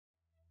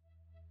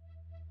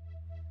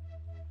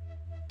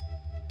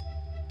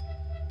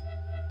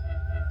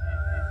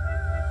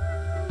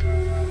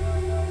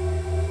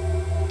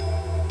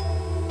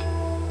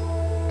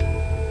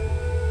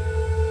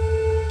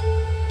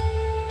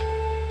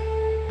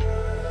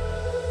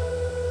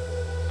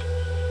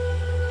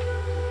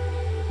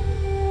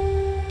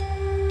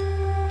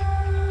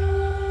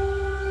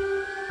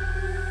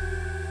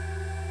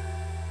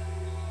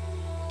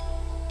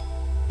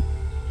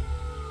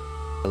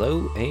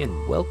Hello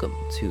and welcome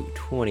to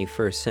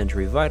 21st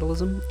Century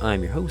Vitalism.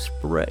 I'm your host,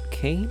 Brett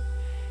Kane.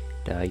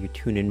 You're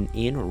tuning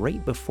in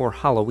right before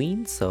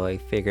Halloween, so I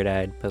figured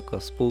I'd pick a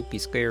spooky,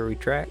 scary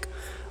track.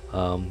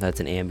 That's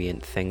an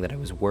ambient thing that I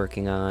was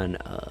working on,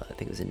 I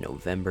think it was in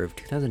November of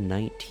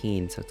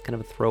 2019, so it's kind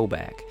of a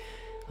throwback.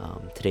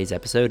 Today's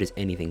episode is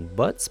anything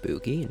but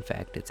spooky. In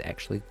fact, it's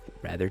actually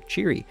rather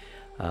cheery.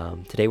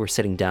 Today we're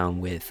sitting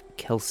down with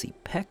Kelsey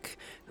Peck,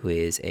 who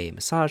is a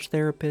massage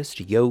therapist,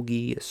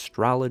 yogi,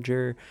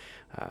 astrologer,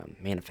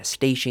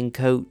 manifestation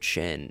coach,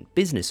 and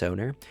business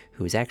owner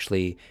who has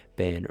actually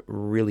been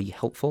really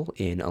helpful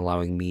in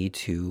allowing me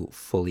to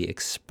fully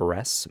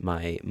express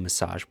my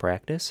massage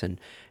practice and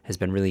has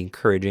been really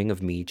encouraging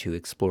of me to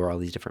explore all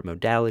these different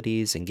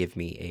modalities and give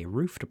me a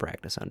roof to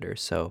practice under.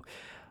 So,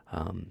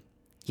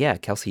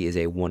 Kelsey is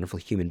a wonderful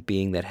human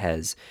being that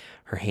has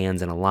her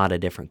hands in a lot of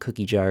different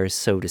cookie jars,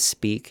 so to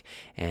speak,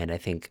 and I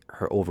think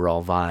her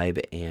overall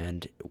vibe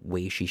and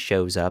way she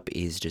shows up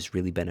is just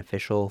really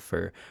beneficial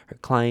for her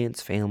clients,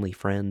 family,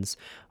 friends.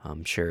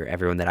 I'm sure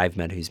everyone that I've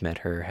met who's met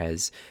her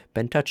has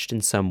been touched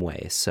in some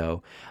way,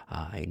 so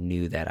I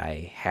knew that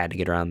I had to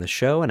get her on the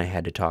show and I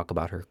had to talk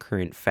about her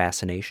current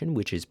fascination,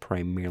 which is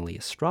primarily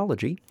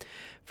astrology.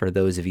 For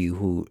those of you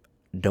who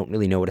don't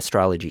really know what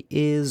astrology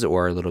is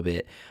or are a little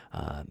bit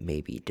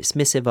maybe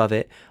dismissive of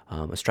it,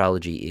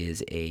 astrology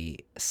is a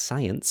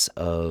science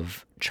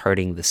of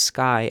charting the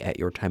sky at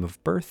your time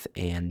of birth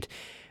and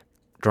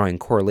drawing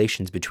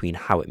correlations between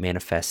how it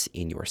manifests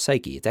in your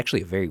psyche. It's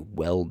actually a very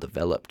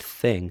well-developed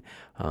thing,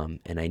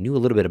 and I knew a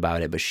little bit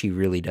about it, but she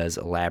really does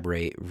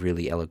elaborate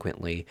really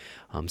eloquently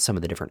some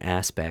of the different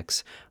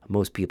aspects.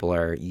 Most people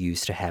are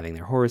used to having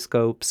their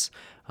horoscopes,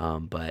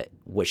 but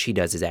what she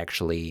does is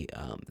actually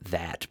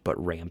that,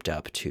 but ramped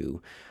up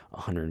to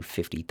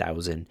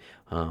 150,000.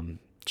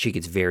 She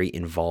gets very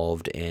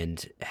involved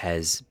and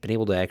has been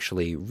able to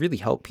actually really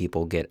help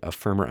people get a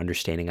firmer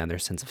understanding on their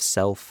sense of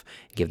self,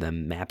 give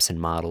them maps and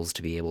models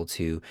to be able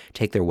to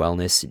take their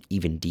wellness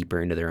even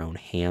deeper into their own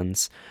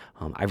hands.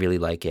 I really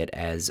like it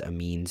as a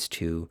means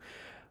to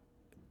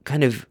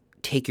kind of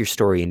take your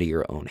story into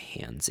your own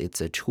hands.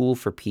 It's a tool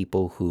for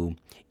people who,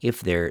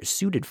 if they're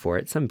suited for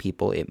it, some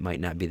people it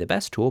might not be the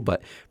best tool,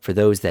 but for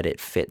those that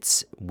it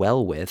fits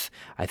well with,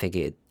 I think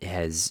it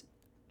has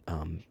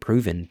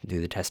proven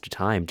through the test of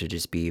time to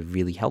just be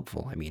really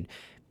helpful. I mean,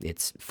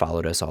 it's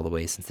followed us all the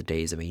way since the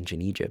days of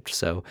ancient Egypt.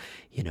 So,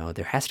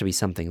 there has to be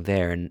something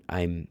there. And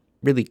I'm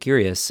really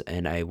curious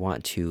and I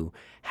want to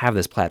have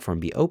this platform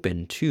be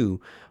open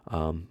to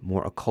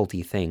more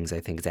occulty things. I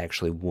think it's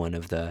actually one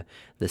of the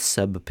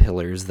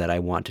sub-pillars that I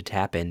want to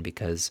tap in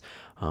because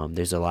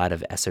there's a lot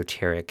of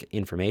esoteric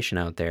information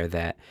out there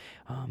that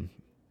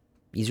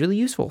is really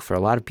useful for a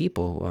lot of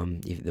people.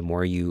 The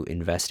more you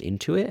invest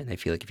into it, and I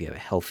feel like if you have a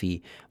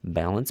healthy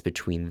balance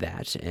between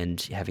that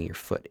and having your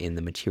foot in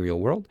the material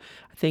world,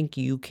 I think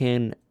you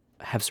can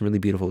have some really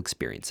beautiful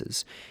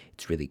experiences.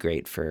 It's really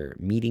great for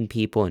meeting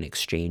people and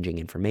exchanging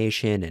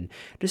information and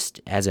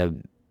just as a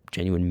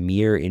genuine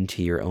mirror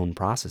into your own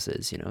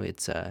processes.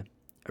 It's a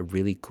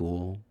really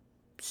cool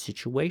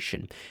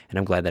situation. And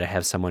I'm glad that I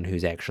have someone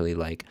who's actually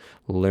like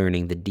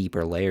learning the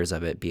deeper layers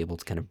of it, be able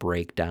to kind of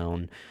break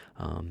down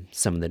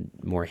some of the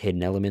more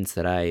hidden elements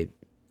that I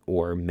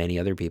or many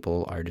other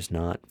people are just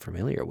not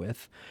familiar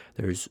with.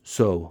 There's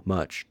so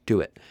much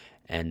to it.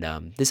 And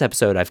this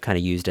episode I've kind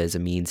of used as a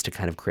means to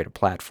kind of create a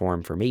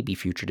platform for maybe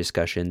future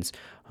discussions.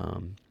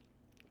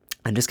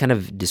 And just kind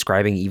of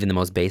describing even the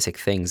most basic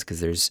things because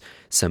there's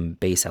some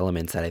base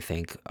elements that I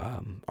think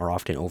are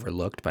often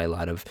overlooked by a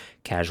lot of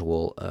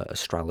casual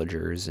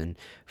astrologers and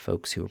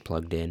folks who are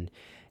plugged in.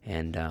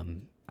 And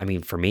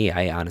for me,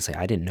 I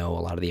didn't know a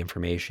lot of the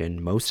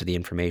information, most of the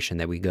information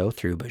that we go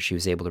through, but she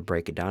was able to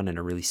break it down in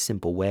a really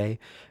simple way.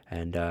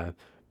 And I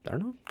don't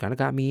know, kind of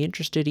got me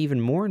interested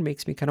even more and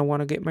makes me kind of want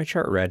to get my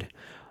chart read.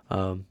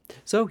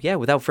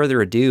 Without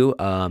further ado,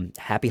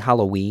 happy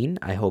Halloween.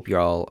 I hope you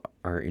all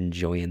are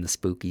enjoying the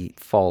spooky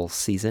fall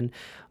season.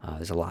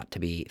 There's a lot to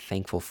be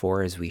thankful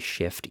for as we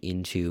shift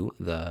into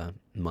the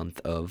month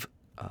of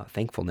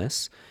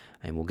thankfulness,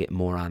 and we'll get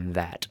more on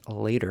that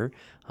later.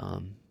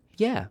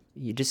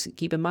 You just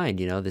keep in mind,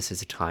 this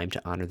is a time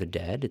to honor the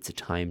dead. It's a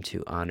time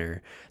to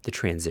honor the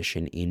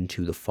transition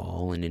into the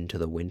fall and into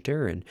the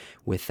winter, and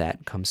with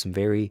that comes some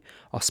very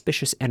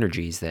auspicious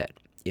energies that,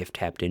 if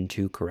tapped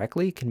into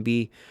correctly, can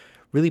be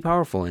really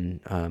powerful in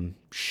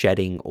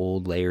shedding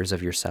old layers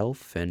of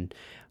yourself and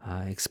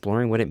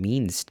exploring what it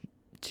means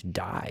to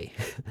die.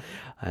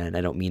 And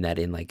I don't mean that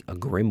in like a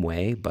grim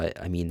way,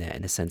 but I mean that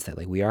in a sense that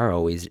like we are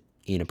always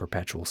in a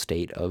perpetual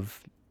state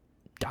of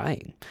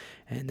dying.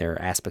 And there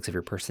are aspects of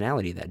your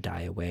personality that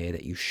die away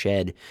that you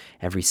shed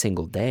every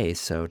single day.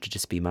 So to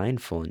just be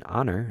mindful and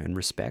honor and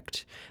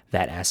respect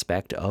that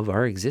aspect of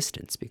our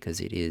existence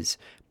because it is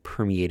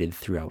permeated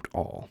throughout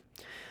all.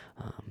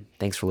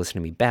 Thanks for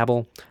listening to me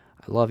babble.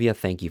 I love you.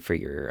 Thank you for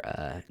your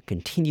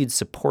continued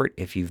support.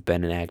 If you've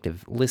been an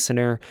active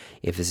listener,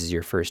 if this is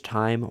your first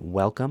time,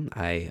 welcome.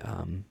 I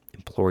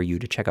implore you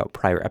to check out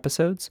prior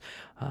episodes.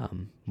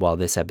 While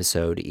this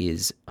episode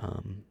is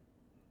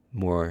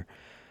more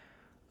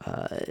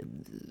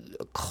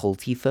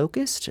culty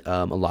focused.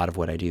 A lot of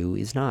what I do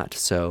is not.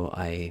 So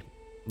I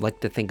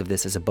like to think of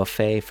this as a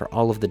buffet for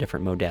all of the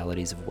different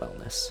modalities of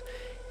wellness.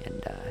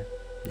 And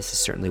this is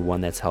certainly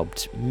one that's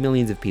helped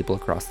millions of people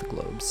across the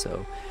globe.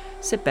 So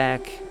sit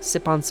back,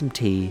 sip on some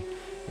tea,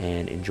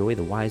 and enjoy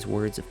the wise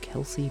words of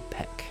Kelsey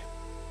Peck.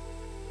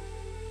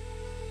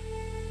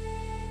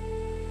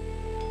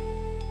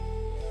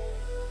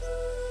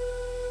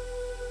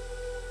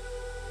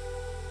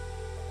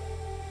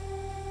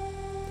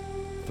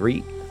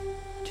 Three,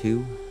 two,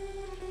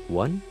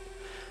 one.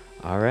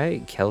 All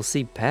right,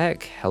 Kelsey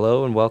Peck.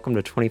 Hello and welcome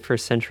to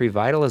 21st Century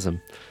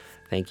Vitalism.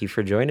 Thank you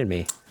for joining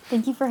me.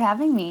 Thank you for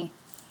having me.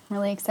 I'm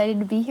really excited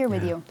to be here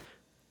with you.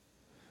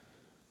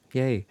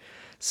 Yay.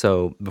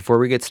 So before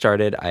we get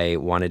started, I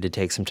wanted to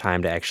take some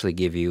time to actually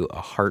give you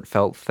a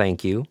heartfelt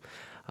thank you.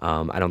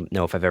 I don't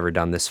know if I've ever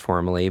done this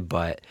formally,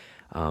 but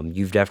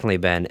you've definitely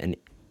been a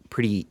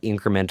pretty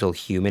incremental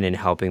human in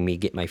helping me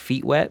get my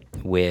feet wet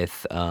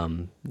with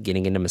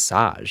getting into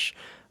massage.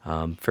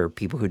 For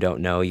people who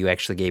don't know, you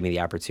actually gave me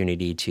the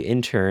opportunity to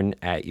intern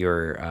at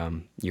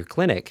your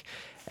clinic,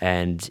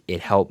 and it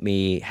helped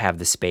me have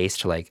the space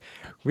to like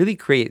really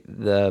create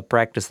the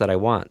practice that I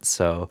want.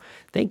 So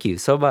thank you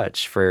so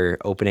much for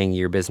opening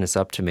your business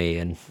up to me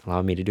and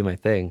allowing me to do my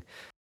thing.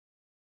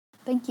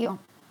 Thank you.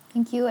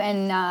 Thank you.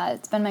 And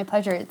it's been my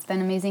pleasure. It's been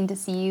amazing to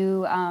see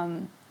you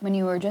when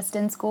you were just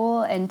in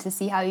school and to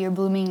see how you're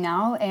blooming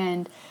now.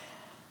 And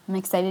I'm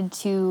excited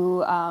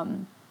to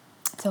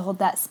hold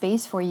that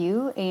space for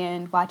you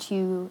and watch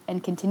you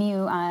and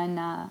continue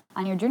on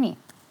your journey.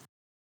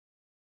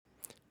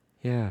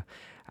 Yeah,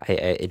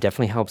 it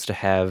definitely helps to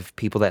have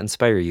people that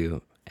inspire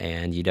you,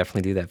 and you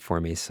definitely do that for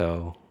me.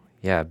 So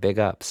yeah, big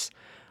ups.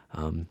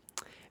 Um,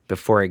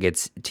 Before it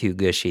gets too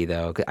gushy,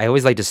 though, 'cause I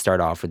always like to start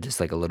off with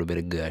just like a little bit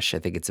of gush. I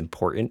think it's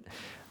important.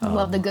 I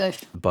love the gush.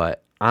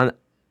 But on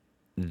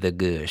the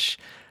gush,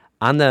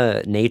 on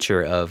the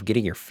nature of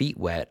getting your feet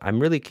wet, I'm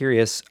really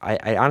curious.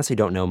 I honestly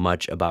don't know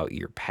much about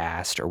your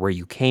past or where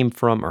you came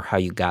from or how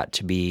you got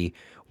to be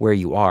where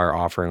you are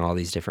offering all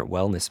these different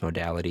wellness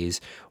modalities.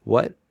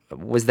 What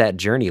was that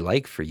journey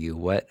like for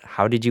you?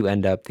 How did you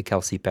end up the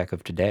Kelsey Peck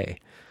of today?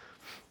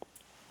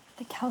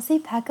 The Kelsey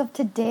Peck of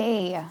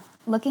today.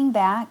 Looking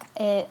back,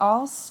 it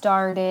all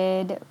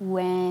started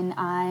when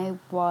I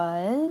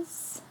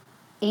was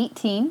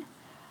 18.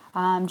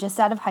 Just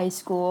out of high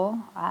school.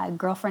 A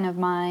girlfriend of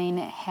mine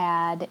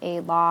had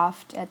a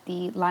loft at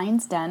the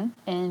Lion's Den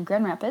in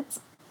Grand Rapids,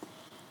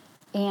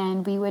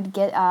 and we would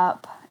get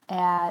up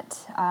at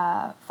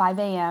 5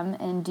 a.m.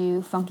 and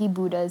do Funky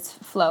Buddha's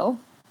flow.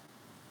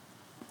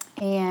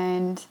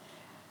 And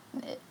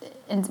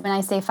when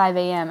I say 5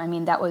 a.m., I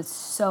mean that was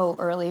so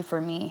early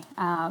for me.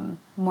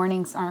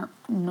 Mornings aren't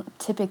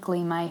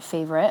typically my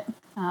favorite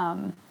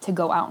to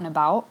go out and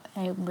about.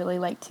 I really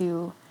like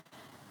to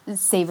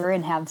savor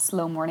and have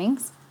slow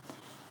mornings.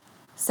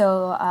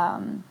 So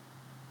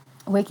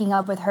waking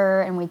up with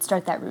her and we'd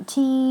start that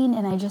routine,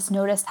 and I just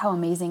noticed how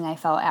amazing I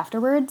felt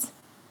afterwards.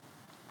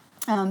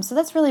 So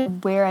that's really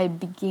where I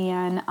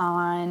began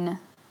on,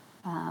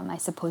 I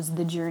suppose,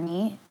 the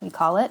journey, we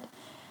call it.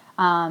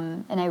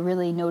 And I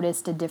really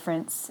noticed a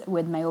difference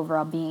with my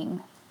overall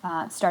being,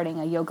 starting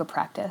a yoga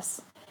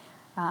practice.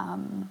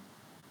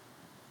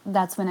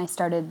 That's when I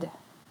started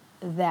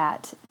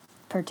that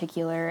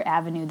particular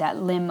avenue, that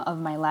limb of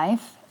my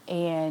life.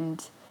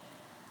 And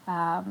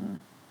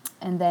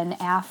then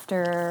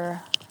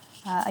after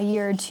a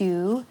year or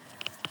two,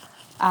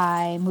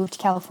 I moved to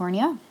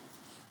California.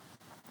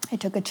 I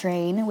took a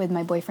train with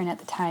my boyfriend at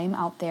the time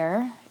out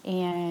there,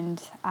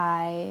 and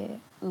I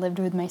lived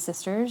with my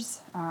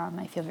sisters.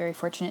 I feel very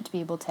fortunate to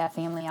be able to have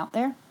family out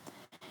there.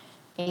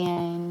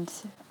 And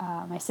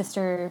my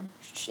sister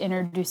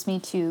introduced me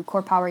to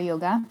Core Power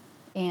Yoga,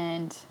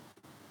 and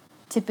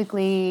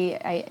typically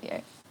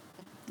I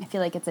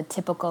feel like it's a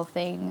typical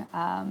thing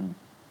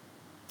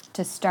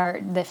to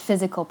start the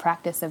physical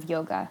practice of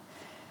yoga.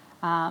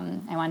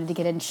 I wanted to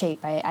get in shape.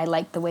 I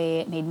liked the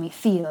way it made me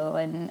feel,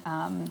 and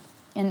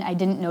I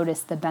didn't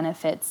notice the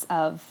benefits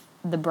of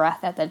the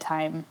breath at the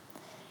time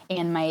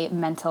and my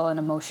mental and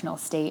emotional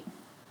state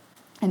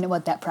and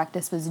what that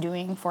practice was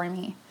doing for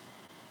me.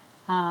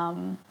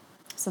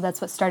 So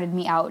that's what started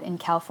me out in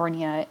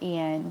California,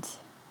 and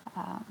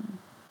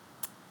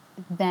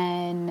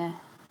then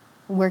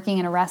working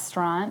in a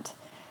restaurant,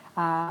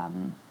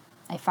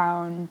 I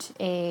found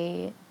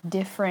a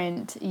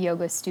different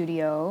yoga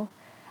studio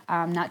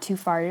not too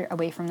far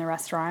away from the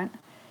restaurant,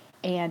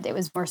 and it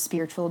was more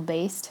spiritual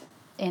based,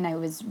 and I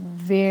was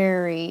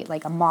very,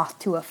 like a moth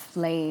to a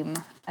flame,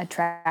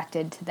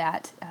 attracted to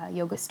that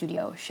yoga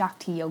studio,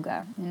 Shakti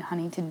Yoga in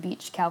Huntington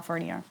Beach,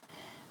 California.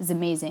 It was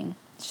amazing.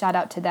 Shout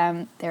out to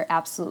them. They're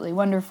absolutely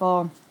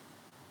wonderful.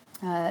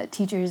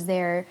 Teachers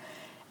there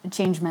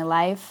changed my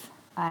life.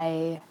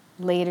 I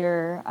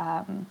later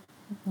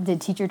did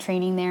teacher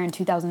training there in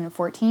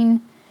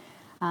 2014.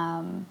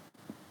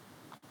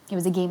 It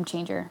was a game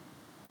changer.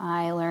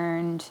 I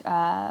learned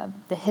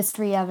the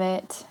history of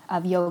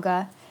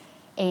yoga,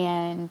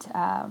 and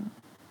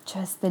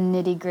just the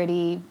nitty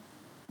gritty,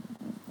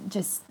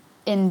 just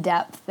in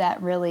depth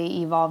that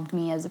really evolved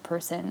me as a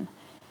person.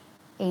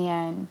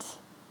 And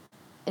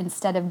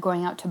instead of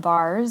going out to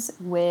bars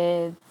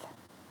with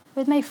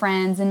my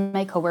friends and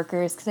my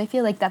coworkers, because I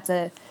feel like that's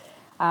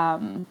I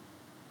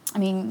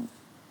mean,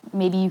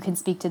 maybe you can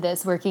speak to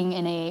this. Working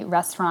in a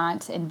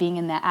restaurant and being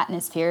in that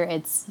atmosphere,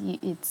 it's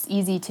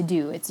easy to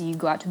do. It's you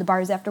go out to the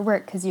bars after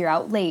work because you're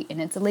out late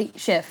and it's a late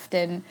shift.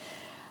 And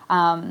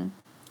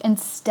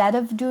instead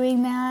of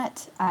doing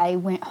that, I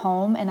went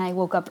home and I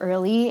woke up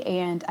early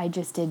and I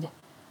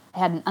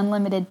had an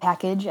unlimited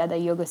package at a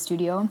yoga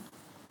studio,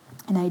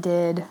 and I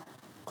did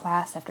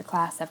class after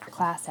class after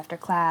class after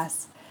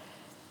class.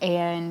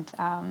 And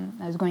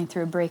I was going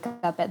through a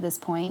breakup at this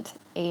point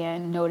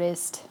and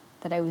noticed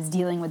that I was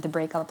dealing with the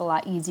breakup a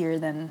lot easier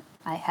than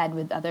I had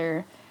with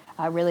other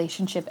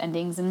relationship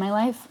endings in my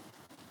life.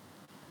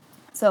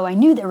 So I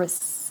knew there was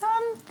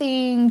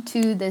something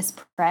to this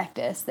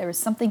practice. There was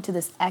something to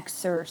this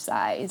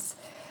exercise.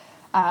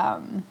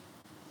 And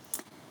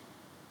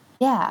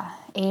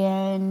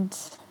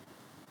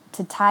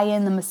to tie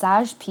in the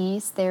massage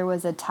piece, there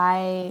was a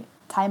Thai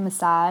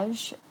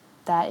massage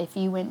that if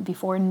you went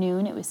before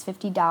noon, it was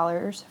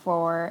 $50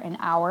 for an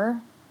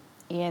hour.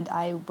 And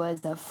I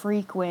was a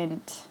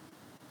frequent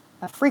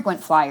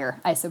flyer,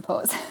 I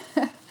suppose.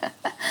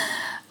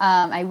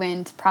 I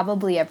went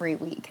probably every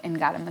week and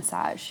got a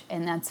massage.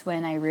 And that's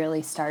when I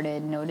really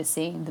started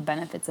noticing the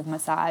benefits of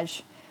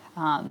massage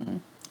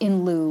in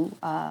lieu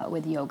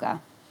with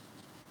yoga.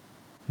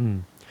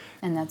 And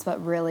that's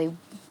what really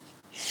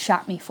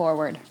shot me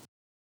forward.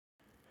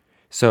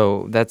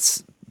 So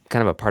that's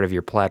kind of a part of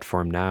your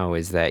platform now,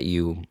 is that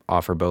you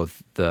offer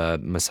both the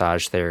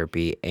massage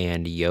therapy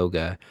and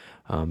yoga.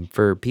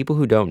 For people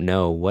who don't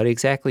know, what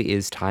exactly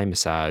is Thai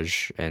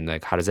massage, and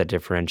like how does that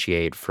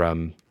differentiate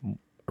from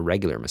a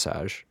regular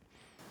massage?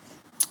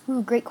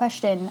 Ooh, great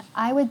question.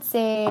 I would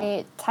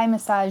say Thai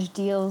massage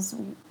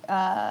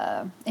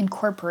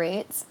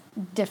incorporates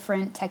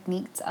different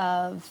techniques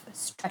of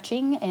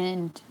stretching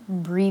and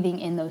breathing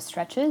in those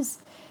stretches,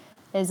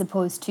 as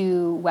opposed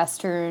to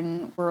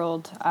Western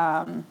world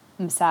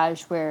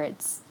massage, where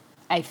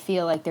I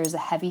feel like there's a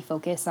heavy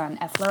focus on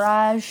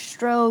effleurage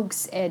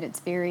strokes, and it's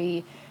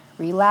very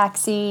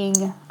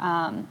relaxing.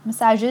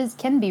 Massages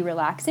can be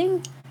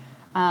relaxing,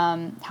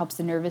 helps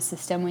the nervous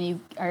system when you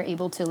are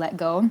able to let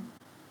go.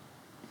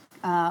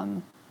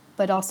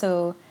 But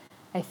also,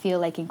 I feel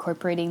like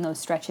incorporating those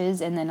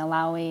stretches and then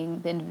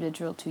allowing the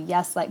individual to,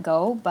 yes, let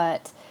go,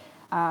 but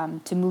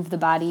to move the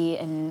body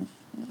in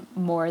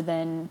more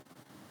than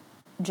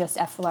just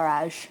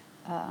effleurage,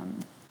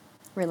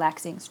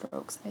 relaxing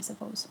strokes, I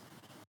suppose.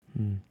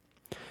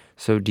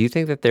 So do you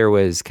think that there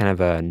was kind of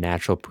a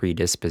natural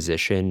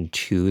predisposition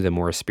to the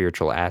more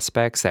spiritual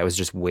aspects that was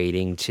just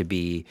waiting to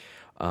be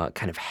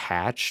kind of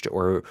hatched,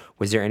 or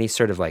was there any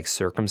sort of like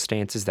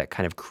circumstances that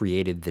kind of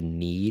created the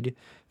need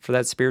for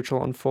that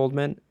spiritual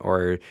unfoldment,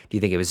 or do you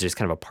think it was just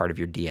kind of a part of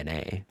your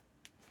DNA?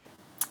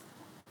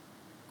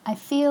 I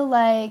feel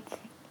like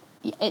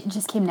it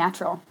just came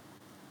natural.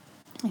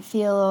 I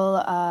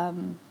feel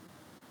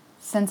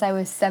since I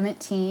was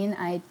 17,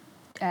 I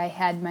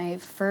had my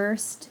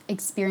first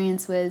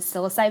experience with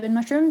psilocybin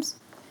mushrooms,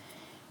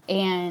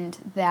 and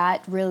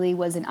that really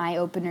was an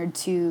eye-opener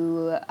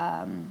to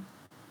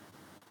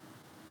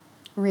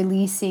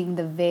releasing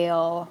the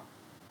veil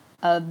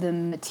of the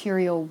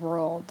material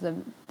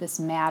world, this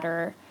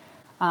matter,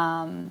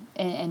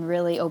 and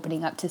really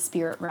opening up to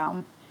spirit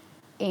realm.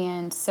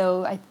 And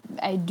so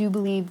I do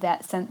believe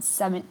that since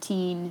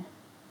 17,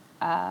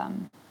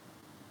 and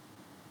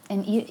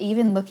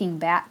even looking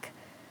back,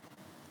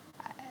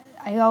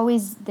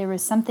 there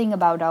was something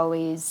about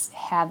always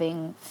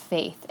having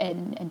faith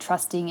and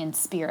trusting in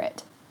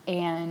spirit.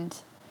 And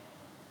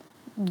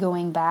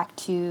going back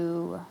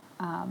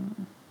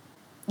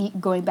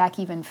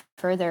even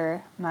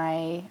further,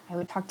 I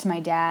would talk to my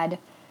dad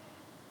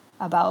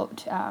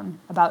about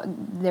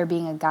there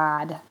being a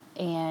God,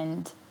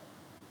 and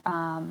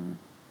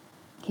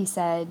he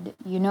said,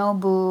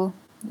 Boo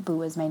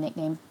was my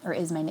nickname, or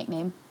is my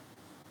nickname.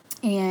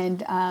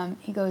 And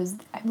he goes,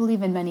 I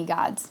believe in many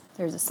gods.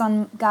 There's a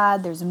sun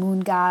god, there's a moon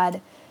god,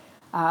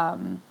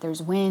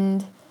 there's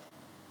wind.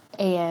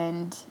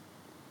 And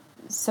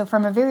so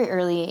from a very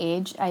early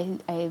age,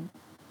 I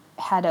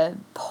had a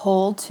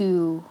pull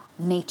to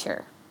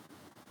nature.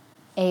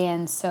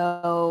 And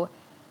so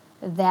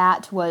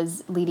that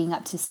was leading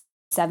up to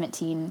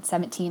 17.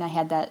 17, I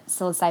had that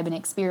psilocybin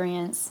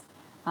experience.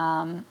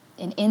 And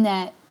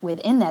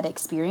within that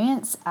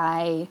experience,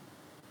 I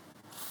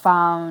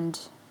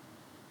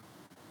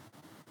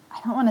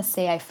don't want to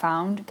say I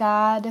found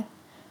God,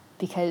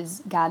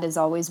 because God is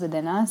always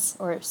within us,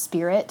 or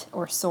spirit,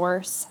 or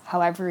source,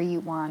 however you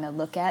want to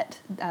look at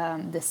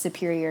the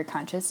superior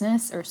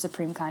consciousness or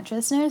supreme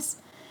consciousness,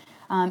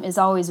 is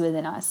always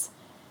within us.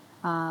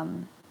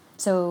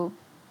 So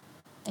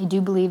I do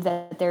believe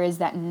that there is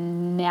that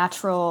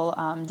natural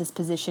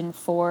disposition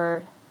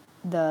for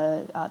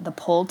the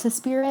pull to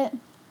spirit,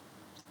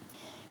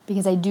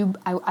 because I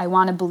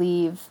want to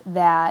believe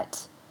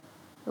that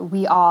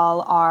we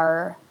all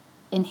are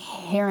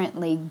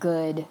inherently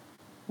good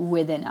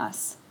within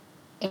us.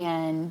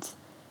 And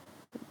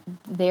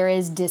there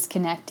is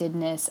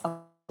disconnectedness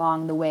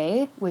along the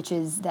way, which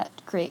is that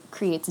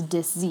creates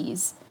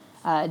disease.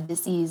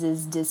 Disease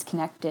is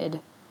disconnected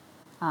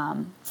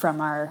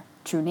from our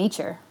true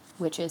nature,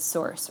 which is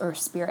source or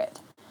spirit.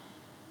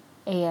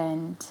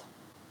 And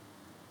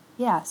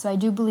yeah, so I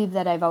do believe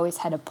that I've always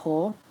had a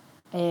pull,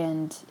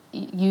 and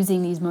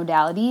using these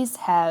modalities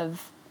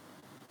have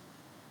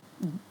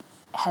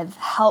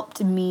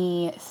helped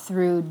me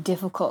through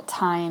difficult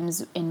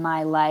times in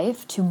my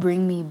life to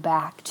bring me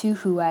back to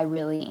who I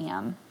really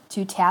am,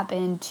 to tap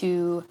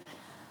into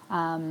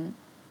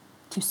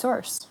to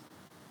source,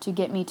 to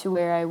get me to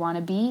where I want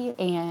to be.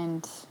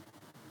 And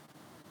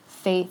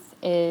faith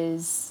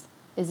is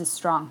a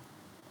strong.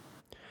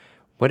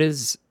 What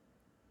does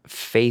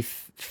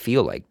faith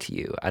feel like to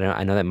you?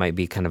 I know that might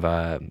be kind of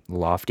a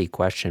lofty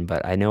question,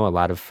 but I know a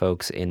lot of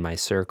folks in my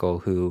circle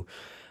who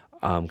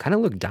kind of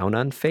look down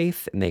on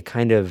faith, and they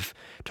kind of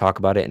talk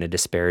about it in a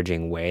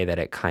disparaging way, that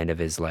it kind of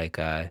is like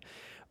a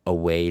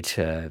way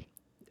to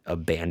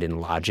abandon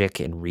logic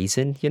and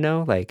reason, you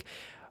know? Like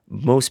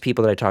most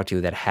people that I talk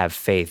to that have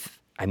faith,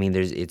 I mean,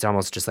 it's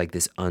almost just like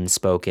this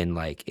unspoken,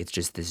 like it's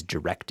just this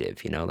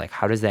directive, you know? Like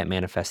how does that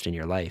manifest in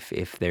your life?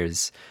 If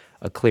there's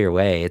a clear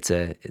way, it's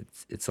a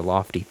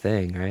lofty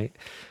thing, right?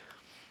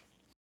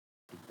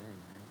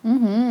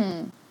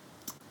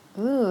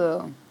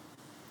 Ooh,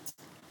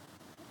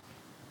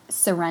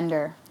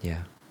 surrender.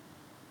 Yeah.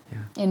 Yeah.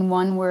 In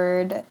one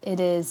word,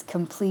 it is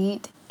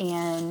complete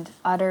and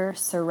utter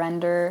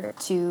surrender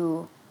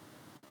to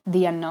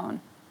the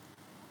unknown.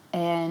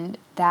 And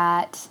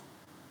that,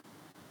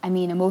 I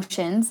mean,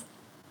 emotions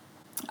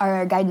are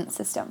our guidance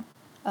system.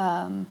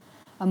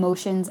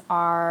 Emotions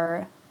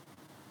are,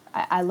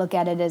 I look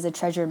at it as a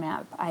treasure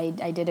map. I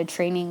did a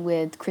training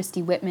with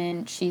Christy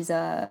Whitman. She's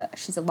a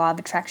law of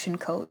attraction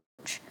coach,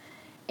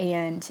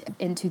 and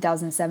in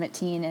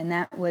 2017, and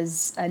that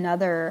was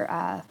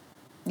another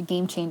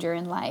game changer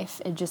in life.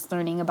 And just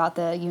learning about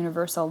the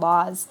universal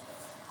laws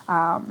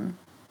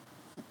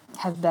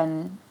have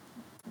been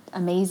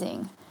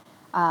amazing.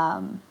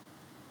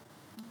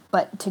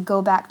 But to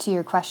go back to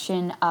your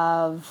question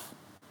of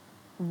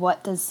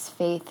what does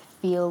faith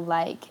feel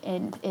like,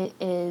 and it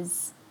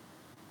is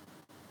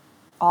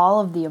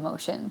all of the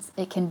emotions.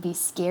 It can be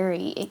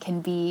scary, it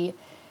can be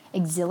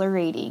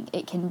exhilarating,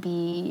 it can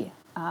be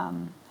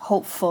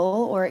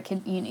hopeful, or it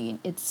can,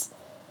 it's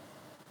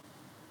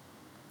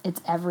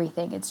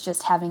everything. It's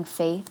just having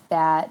faith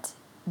that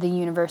the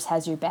universe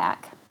has your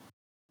back.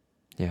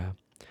 Yeah.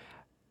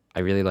 I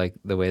really like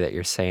the way that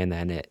you're saying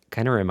that, and it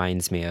kind of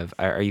reminds me of,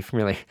 are you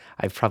familiar?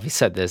 I've probably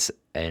said this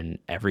in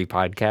every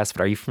podcast,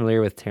 but are you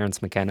familiar with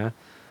Terrence McKenna?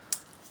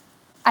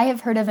 I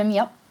have heard of him.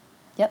 Yep.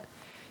 Yep.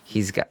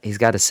 He's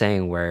got a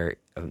saying where,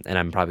 and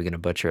I'm probably going to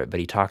butcher it, but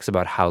he talks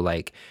about how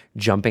like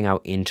jumping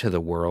out into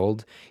the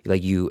world,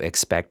 like you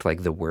expect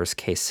like the worst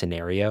case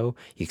scenario,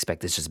 you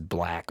expect this just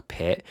black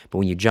pit, but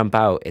when you jump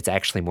out, it's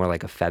actually more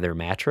like a feather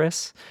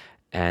mattress.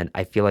 And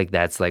I feel like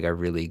that's like a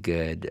really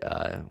good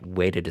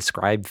way to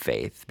describe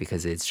faith,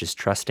 because it's just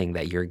trusting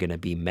that you're going to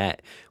be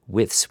met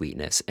with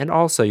sweetness, and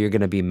also you're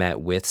going to be met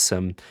with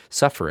some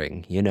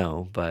suffering, you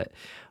know, but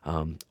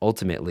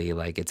ultimately,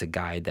 like it's a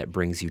guide that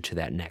brings you to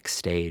that next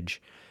stage.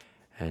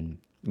 And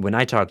when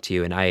I talk to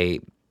you, and I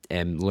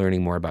am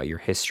learning more about your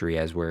history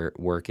as we're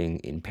working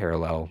in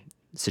parallel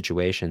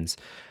situations,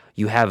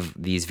 you have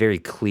these very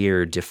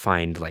clear,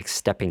 defined, like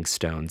stepping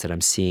stones that I'm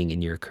seeing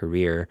in your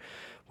career,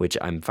 which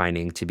I'm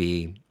finding to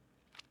be,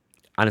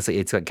 honestly,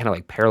 it's like, kind of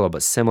like parallel,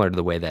 but similar to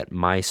the way that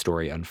my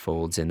story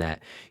unfolds, in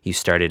that you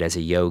started as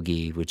a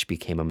yogi, which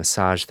became a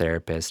massage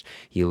therapist.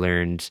 You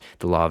learned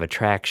the law of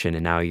attraction,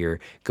 and now you're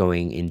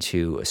going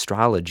into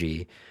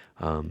astrology.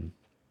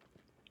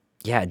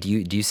 Yeah, do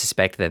you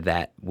suspect that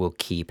that will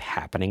keep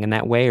happening in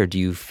that way, or do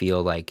you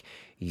feel like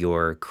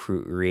you're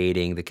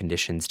creating the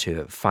conditions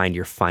to find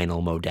your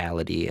final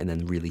modality and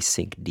then really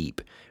sink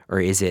deep? Or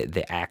is it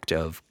the act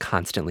of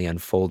constantly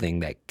unfolding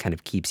that kind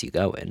of keeps you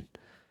going?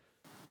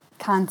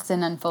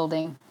 Constant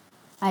unfolding.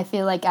 I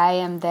feel like I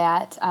am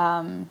that.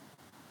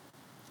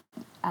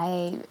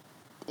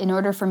 In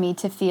order for me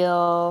to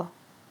feel,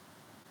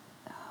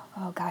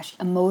 oh gosh,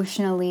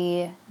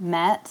 emotionally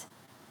met,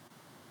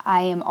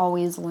 I am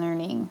always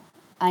learning.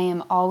 I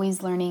am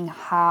always learning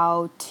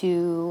how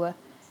to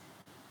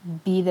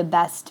be the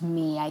best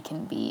me I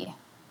can be.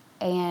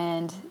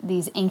 And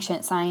these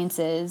ancient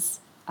sciences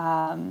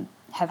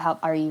have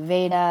helped.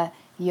 Ayurveda,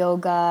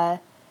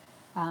 yoga,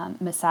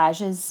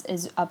 massage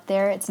is up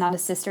there. It's not a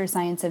sister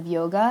science of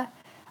yoga,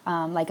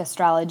 like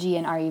astrology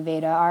and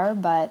Ayurveda are,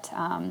 but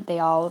they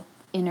all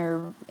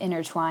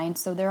intertwine,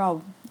 so they're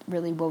all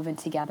really woven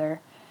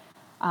together.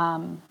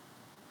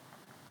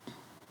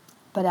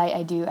 But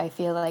I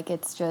feel like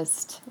it's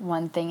just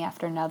one thing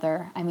after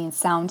another. I mean,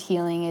 sound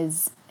healing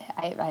is,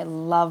 I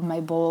love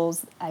my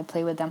bowls. I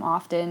play with them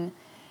often.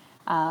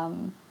 I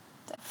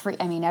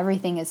mean,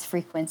 everything is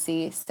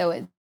frequency. So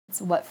it's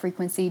what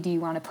frequency do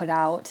you want to put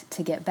out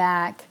to get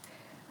back?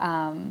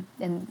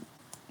 And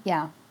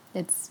yeah,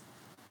 it's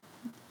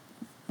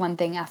one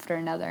thing after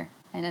another.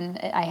 And then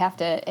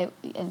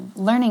and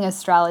learning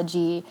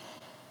astrology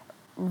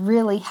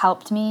really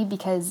helped me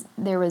because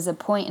there was a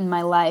point in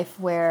my life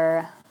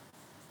where,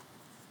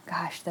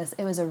 gosh,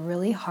 it was a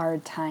really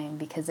hard time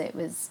because it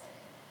was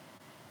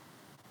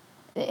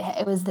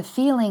the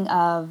feeling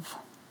of,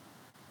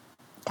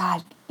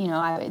 God,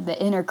 the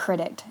inner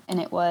critic, and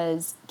it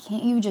was,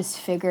 can't you just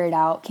figure it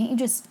out? Can't you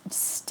just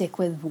stick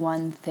with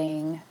one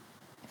thing?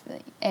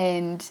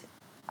 And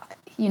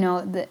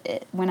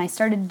when I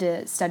started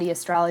to study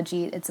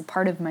astrology, it's a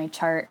part of my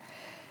chart.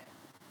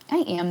 I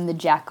am the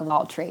jack of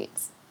all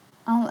trades,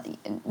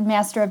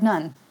 master of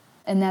none,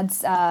 and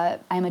that's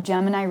I'm a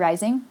Gemini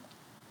rising,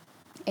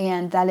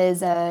 and that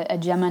is a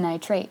Gemini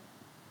trait,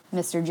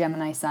 Mr.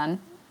 Gemini Sun.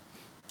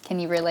 Can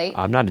you relate?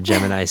 I'm not a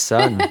Gemini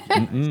sun.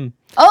 Mm-mm.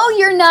 Oh,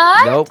 you're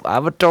not? Nope,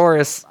 I'm a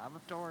Taurus.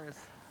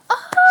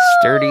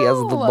 Sturdy as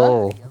the Oh,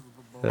 bull.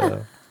 Uh,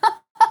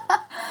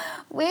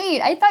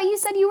 wait, I thought you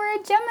said you were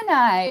a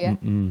Gemini.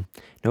 mm-mm.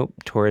 Nope,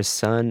 Taurus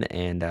sun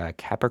and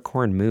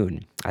Capricorn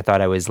moon. I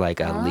thought I was like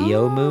a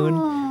Leo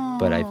moon,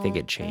 but I think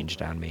it Oh,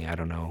 changed on me. I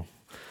don't know.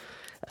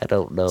 I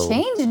don't know.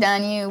 changed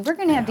on you. We're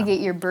gonna have to Yeah, get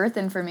your birth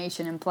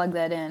information and plug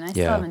that in. I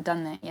still yeah, haven't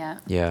done that yet.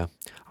 yeah.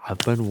 I've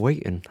been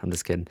waiting. I'm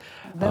just kidding.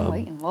 I've been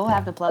waiting. We'll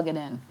have Yeah, to plug it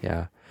in.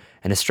 yeah.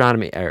 And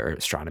astronomy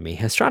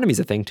is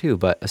a thing too,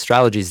 but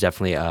astrology is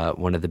definitely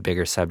one of the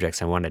bigger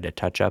subjects I wanted to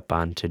touch up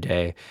on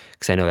today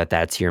because I know that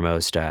that's your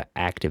most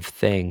active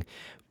thing.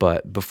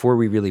 But before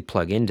we really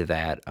plug into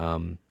that,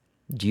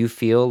 do you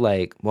feel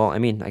like, well, I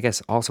mean, I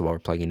guess also while we're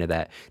plugging into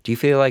that, do you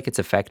feel like it's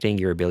affecting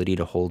your ability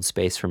to hold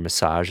space for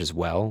massage as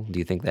well? Do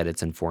you think that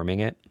it's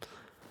informing it?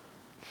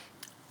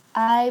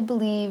 I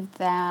believe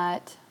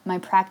that my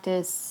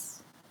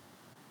practice.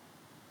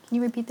 Can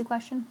you repeat the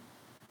question?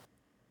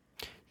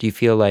 Do you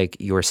feel like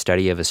your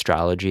study of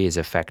astrology is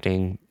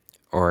affecting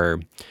or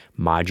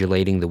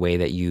modulating the way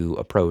that you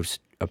approach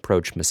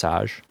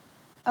massage?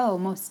 Oh,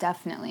 most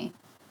definitely.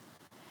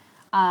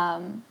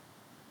 Um,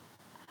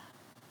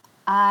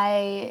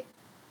 I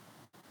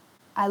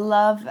I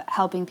love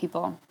helping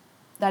people.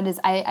 That is,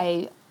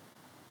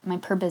 my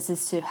purpose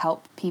is to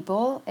help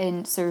people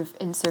and serve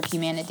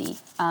humanity.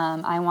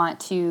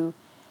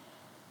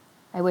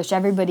 I wish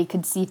everybody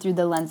could see through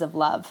the lens of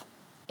love.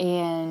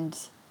 And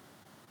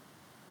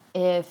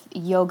if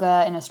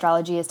yoga and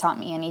astrology has taught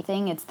me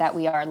anything, it's that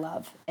we are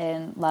love.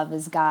 And love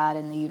is God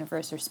and the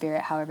universe or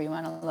spirit, however you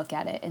want to look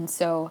at it. And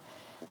so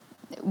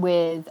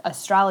with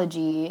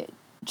astrology,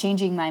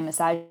 changing my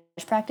massage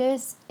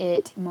practice,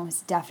 it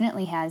most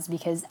definitely has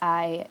because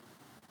I'm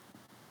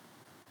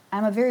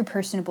a very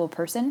personable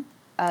person.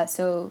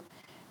 So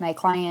my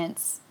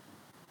clients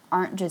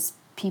aren't just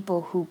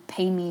people who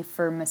pay me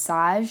for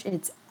massage.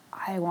 It's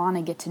I want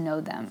to get to know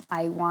them.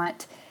 I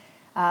want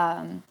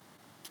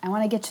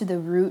to get to the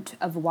root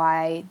of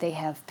why they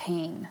have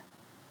pain.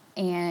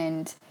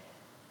 And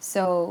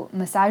so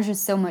massage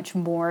is so much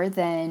more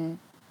than,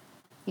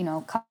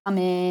 come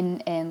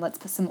in and let's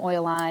put some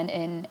oil on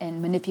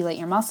and manipulate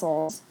your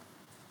muscles.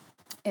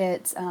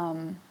 It's,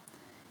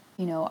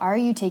 are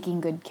you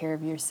taking good care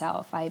of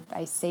yourself? I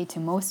say to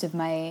most of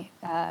my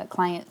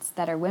clients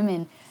that are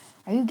women,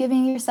 are you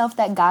giving yourself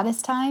that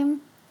goddess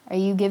time? Are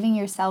you giving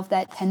yourself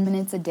that 10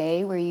 minutes a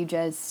day where you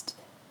just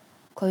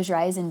close your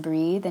eyes and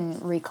breathe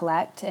and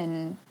recollect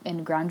and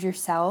ground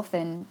yourself?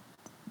 And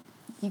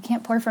you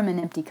can't pour from an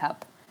empty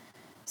cup.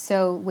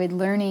 So with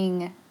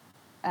learning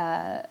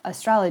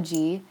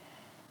astrology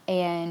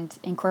and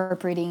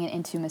incorporating it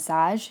into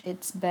massage,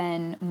 it's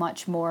been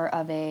much more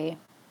of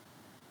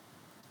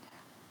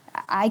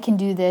I can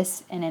do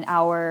this in an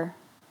hour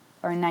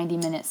or a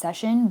 90-minute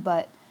session,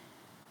 but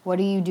what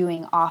are you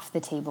doing off the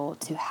table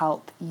to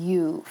help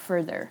you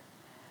further?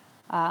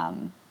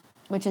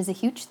 Which is a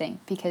huge thing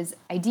because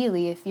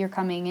ideally, if you're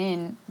coming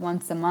in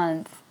once a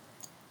month,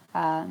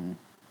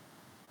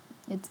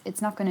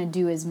 it's not going to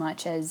do as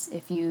much as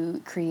if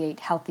you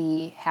create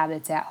healthy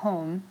habits at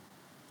home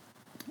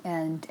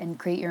and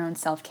create your own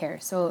self-care.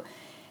 So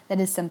that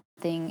is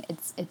something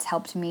it's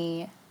helped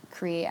me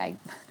create. I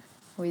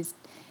always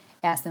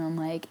ask them, I'm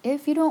like,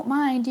 if you don't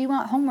mind, do you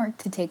want homework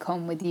to take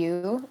home with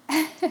you?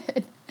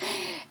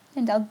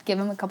 And I'll give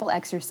them a couple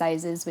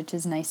exercises, which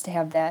is nice to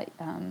have that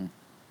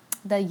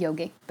the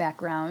yogic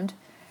background,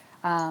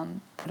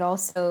 but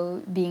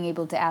also being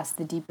able to ask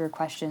the deeper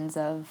questions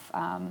of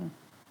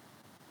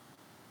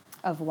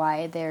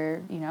why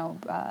their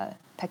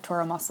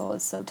pectoral muscle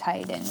is so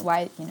tight and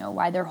why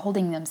they're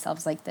holding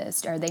themselves like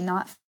this. Are they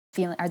not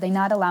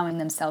allowing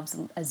themselves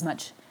as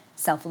much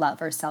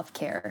self-love or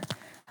self-care?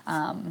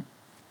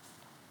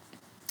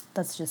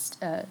 That's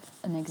just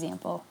an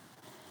example.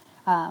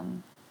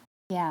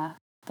 Yeah,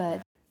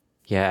 but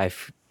Yeah,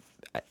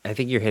 I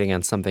think you're hitting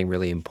on something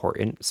really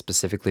important,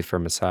 specifically for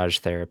massage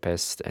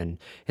therapists, and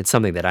it's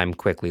something that I'm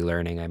quickly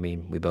learning. I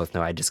mean, we both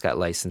know I just got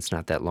licensed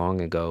not that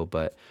long ago,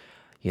 but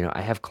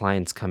I have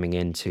clients coming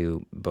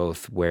into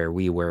both where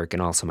we work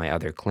and also my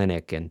other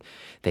clinic, and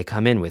they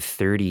come in with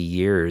 30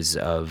 years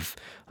of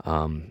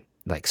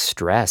like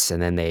stress,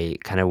 and then they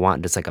kind of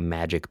want just like a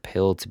magic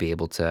pill to be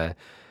able to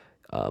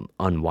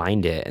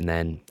unwind it. And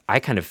then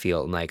I kind of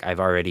feel like I've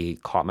already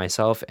caught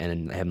myself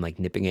and am like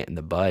nipping it in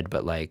the bud.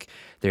 But like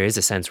there is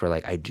a sense where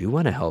like I do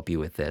want to help you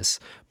with this,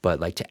 but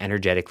like to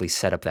energetically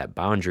set up that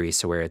boundary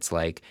so where it's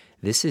like,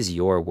 this is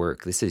your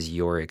work, this is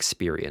your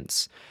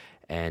experience.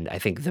 And I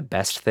think the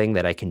best thing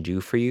that I can do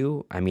for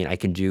you, I mean, I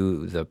can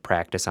do the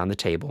practice on the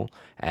table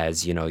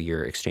as, you know,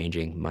 you're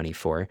exchanging money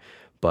for,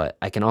 but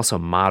I can also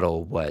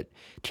model what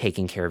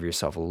taking care of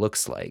yourself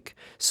looks like.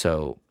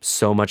 So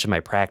much of my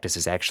practice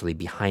is actually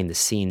behind the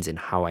scenes in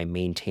how I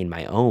maintain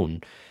my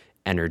own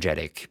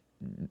energetic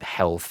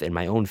health and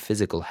my own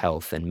physical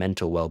health and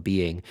mental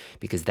well-being,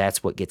 because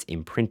that's what gets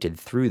imprinted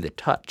through the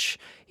touch.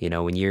 You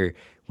know, when you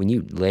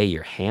lay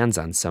your hands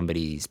on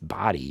somebody's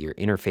body, you're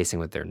interfacing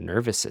with their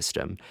nervous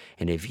system.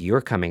 And if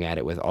you're coming at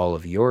it with all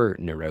of your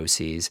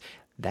neuroses,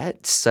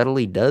 that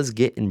subtly does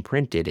get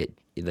imprinted. It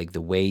like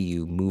the way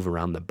you move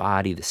around the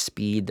body, the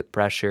speed, the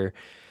pressure.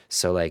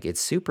 So like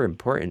it's super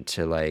important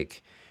to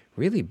like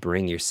really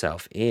bring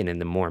yourself in. And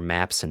the more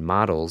maps and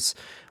models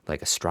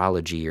like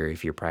astrology, or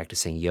if you're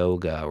practicing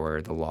yoga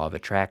or the law of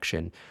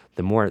attraction,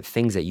 the more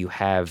things that you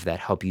have that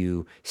help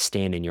you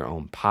stand in your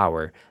own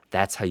power,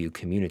 that's how you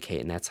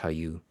communicate and that's how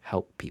you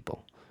help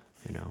people,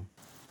 you know?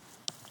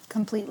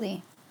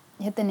 Completely.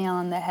 You hit the nail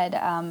on the head.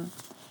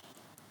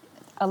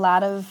 A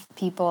lot of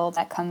people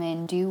that come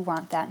in do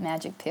want that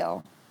magic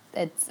pill.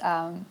 It's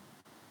and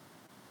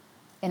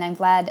I'm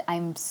glad.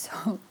 I'm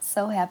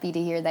so happy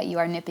to hear that you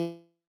are nipping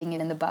it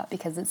in the butt,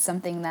 because it's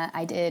something that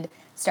I did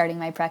starting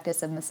my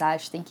practice of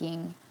massage,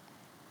 thinking,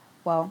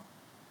 well,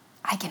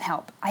 I can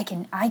help. I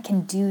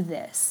can do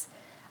this.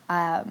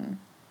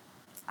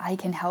 I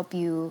can help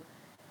you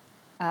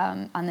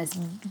on this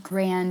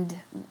grand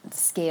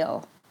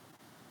scale,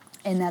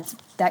 and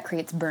that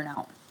creates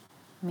burnout.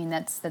 I mean,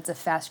 that's a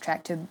fast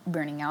track to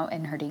burning out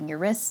and hurting your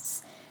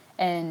wrists,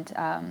 and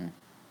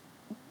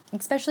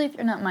especially if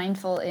you're not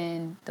mindful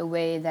in the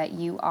way that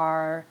you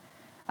are,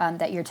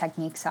 that your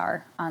techniques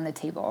are on the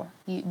table.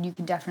 You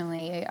can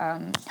definitely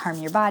harm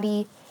your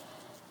body,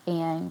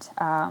 and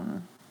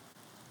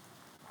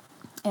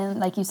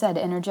like you said,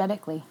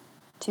 energetically,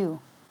 too.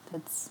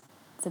 It's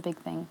a big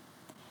thing.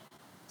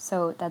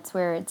 So that's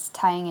where it's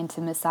tying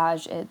into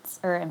massage.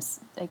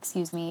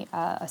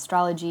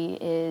 Astrology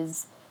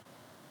is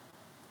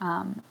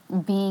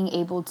being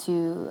able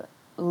to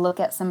look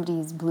at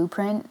somebody's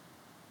blueprint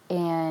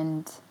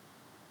and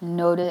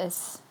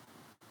notice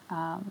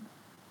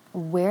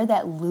where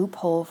that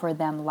loophole for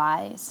them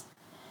lies.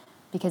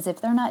 Because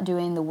if they're not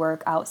doing the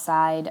work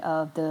outside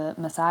of the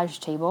massage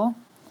table,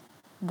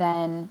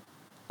 then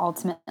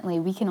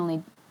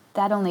ultimately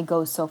that only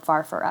goes so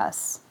far for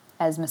us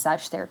as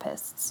massage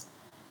therapists.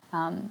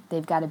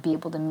 They've got to be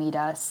able to meet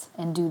us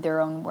and do their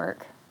own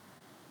work.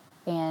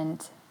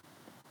 And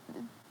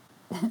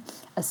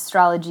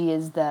astrology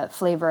is the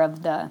flavor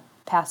of the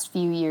past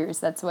few years.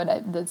 That's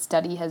what the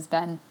study has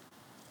been.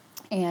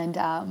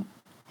 And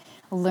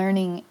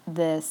learning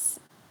this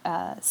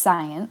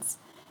science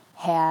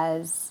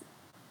has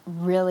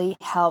really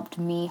helped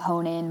me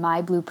hone in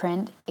my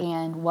blueprint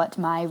and what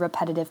my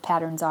repetitive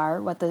patterns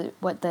are, what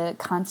the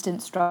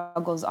constant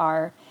struggles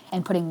are,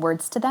 and putting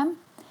words to them,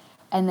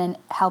 and then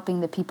helping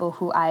the people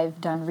who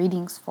I've done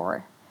readings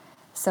for.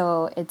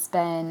 So it's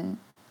been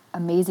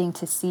amazing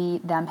to see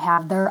them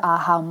have their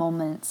aha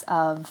moments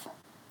of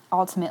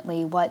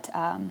ultimately what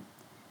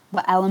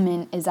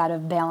element is out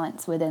of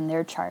balance within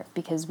their chart,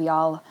 because we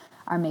all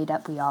are made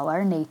up, we all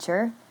are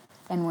nature,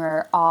 and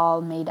we're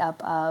all made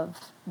up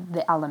of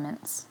the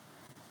elements.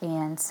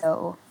 And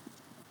so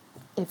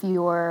if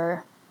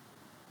your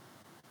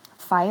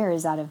fire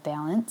is out of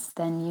balance,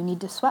 then you need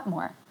to sweat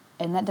more.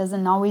 And that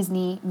doesn't always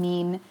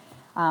mean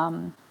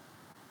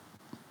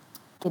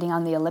getting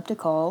on the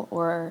elliptical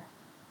or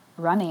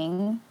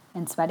running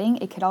and sweating.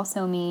 It could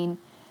also mean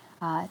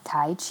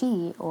Tai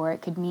Chi, or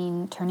it could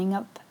mean turning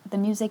up the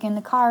music in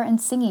the car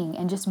and singing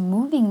and just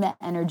moving that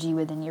energy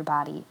within your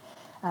body.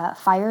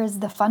 Fire is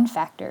the fun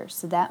factor,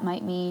 so that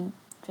might mean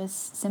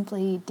just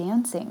simply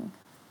dancing.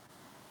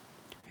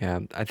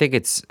 Yeah, I think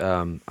it's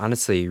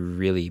honestly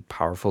really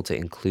powerful to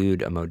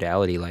include a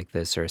modality like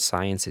this, or a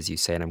science, as you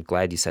say. And I'm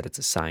glad you said it's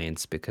a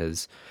science,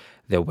 because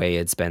the way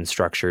it's been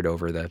structured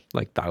over the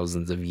like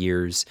thousands of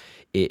years,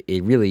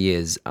 it really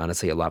is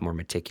honestly a lot more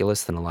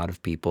meticulous than a lot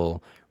of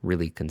people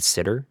really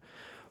consider.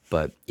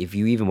 But if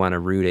you even want to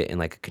root it in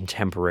like a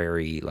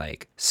contemporary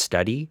like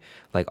study,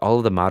 like all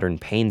of the modern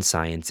pain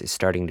science is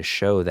starting to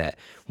show that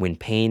when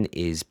pain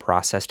is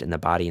processed in the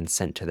body and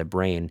sent to the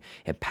brain,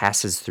 it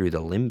passes through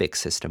the limbic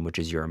system, which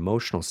is your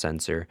emotional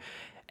sensor,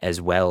 as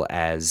well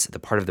as the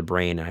part of the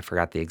brain, and I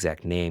forgot the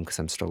exact name because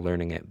I'm still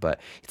learning it, but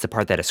it's the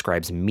part that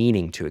ascribes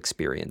meaning to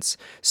experience.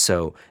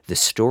 So the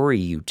story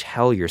you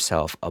tell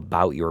yourself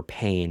about your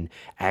pain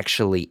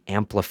actually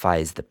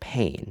amplifies the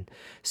pain.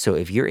 So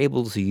if you're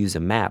able to use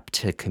a map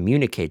to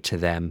communicate to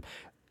them,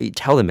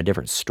 tell them a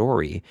different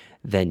story,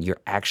 then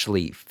you're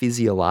actually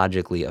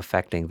physiologically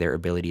affecting their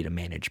ability to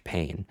manage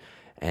pain.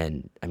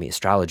 And I mean,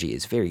 astrology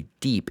is very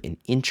deep and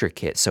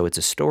intricate, so it's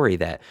a story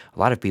that a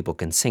lot of people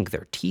can sink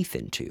their teeth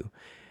into.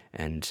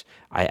 And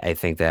I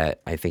think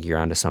you're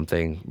onto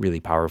something really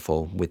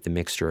powerful with the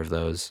mixture of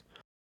those.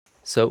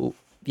 So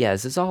yeah,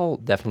 this is all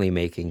definitely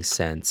making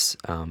sense.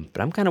 But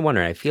I'm kind of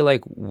wondering. I feel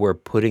like we're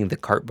putting the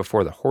cart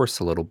before the horse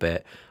a little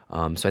bit.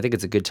 So I think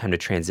it's a good time to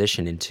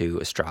transition into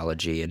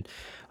astrology. And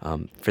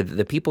for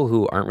the people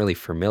who aren't really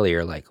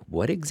familiar, like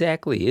what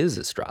exactly is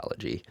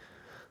astrology?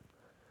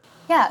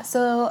 Yeah,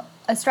 so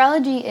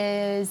astrology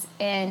is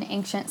an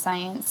ancient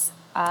science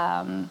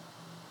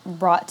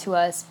brought to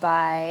us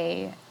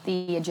by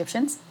the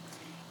Egyptians,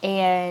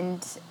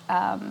 and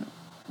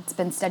it's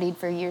been studied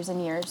for years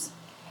and years.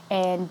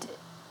 And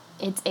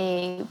it's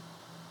a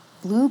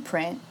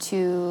blueprint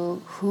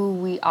to who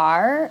we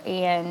are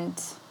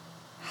and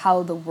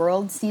how the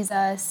world sees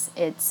us.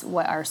 It's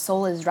what our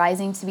soul is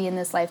rising to be in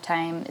this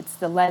lifetime. It's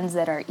the lens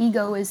that our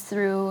ego is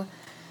through.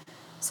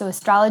 So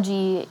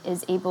astrology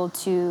is able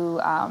to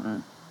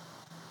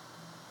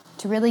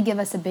really give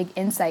us a big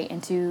insight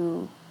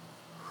into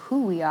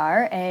who we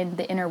are and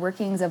the inner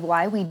workings of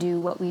why we do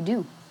what we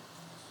do.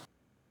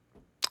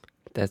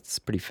 That's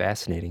pretty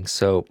fascinating.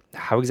 So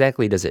how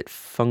exactly does it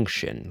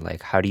function?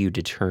 Like, how do you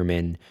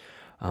determine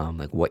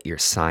like what your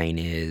sign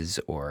is,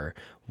 or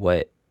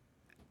what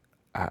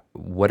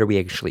are we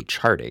actually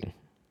charting?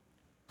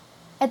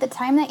 At the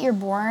time that you're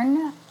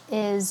born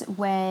is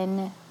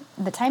when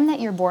the time that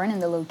you're born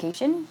and the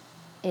location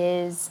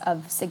is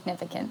of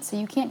significance. So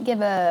you can't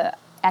give a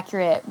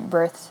accurate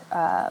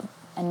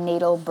a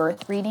natal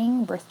birth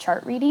reading, birth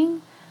chart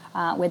reading,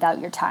 without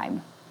your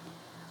time.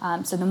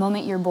 So the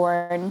moment you're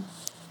born,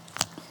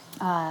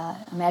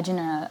 imagine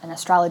an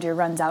astrologer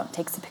runs out and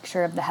takes a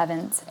picture of the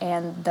heavens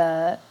and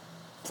the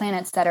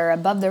planets that are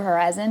above the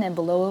horizon and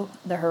below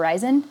the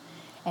horizon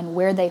and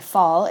where they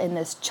fall in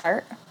this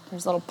chart.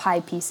 There's little pie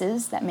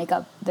pieces that make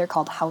up, they're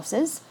called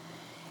houses.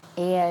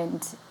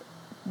 And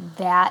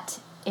that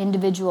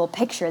individual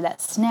picture,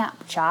 that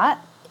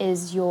snapshot,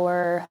 is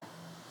your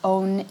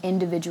own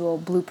individual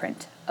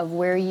blueprint of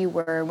where you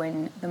were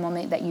when the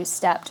moment that you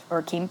stepped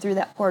or came through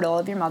that portal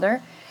of your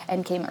mother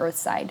and came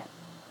earthside.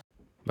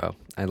 Well,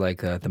 I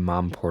like the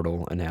mom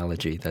portal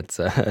analogy. That's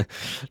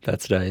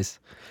that's nice.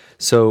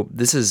 So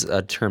this is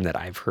a term that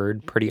I've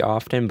heard pretty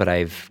often, but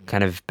I've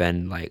kind of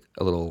been like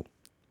a little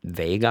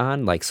vague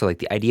on. Like, so like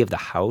the idea of the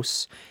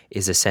house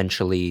is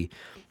essentially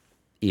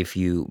if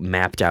you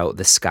mapped out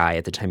the sky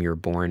at the time you were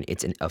born,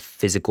 it's a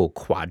physical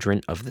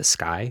quadrant of the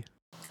sky.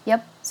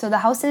 Yep. So the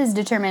houses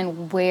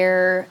determine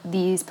where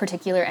these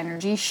particular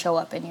energies show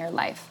up in your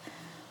life.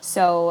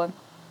 So,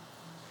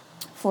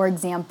 for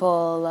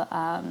example,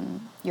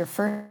 your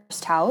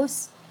first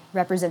house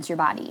represents your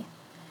body.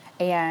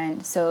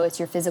 And so it's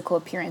your physical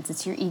appearance,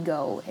 it's your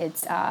ego,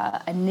 it's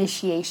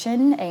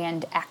initiation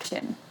and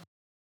action.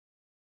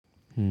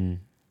 Hmm.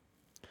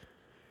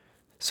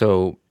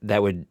 So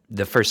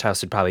the first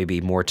house would probably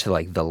be more to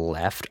like the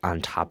left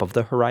on top of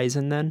the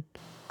horizon then?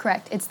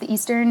 Correct. It's the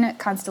Eastern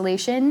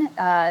constellation,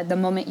 the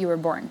moment you were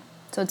born.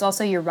 So it's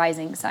also your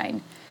rising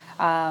sign.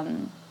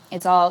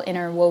 It's all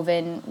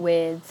interwoven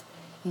with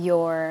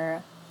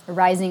your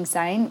rising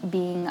sign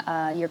being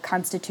your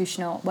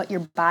constitutional, what your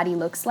body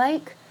looks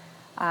like.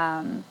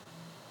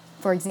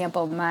 For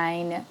example,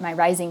 my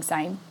rising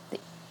sign,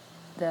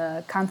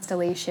 the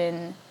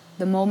constellation,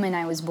 the moment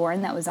I was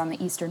born that was on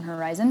the eastern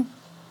horizon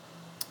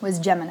was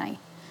Gemini.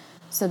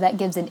 So that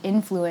gives an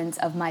influence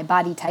of my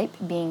body type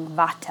being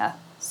Vata.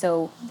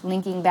 So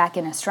linking back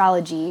in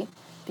astrology,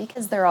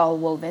 because they're all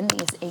woven,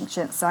 these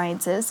ancient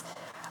sciences,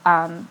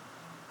 and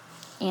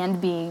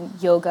being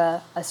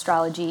yoga,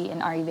 astrology,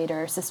 and Ayurveda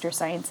are sister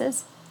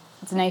sciences,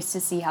 it's nice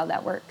to see how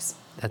that works.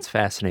 That's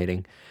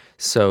fascinating.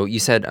 So you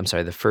said, I'm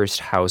sorry, the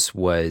first house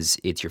was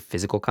it's your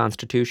physical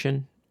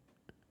constitution?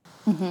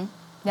 Yep,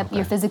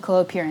 your Okay. physical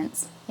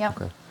appearance.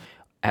 Yep. Okay.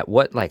 At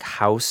what like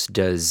house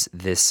does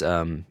this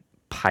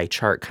pie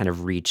chart kind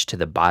of reach to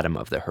the bottom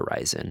of the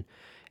horizon?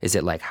 Is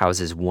it like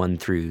houses 1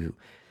 through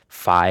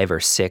 5 or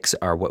 6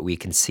 are what we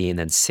can see, and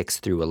then 6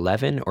 through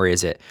 11, or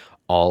is it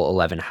all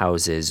 11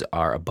 houses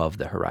are above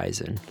the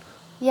horizon?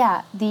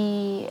 Yeah,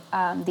 the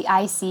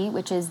IC,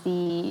 which is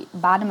the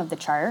bottom of the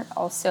chart,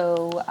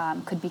 also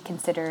could be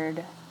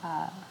considered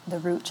the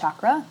root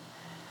chakra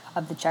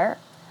of the chart.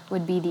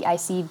 Would be the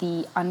IC,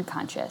 the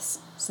unconscious.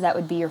 So that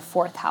would be your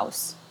fourth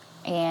house.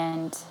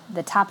 And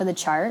the top of the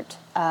chart,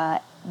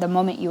 the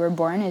moment you were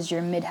born, is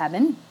your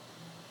midheaven,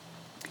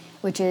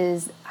 which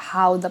is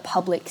how the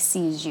public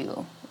sees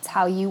you. It's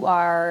how you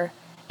are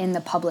in the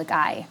public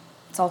eye.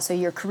 It's also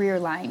your career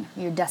line,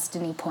 your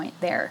destiny point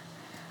there.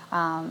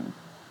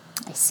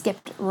 I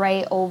skipped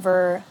right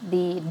over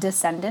the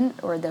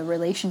descendant or the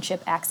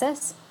relationship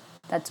axis.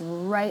 That's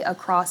right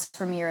across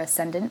from your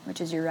ascendant,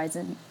 which is your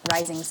rising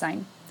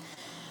sign.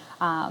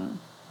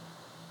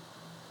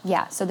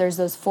 Yeah, so there's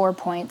those 4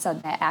 points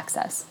on that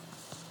axis.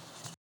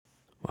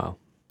 Wow.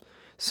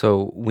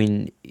 So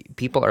when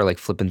people are like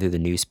flipping through the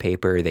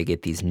newspaper, they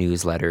get these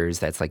newsletters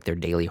that's like their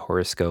daily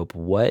horoscope.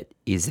 What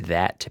is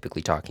that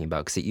typically talking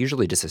about? Because it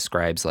usually just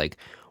describes like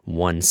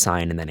one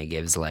sign and then it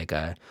gives like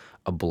a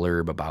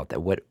blurb about that.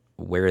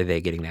 Where are they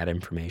getting that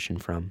information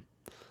from?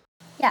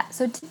 Yeah,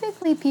 so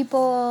typically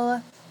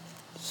people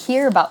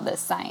hear about this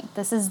sign.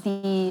 This is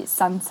the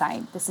sun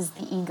sign. This is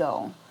the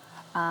ego.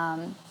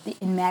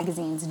 In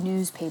magazines,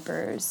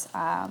 newspapers,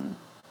 and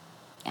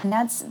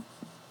that's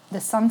the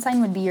sun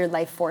sign would be your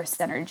life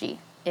force energy.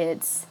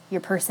 It's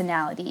your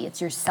personality. It's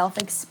your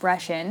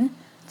self-expression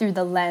through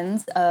the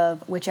lens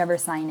of whichever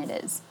sign it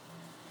is,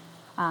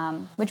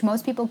 which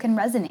most people can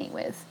resonate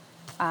with.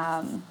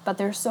 But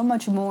there's so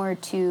much more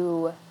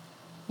to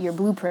your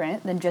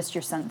blueprint than just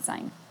your sun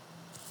sign.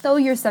 Though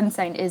your sun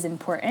sign is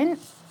important,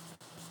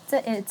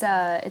 it's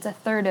a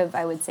third of,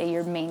 I would say,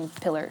 your main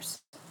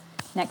pillars,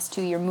 next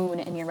to your moon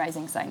and your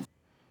rising sign.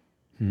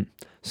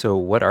 So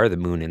what are the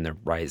moon and the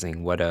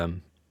rising? What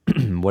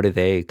what do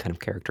they kind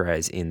of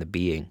characterize in the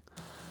being?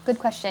 Good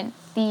question.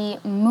 The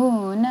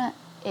moon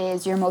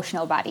is your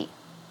emotional body.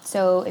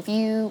 So if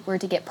you were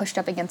to get pushed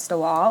up against a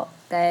wall,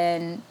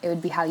 then it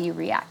would be how you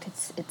react.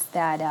 It's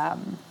that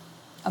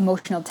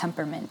emotional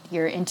temperament,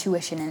 your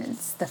intuition, and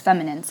it's the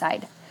feminine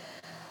side.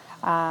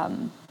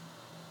 The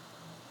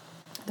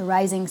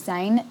rising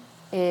sign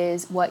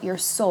is what your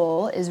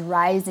soul is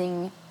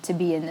rising to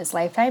be in this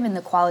lifetime, and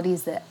the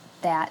qualities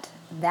that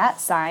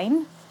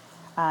sign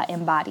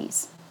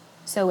embodies.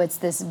 So it's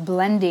this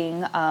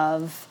blending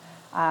of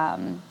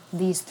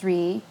these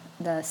three,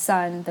 the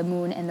sun, the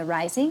moon, and the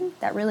rising,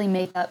 that really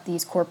make up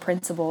these core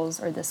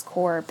principles or this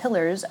core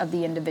pillars of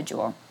the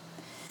individual.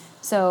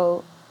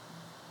 So,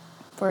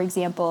 for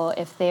example,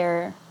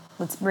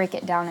 let's break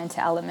it down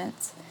into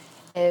elements.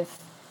 If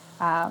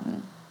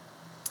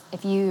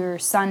your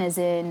sun is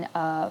in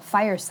a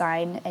fire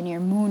sign and your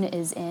moon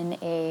is in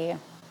a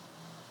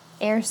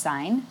air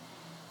sign,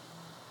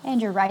 and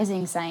your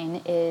rising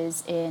sign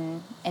is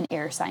in an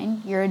air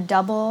sign, you're a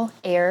double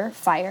air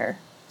fire.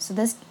 So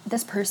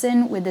this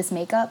person with this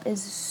makeup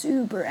is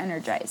super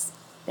energized.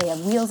 They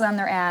have wheels on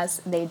their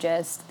ass. They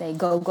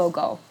go, go,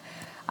 go.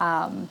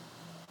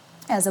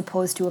 As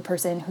opposed to a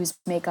person whose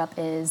makeup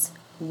is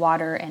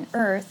water and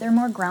earth, they're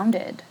more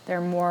grounded.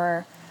 They're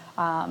more,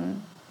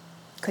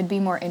 could be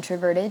more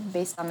introverted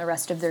based on the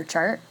rest of their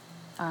chart,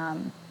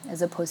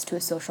 as opposed to a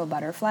social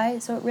butterfly.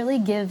 So it really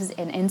gives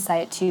an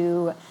insight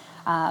to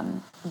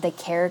the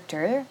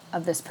character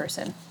of this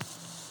person.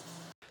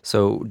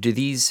 So do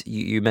these,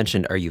 you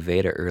mentioned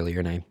Ayurveda earlier,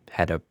 and I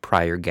had a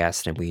prior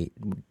guest and we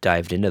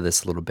dived into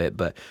this a little bit,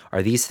 but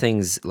are these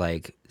things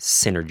like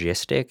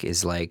synergistic?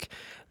 Is like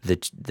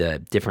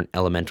the different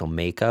elemental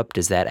makeup,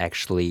 does that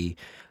actually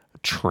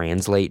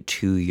translate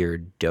to your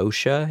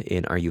dosha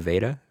in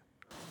Ayurveda?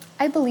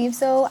 I believe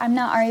so. I'm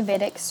not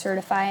Ayurvedic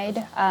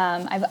certified.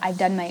 I've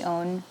done my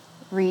own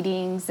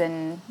readings,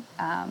 and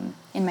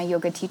in my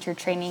yoga teacher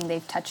training,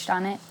 they've touched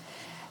on it.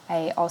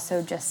 I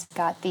also just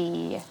got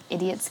the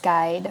Idiot's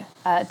Guide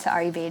to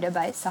Ayurveda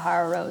by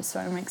Sahara Rose,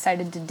 so I'm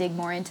excited to dig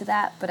more into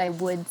that. But I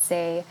would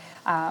say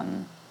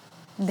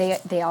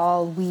they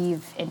all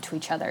weave into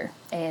each other,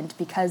 and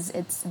because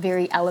it's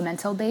very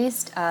elemental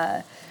based,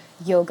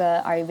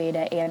 yoga,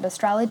 Ayurveda, and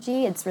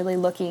astrology, it's really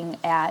looking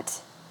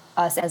at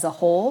us as a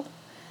whole,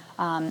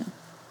 and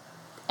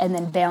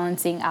then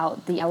balancing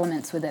out the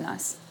elements within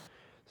us.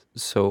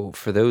 So,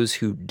 for those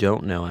who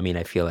don't know, I mean,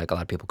 I feel like a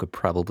lot of people could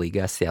probably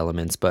guess the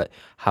elements, but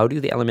how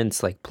do the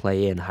elements like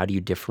play in? How do you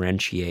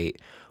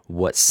differentiate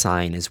what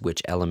sign is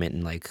which element,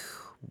 and like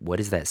what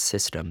is that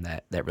system,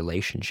 that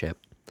relationship?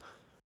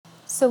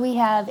 So we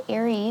have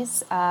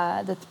Aries.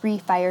 The three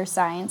fire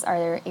signs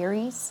are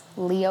Aries,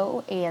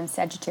 Leo, and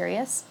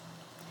Sagittarius.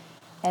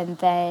 And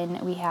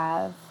then we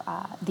have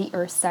the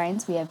earth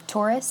signs. We have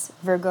Taurus,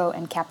 Virgo,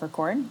 and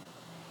Capricorn.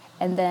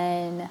 And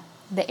then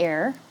the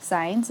air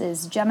signs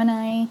is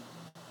Gemini,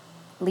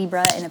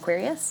 Libra, and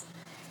Aquarius.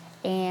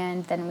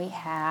 And then we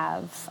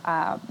have,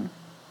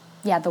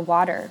 the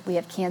water. We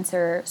have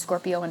Cancer,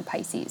 Scorpio, and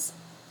Pisces.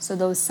 So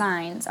those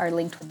signs are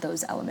linked with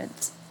those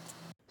elements.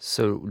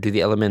 So, do the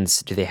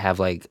elements, do they have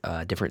like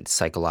different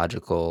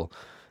psychological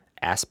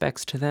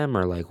aspects to them,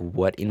 or like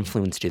what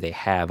influence do they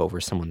have over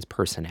someone's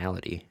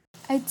personality?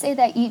 I'd say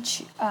that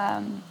each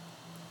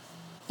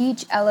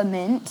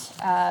element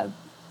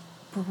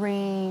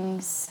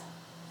brings,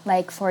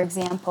 like, for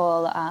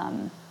example,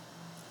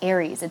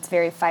 Aries. It's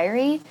very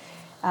fiery.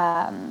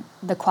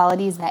 The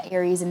qualities that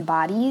Aries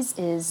embodies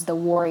is the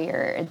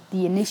warrior,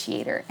 the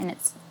initiator, and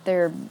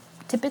they're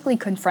typically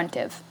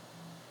confrontive.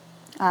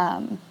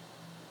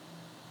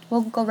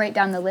 We'll go right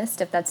down the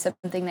list if that's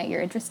something that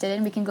you're interested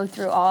in. We can go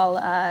through all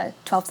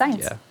 12 signs.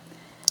 Yeah,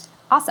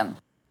 Awesome.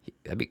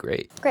 that'd be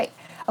great. Great.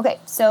 Okay,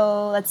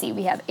 so let's see.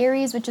 We have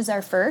Aries, which is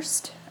our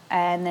first,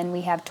 and then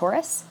we have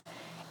Taurus.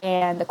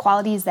 And the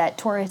qualities that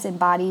Taurus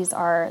embodies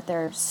are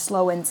they're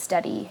slow and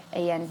steady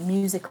and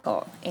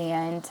musical,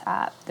 and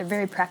they're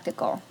very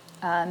practical,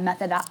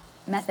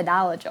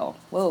 methodological.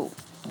 Whoa,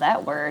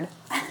 that word.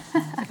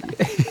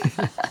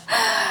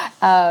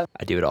 I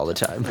do it all the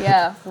time.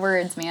 Yeah,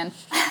 words, man.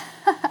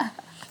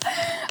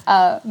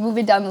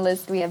 Moving down the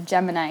list, we have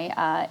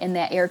Gemini in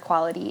that air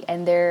quality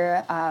and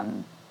their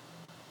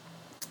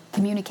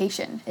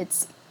communication.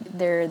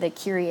 They're the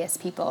curious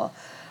people.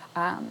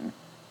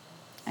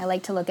 I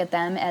like to look at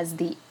them as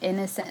the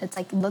innocent. It's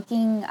like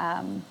looking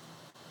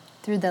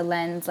through the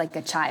lens like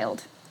a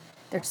child.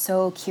 They're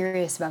so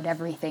curious about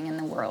everything in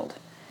the world,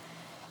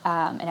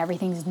 and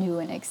everything's new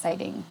and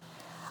exciting.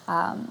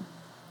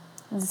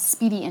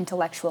 Speedy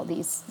intellectual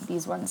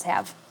these ones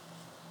have.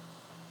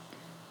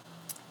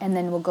 And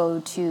then we'll go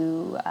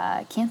to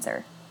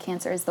Cancer.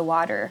 Cancer is the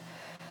watery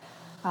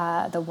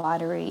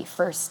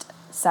first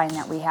sign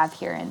that we have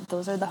here. And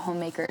those are the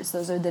homemakers.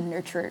 Those are the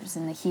nurturers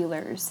and the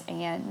healers.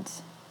 And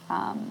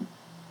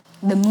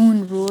the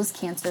moon rules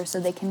Cancer, so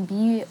they can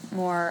be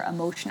more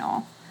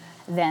emotional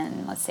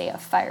than, let's say, a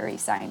fiery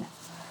sign.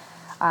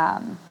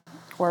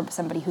 Or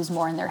somebody who's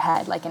more in their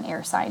head, like an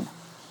air sign.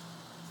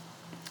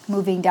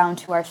 Moving down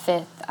to our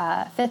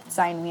fifth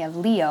sign, we have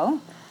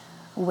Leo,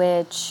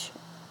 which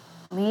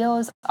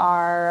Leos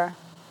are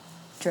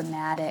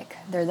dramatic.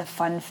 They're the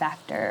fun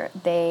factor.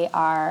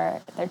 They're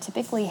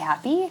typically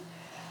happy,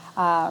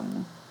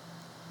 and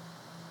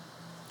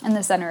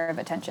the center of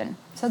attention.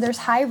 So there's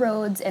high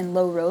roads and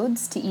low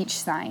roads to each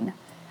sign.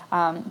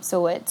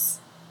 So it's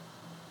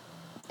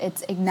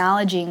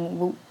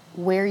acknowledging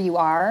where you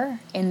are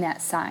in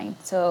that sign.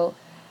 So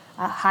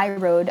a high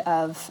road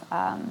of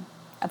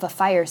a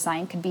fire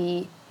sign could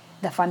be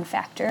the fun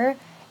factor,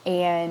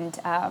 and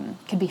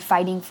could be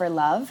fighting for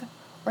love,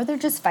 or they're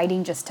just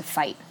fighting just to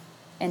fight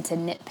and to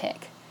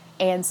nitpick.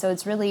 And so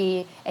it's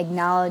really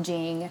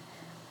acknowledging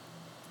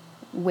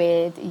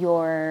with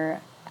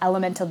your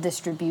elemental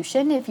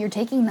distribution if you're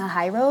taking the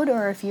high road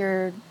or if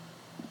you're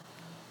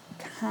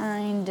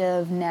kind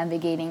of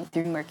navigating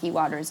through murky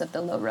waters of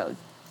the low road.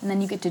 And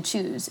then you get to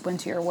choose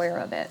once you're aware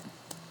of it.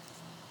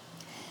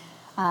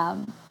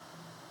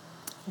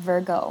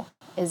 Virgo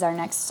is our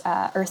next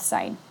earth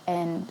sign,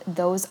 and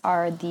those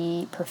are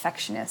the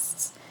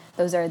perfectionists.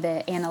 Those are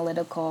the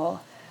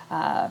analytical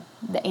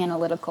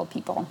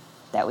people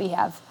that we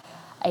have,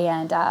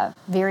 and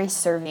very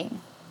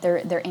serving.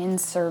 They're in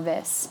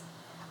service.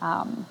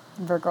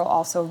 Virgo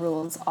also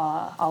rules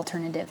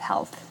alternative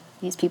health.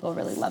 These people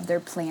really love their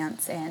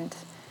plants and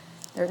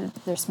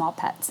their small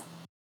pets.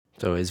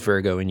 So is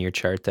Virgo in your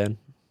chart then?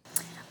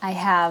 I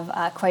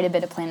have quite a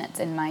bit of planets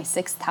in my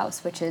 6th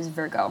house, which is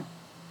Virgo.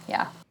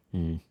 Yeah.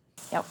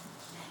 Yep.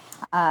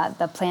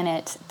 The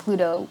planet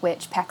Pluto,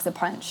 which packs a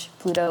punch.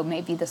 Pluto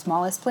may be the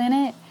smallest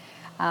planet,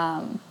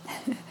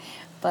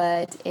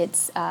 but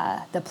it's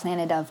the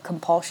planet of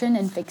compulsion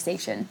and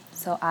fixation.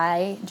 So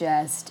I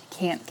just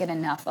can't get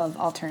enough of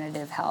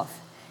alternative health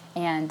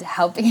and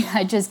helping.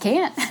 I just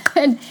can't.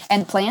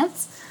 and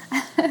plants.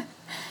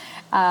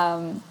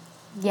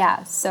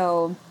 Yeah,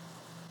 so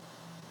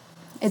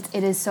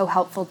it is so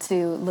helpful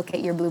to look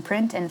at your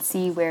blueprint and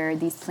see where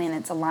these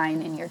planets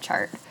align in your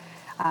chart.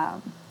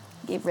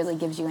 It really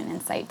gives you an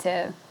insight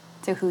to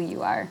who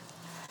you are.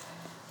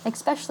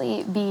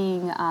 Especially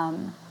being,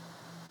 I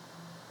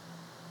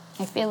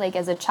feel like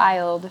as a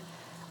child,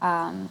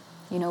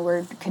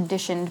 we're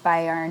conditioned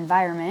by our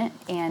environment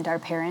and our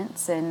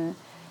parents, and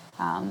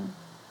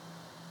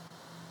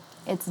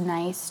it's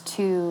nice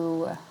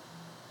to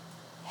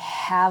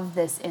have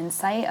this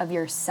insight of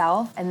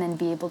yourself and then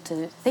be able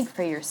to think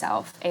for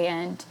yourself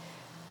and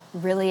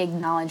really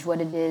acknowledge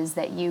what it is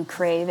that you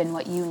crave and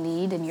what you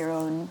need in your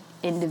own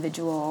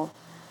individual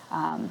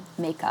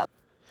makeup.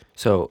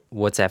 So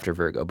what's after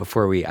Virgo?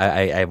 Before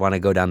I want to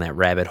go down that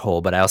rabbit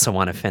hole, but I also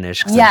want to finish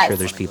because Yes. I'm sure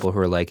there's people who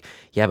are like,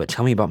 yeah, but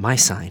tell me about my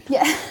sign.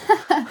 Yeah.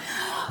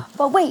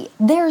 But wait,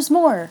 there's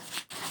more.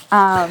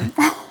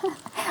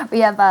 We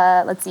have,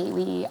 let's see,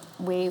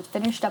 we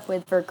finished up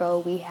with Virgo.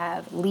 We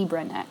have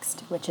Libra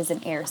next, which is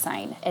an air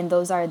sign. And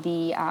those are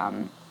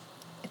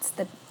it's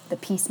the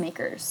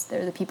peacemakers.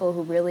 They're the people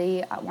who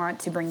really want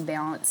to bring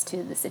balance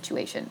to the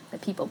situation, the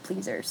people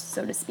pleasers,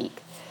 so to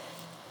speak.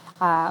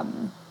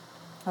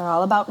 They're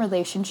all about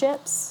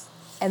relationships,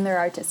 and they're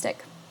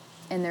artistic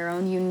in their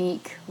own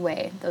unique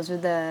way. Those are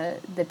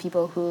the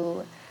people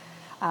who,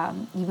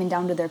 even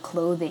down to their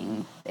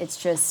clothing, it's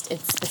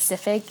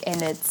specific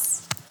and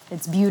it's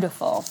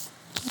beautiful.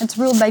 It's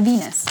ruled by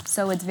Venus,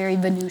 so it's very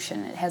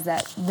Venusian. It has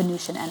that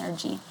Venusian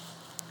energy.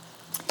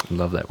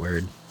 Love that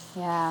word.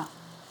 Yeah.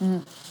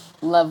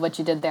 Love what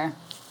you did there.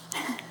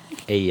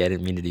 Hey, I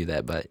didn't mean to do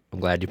that, but I'm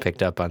glad you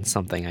picked up on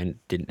something I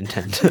didn't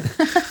intend.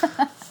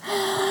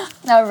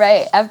 All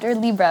right. After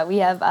Libra, we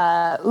have,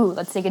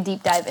 let's take a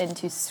deep dive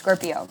into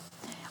Scorpio,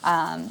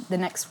 the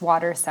next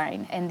water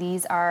sign. And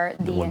these are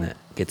the one that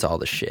gets all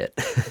the shit.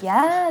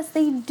 Yes,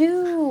 they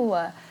do.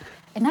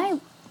 And I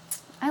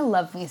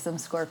love me some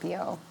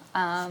Scorpio.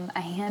 A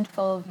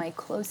handful of my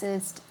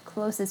closest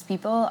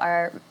people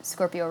are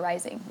Scorpio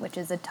rising, which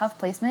is a tough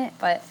placement,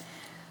 but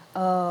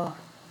are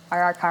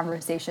our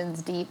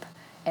conversations deep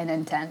and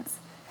intense.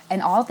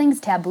 And all things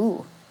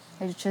taboo.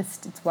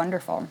 It's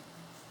wonderful.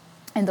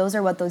 And those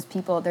are what those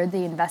people, they're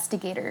the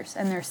investigators,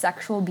 and they're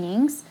sexual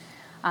beings.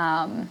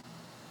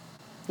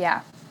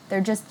 Yeah.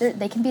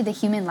 They can be the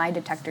human lie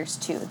detectors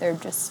too.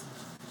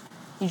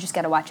 You just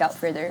got to watch out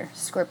for their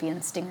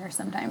scorpion stinger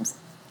sometimes.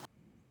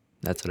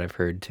 That's what I've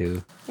heard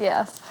too.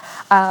 Yes.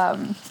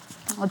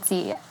 Let's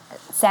see.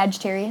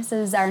 Sagittarius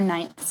is our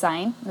 9th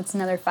sign. That's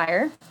another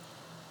fire.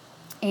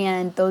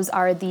 And those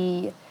are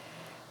the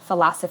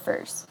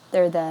philosophers.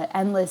 They're the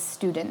endless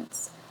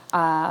students.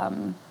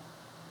 And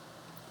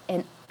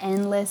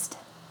endless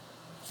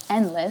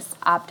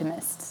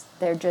optimists.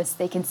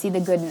 They can see the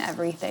good in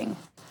everything.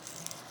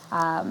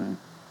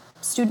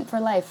 Student for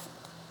life.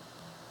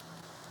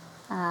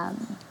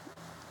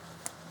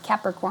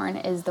 Capricorn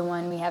is the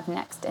one we have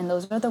next, and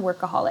those are the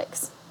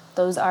workaholics.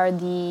 Those are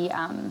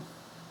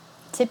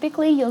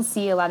typically you'll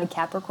see a lot of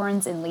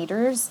Capricorns in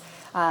leaders,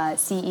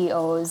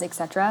 CEOs,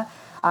 etc.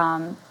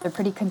 They're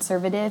pretty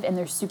conservative and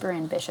they're super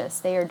ambitious.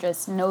 They are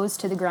just nose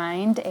to the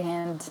grind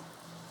and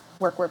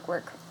work, work,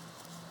 work.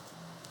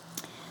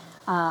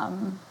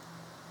 Our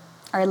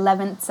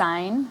 11th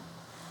sign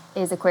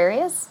is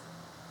Aquarius,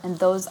 and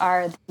those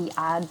are the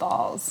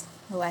oddballs.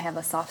 Oh, I have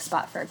a soft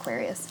spot for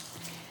Aquarius.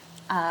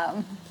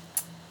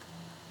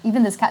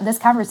 Even this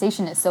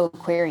conversation is so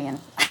Aquarian.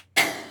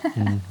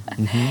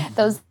 Mm-hmm.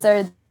 Those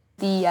are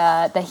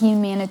the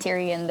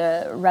humanitarian,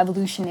 the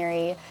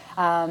revolutionary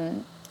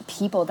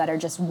people that are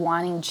just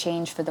wanting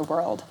change for the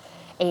world,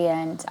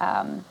 and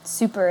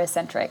super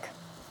eccentric,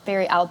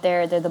 very out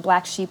there. They're the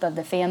black sheep of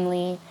the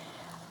family.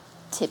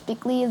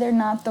 Typically, they're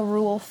not the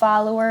rule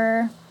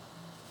follower.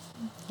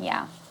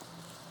 Yeah.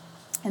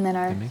 And then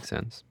that makes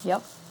sense.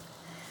 Yep.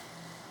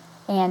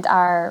 And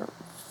our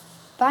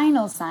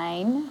final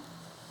sign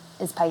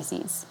is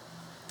Pisces.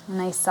 A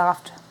nice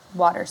soft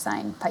water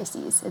sign,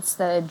 Pisces. It's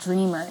the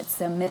dreamer, it's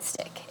the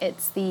mystic,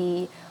 it's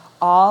the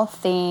all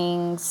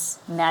things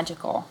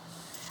magical.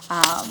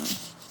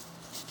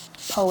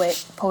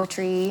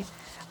 Poetry,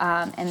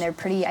 and they're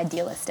pretty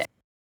idealistic.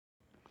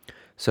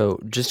 So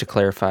just to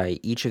clarify,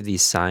 each of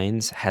these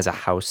signs has a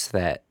house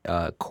that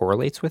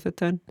correlates with it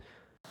then?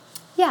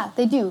 Yeah,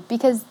 they do,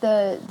 because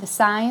the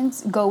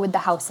signs go with the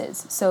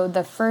houses. So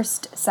the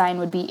first sign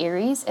would be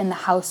Aries, and the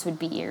house would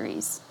be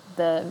Aries.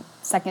 The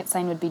second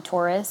sign would be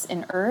Taurus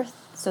and Earth,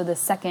 so the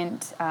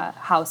second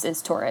house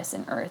is Taurus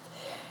and Earth.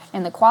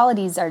 And the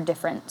qualities are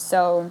different.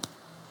 So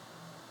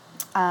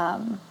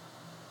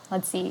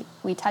let's see,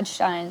 we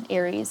touched on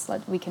Aries.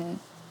 We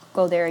can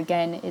go there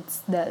again.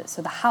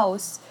 So the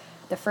house,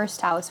 the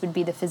first house would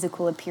be the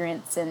physical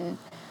appearance and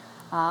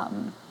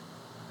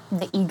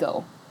the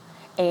ego.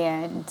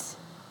 And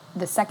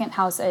the second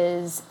house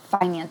is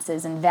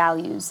finances and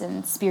values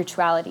and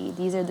spirituality.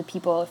 These are the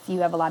people, if you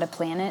have a lot of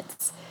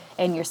planets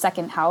in your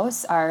second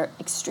house, are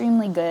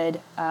extremely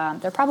good.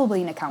 They're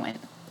probably an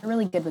accountant. They're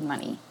really good with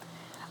money.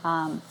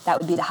 That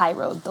would be the high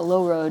road. The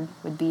low road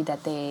would be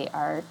that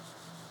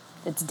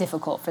it's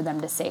difficult for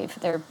them to save.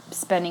 They're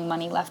spending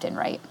money left and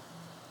right.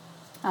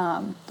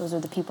 Those are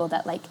the people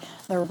that like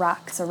the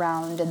rocks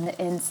around and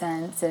the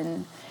incense,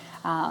 and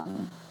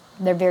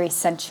they're very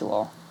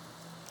sensual.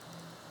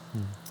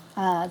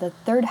 The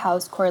third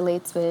house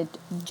correlates with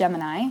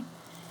Gemini,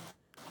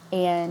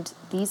 and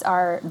these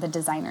are the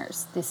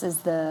designers. This is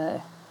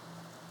the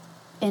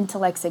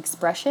intellect's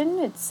expression.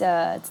 It's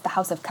the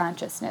house of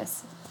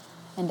consciousness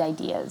and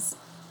ideas.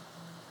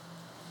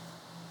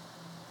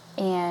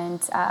 And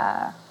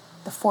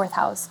the fourth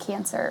house,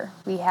 Cancer,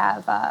 we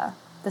have,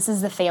 this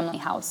is the family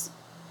house,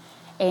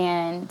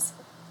 and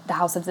the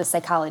house of the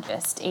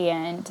psychologist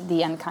and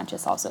the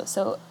unconscious also.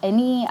 So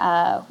any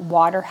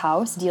water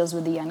house deals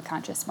with the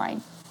unconscious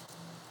mind.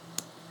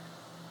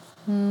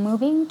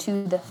 Moving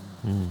to the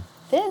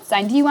fifth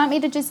sign. Do you want me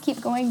to just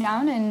keep going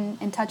down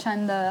and touch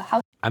on the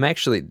house?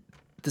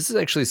 This is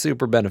actually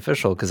super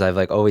beneficial because I've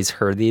like always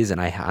heard these,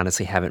 and I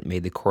honestly haven't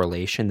made the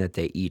correlation that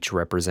they each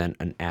represent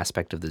an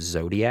aspect of the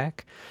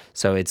zodiac.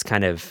 So it's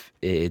kind of,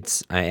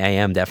 I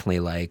am definitely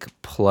like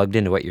plugged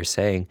into what you're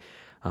saying.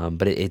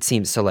 But it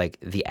seems so like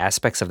the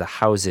aspects of the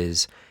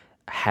houses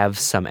have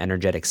some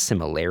energetic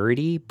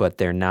similarity, but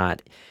they're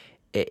not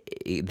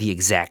the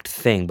exact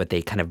thing, but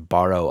they kind of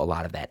borrow a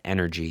lot of that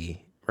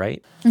energy,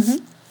 right?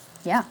 Mm-hmm.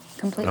 Yeah,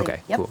 completely.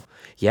 Okay, yep. Cool.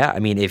 Yeah, I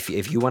mean, if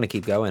you want to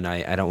keep going,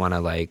 I don't want to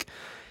like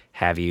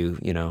have you,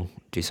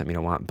 do something you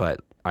don't want, but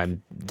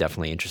I'm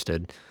definitely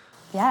interested.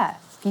 Yeah,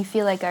 if you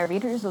feel like our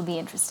readers will be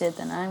interested,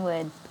 then I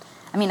would.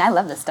 I mean, I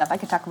love this stuff. I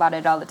could talk about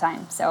it all the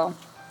time, so.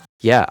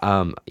 Yeah,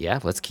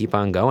 let's keep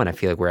on going. I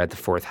feel like we're at the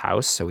fourth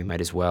house, so we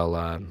might as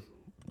well,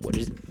 what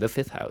is the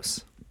fifth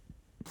house?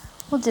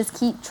 We'll just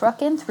keep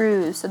trucking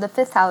through. So the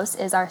fifth house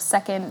is our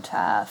second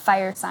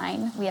fire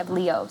sign. We have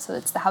Leo, so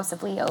it's the house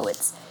of Leo.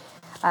 It's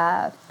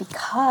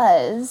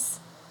because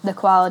the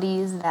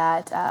qualities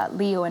that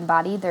Leo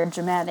embody, they're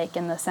dramatic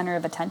and the center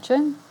of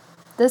attention.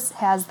 This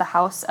has the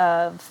house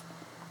of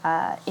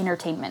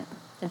entertainment.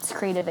 It's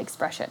creative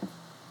expression.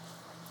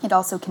 It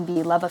also can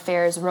be love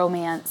affairs,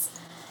 romance,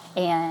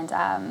 and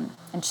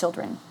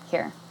children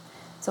here.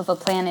 So if a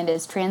planet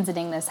is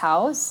transiting this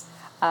house,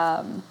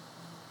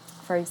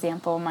 for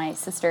example, my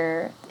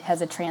sister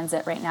has a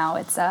transit right now.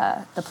 It's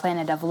the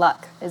planet of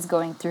luck is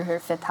going through her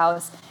fifth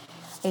house.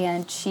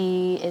 and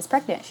she is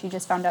pregnant. She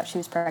just found out she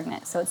was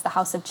pregnant. So it's the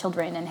house of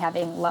children, and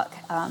having luck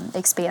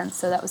expands.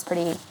 So that was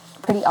pretty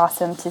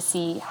awesome to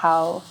see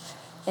how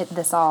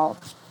this all.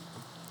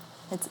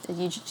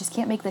 You just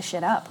can't make this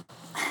shit up.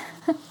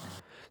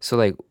 So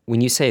like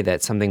when you say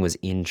that something was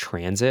in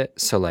transit,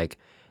 so like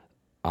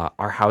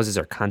our houses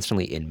are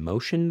constantly in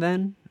motion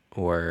then,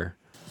 or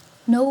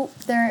No,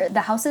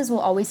 the houses will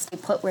always stay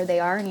put where they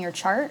are in your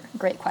chart.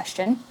 Great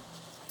question.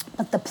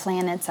 But the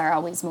planets are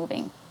always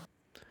moving.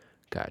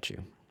 got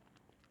you.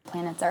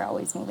 Planets are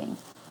always moving.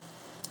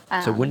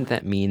 So wouldn't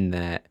that mean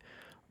that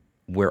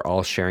we're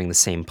all sharing the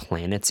same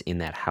planets in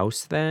that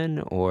house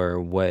then,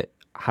 or what?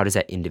 How does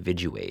that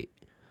individuate?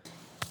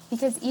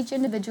 Because each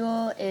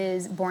individual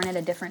is born at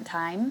a different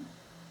time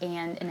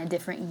and in a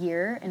different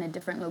year, in a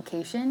different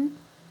location.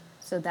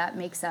 So that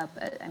makes up,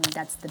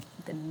 that's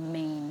the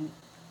main,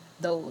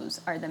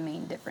 those are the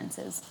main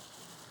differences.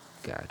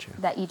 Gotcha.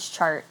 That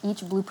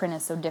each blueprint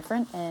is so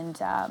different, and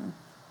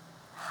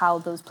how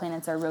those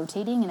planets are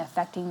rotating and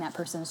affecting that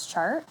person's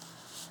chart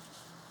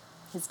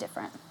is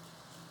different.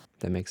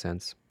 That makes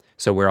sense.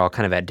 So we're all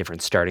kind of at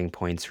different starting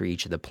points for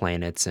each of the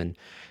planets, and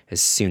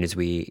as soon as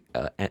we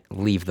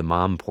leave the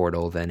mom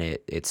portal, then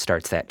it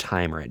starts that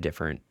timer at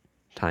different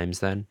times.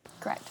 Then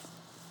Correct.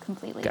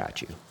 Completely.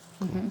 got you.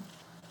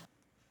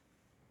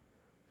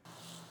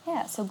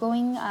 Yeah, so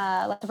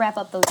let's wrap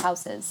up those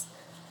houses.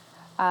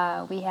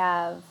 We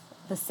have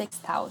the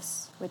sixth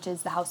house, which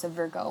is the house of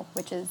Virgo,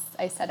 which is,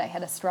 I said I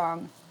had a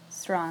strong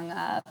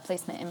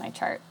placement in my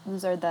chart.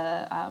 Those are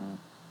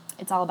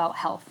it's all about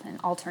health and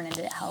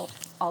alternative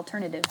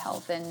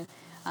health, and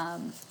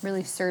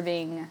really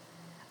serving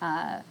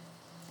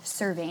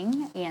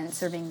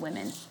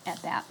women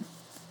at that.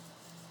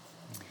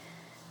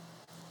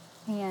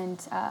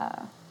 And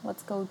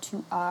let's go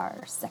to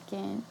our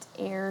second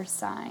air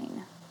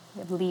sign. We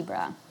have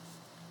Libra.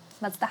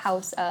 That's the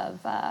house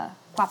of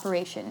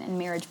cooperation and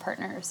marriage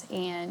partners,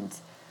 and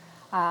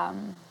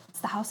it's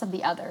the house of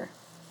the other.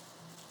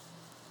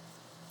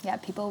 Yeah,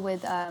 people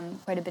with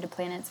quite a bit of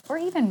planets, or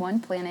even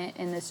one planet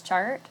in this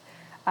chart,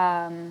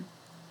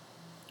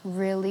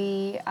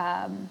 really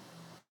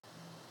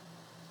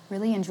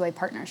enjoy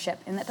partnership.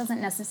 And that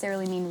doesn't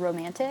necessarily mean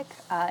romantic.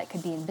 It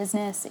could be in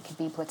business, it could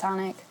be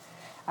platonic,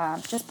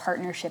 just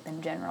partnership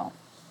in general.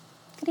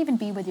 It could even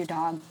be with your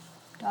dog,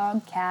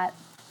 cat,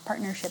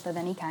 partnership of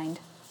any kind.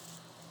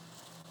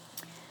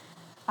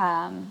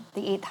 The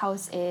eighth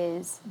house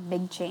is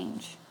big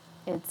change.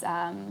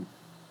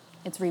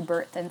 It's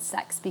rebirth and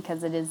sex,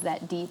 because it is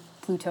that deep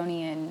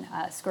Plutonian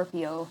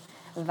Scorpio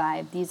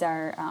vibe. These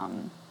are,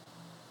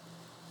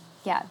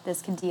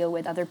 this can deal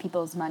with other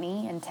people's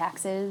money and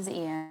taxes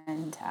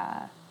and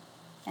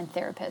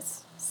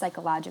therapists,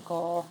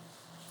 psychological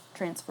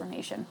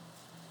transformation.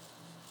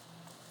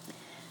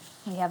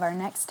 We have our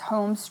next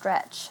home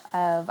stretch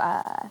of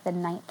the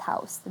ninth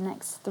house, the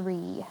next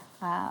three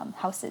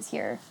houses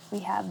here. We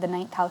have the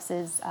ninth house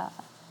is,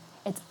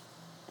 it's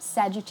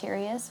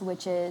Sagittarius,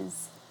 which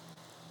is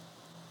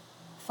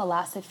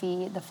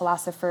philosophy, the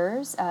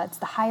philosophers. It's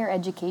the higher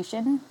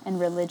education and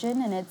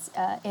religion, and it's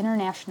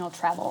international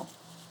travel.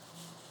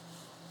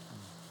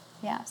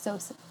 Yeah, so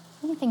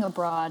anything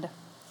abroad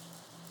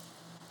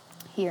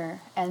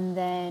here. And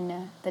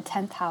then the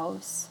 10th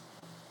house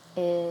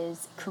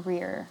is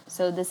career.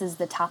 So this is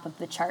the top of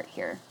the chart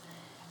here.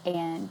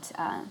 And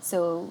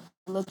so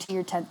look to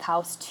your 10th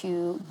house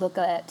to look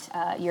at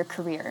your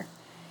career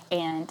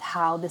and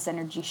how this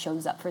energy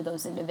shows up for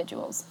those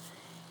individuals.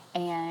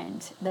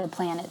 And the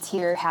planets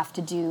here have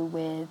to do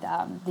with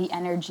the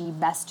energy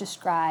best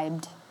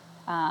described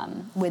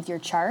with your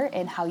chart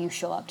and how you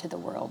show up to the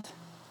world.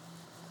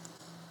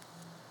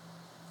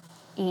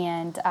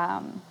 And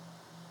I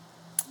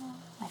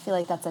feel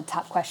like that's a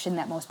top question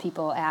that most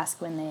people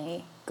ask when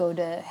they go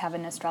to have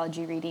an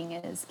astrology reading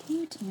is, can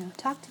you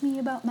talk to me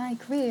about my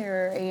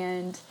career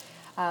and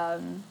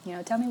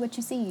tell me what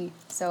you see.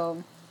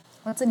 So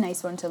that's a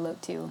nice one to look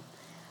to,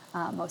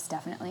 most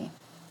definitely.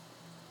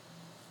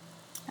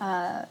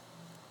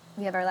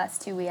 We have our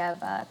last two. We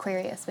have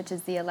Aquarius, which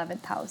is the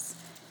 11th house,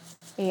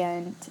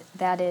 and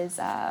that is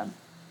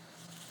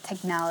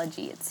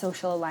technology. It's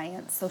social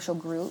alliance, social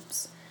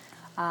groups.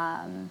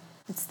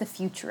 It's the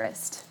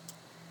futurist.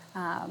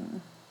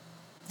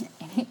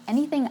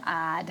 Anything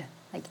odd,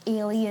 like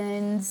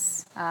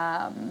aliens,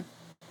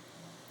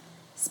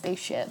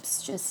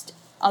 spaceships, just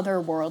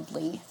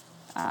otherworldly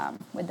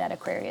with that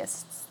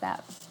Aquarius. It's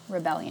that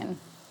rebellion.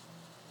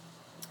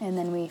 And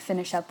then we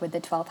finish up with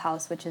the 12th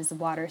house, which is the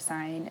water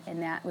sign,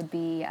 and that would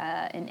be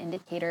an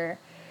indicator.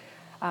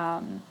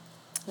 The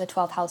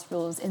 12th house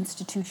rules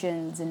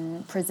institutions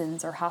and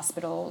prisons or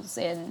hospitals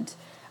and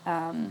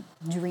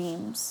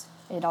dreams.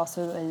 It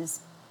also is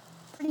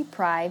pretty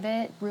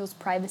private, rules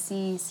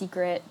privacy,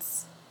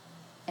 secrets,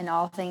 and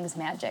all things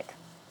magic.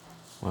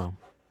 Wow.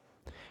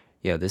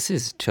 Yeah, this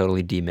is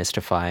totally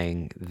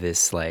demystifying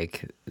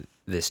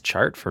this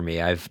chart for me.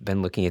 I've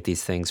been looking at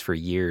these things for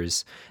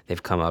years.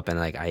 They've come up and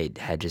I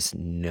had just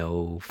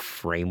no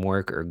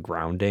framework or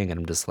grounding,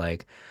 and I'm just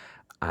like,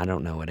 I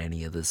don't know what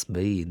any of this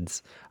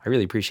means. I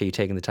really appreciate you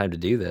taking the time to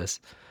do this.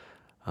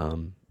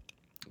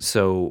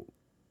 So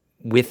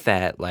with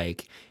that,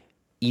 like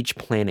each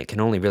planet can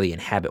only really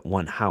inhabit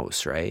one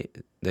house, right?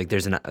 Like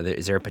is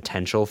there a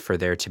potential for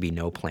there to be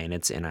no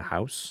planets in a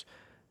house?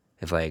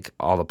 If like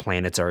all the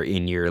planets are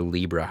in your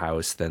Libra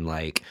house, then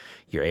like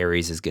your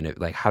Aries is gonna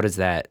like how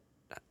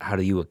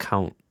do you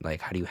account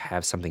like how do you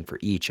have something for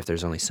each if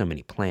there's only so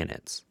many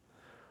planets?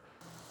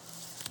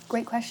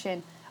 Great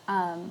question.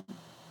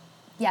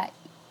 Yeah,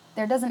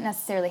 there doesn't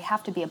necessarily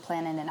have to be a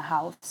planet in a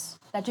house.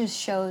 That just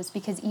shows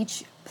because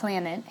each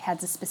planet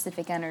has a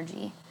specific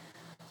energy.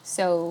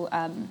 So,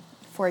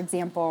 for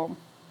example,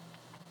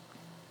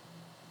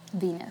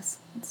 Venus.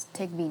 Let's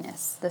take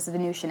Venus. This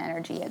Venusian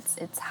energy.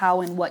 It's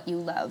how and what you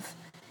love,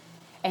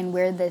 and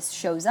where this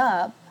shows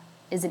up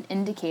is an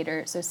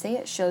indicator. So, say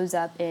it shows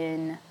up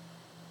in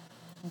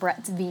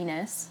Brett's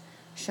Venus,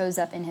 shows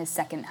up in his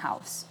second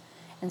house,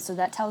 and so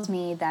that tells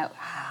me that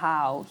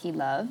how he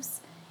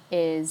loves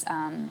is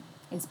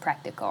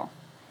practical,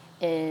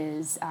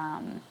 is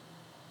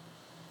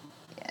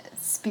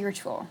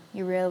spiritual.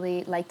 You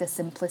really like the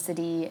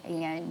simplicity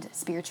and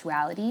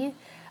spirituality.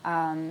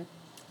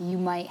 You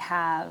might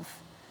have,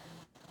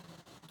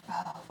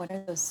 what are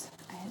those?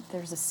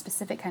 There's a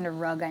specific kind of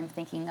rug I'm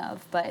thinking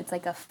of, but it's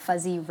like a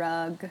fuzzy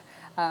rug.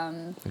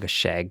 Like a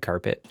shag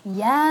carpet?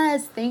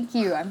 Yes, thank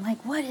you. I'm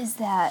like, what is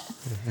that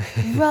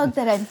rug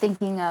that I'm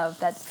thinking of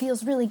that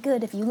feels really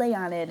good if you lay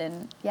on it?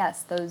 And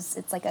yes,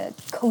 it's like a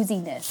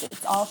coziness.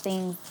 It's all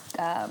things,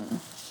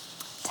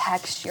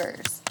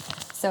 textures.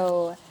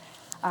 So,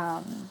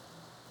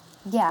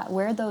 yeah,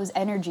 where those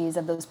energies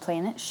of those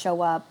planets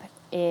show up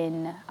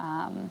in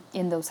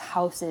those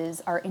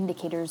houses are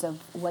indicators of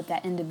what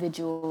that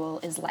individual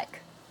is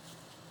like.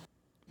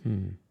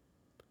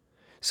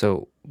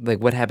 So, like,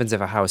 what happens if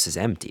a house is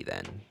empty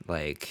then?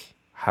 Like,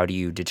 how do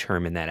you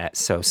determine that?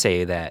 So,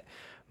 say that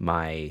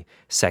my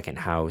second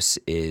house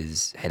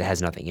it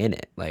has nothing in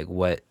it. Like,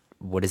 what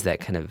does that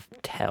kind of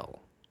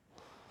tell?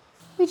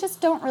 We just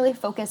don't really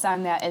focus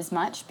on that as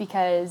much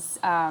because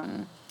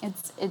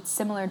it's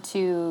similar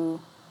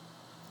to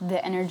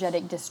the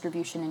energetic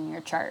distribution in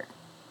your chart.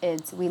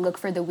 We look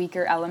for the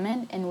weaker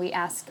element, and we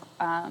ask,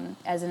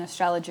 as an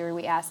astrologer,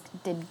 we ask,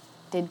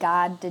 did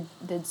God,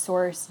 did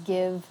Source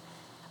give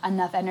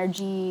enough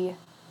energy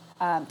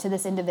to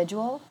this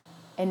individual,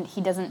 and he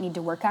doesn't need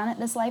to work on it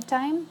this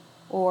lifetime,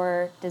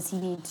 or do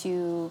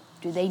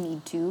they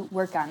need to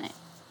work on it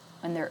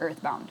when they're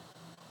earthbound?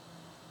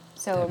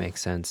 So That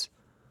makes sense.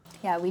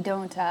 yeah, we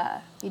don't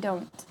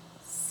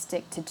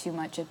stick to too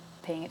much of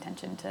paying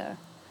attention to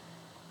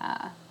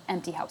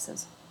empty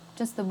houses.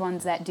 Just the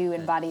ones that do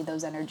embody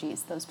those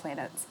energies, those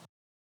planets.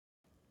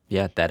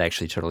 Yeah, that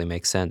actually totally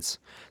makes sense.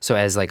 So,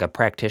 as like a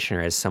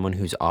practitioner, as someone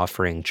who's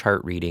offering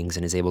chart readings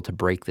and is able to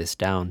break this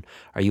down,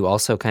 are you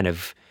also kind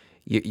of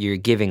you're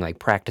giving like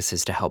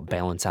practices to help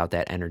balance out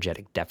that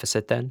energetic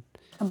deficit then?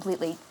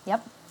 Completely.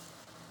 Yep.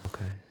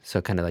 Okay. So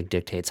it kind of like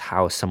dictates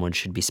how someone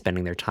should be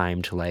spending their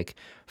time to like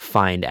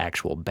find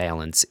actual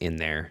balance in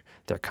their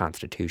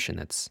constitution.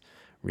 That's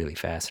really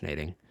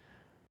fascinating.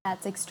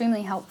 That's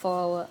extremely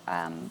helpful.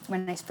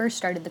 When I first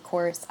started the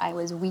course, I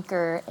was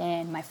weaker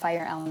in my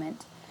fire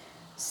element.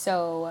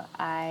 So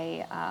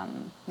my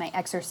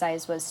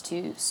exercise was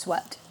to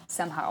sweat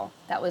somehow.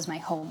 That was my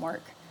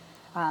homework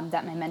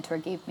that my mentor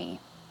gave me.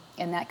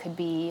 And that could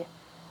be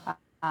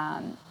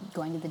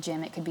going to the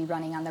gym. It could be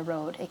running on the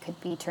road. It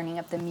could be turning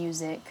up the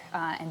music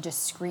and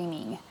just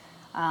screaming.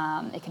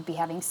 It could be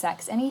having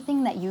sex.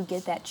 Anything that you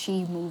get that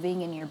chi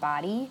moving in your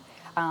body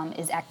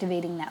is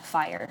activating that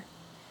fire.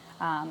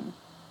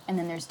 And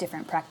then there's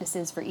different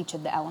practices for each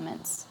of the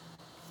elements.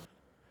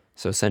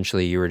 So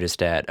essentially, you were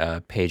just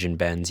at Paige and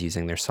Ben's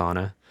using their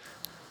sauna.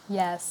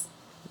 Yes.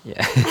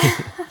 Yeah.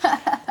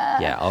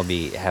 Yeah, I'll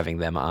be having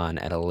them on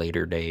at a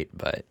later date,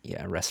 but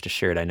yeah, rest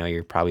assured, I know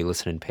you're probably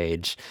listening,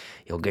 Paige.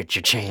 You'll get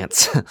your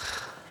chance.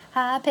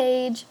 Hi,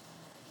 Paige.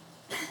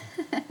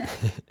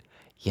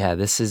 Yeah,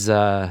 this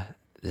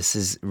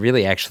is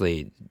really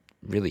actually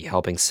really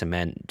helping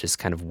cement just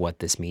kind of what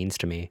this means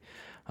to me.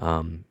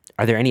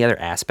 Are there any other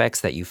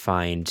aspects that you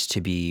find to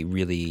be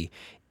really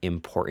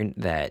important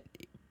that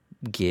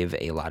give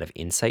a lot of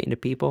insight into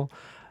people?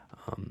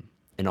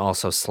 And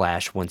also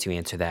slash, once you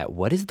answer that,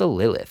 what is the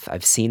Lilith?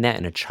 I've seen that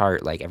in a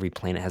chart, like every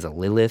planet has a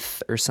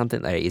Lilith or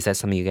something. Like, is that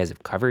something you guys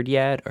have covered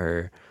yet?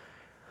 Or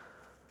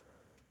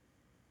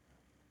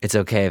it's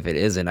okay if it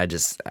isn't.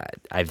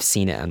 I've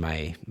seen it on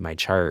my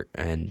chart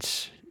and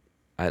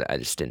I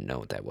just didn't know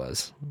what that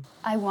was.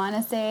 I want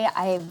to say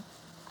I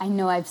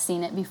know I've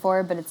seen it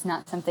before, but it's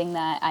not something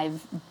that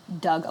I've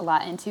dug a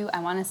lot into. I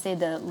want to say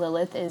the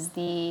Lilith is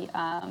the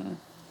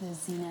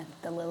Zenith,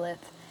 the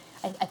Lilith.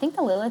 I think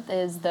the Lilith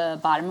is the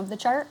bottom of the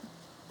chart,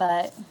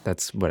 but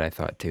That's what I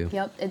thought too.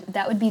 yep,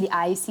 that would be the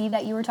IC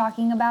that you were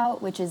talking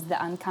about, which is the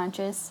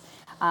unconscious,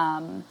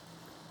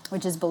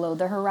 which is below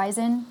the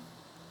horizon.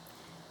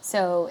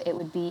 So it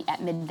would be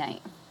at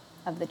midnight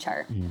of the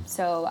chart.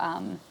 So,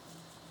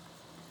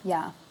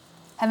 yeah,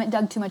 haven't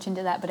dug too much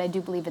into that, but I do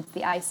believe it's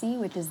the IC,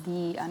 which is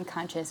the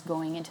unconscious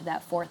going into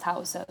that fourth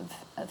house of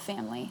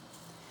family.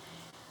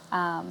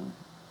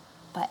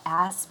 But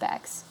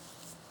aspects,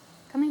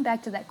 coming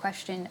back to that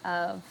question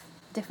of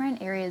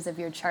different areas of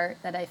your chart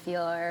that I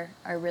feel are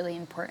really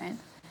important.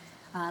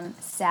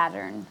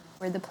 Saturn,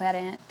 where the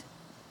planet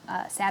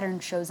Saturn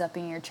shows up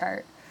in your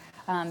chart,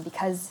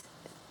 because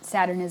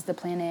Saturn is the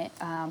planet.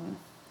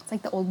 It's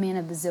like the old man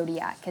of the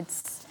zodiac.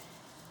 It's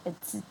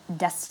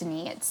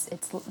destiny. It's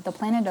the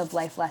planet of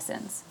life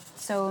lessons.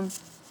 So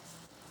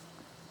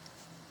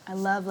I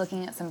love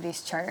looking at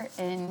somebody's chart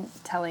and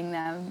telling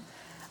them,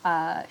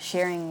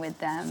 sharing with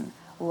them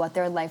what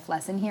their life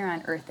lesson here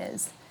on Earth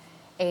is,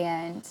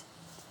 and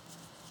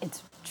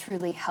it's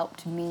truly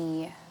helped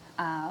me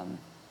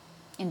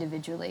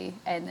individually,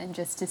 and then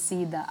just to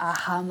see the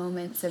aha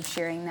moments of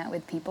sharing that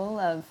with people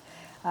of,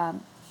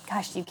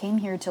 gosh, you came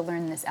here to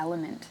learn this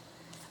element,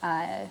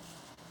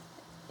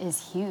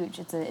 is huge.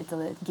 It's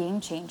a game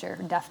changer,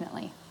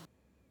 definitely.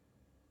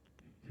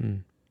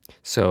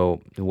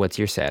 So, what's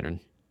your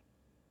Saturn?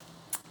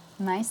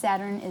 My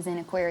Saturn is in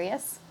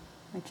Aquarius,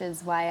 which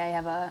is why I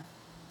have a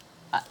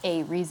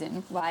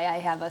reason why I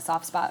have a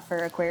soft spot for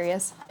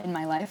Aquarius in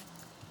my life,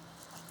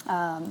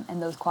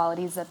 and those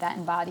qualities that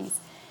embodies.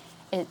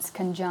 It's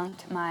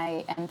conjunct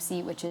my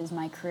MC, which is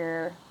my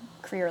career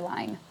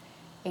line.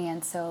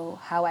 And so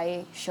how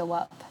I show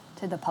up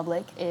to the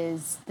public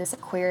is this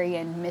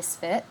Aquarian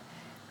misfit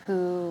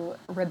who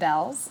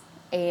rebels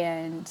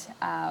and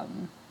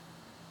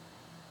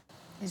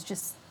is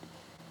just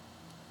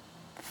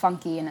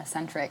funky and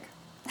eccentric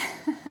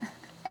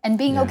and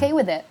being okay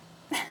with it.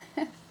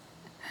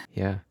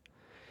 Yeah.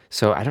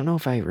 So I don't know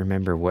if I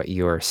remember what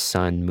your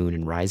sun, moon,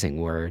 and rising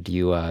were. Do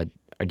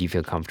you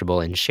feel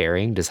comfortable in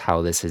sharing just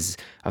how this has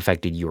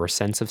affected your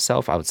sense of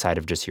self outside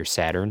of just your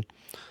Saturn?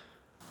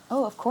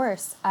 Oh, of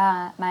course.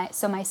 My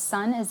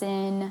sun is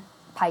in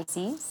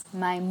Pisces,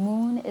 my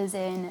moon is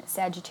in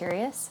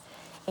Sagittarius,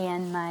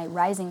 and my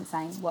rising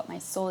sign, what my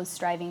soul is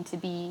striving to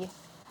be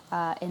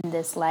in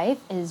this life,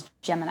 is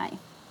Gemini.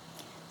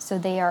 So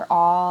they are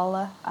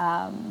all,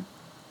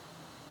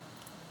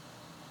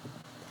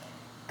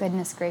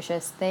 goodness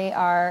gracious, they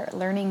are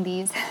learning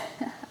these,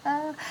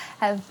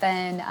 have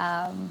been,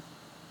 I'm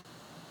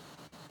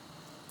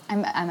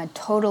a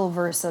total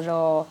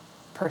versatile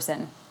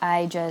person.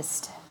 I'm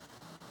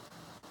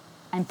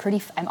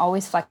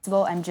always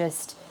flexible. I'm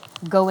just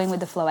going with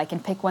the flow. I can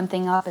pick one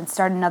thing up and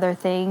start another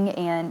thing,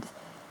 and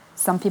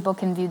some people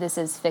can view this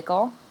as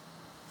fickle,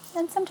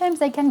 and sometimes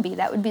they can be.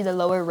 That would be the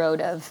lower road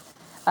of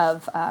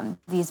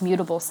these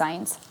mutable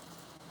signs.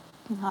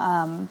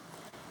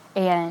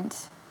 And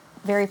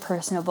very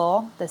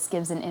personable, this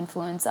gives an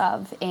influence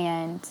of,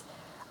 and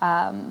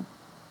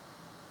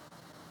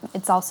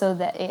it's also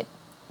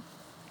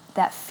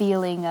that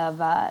feeling of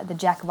the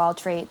jack of all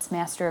trades,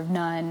 master of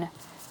none.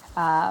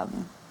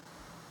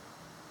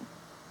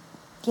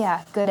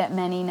 Good at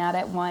many, not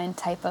at one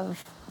type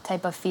of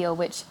feel,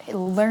 which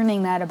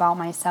learning that about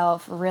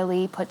myself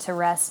really put to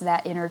rest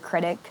that inner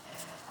critic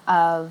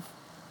of,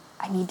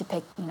 I need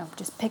to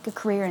just pick a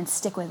career and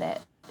stick with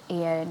it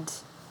and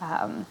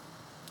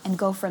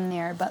go from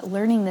there. But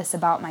learning this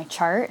about my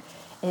chart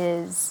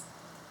has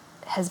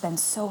been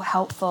so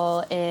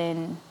helpful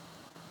in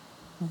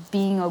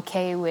being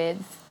okay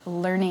with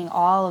learning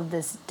all of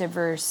this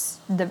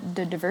the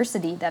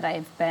diversity that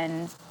I've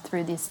been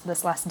through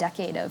this last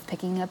decade of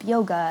picking up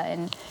yoga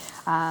and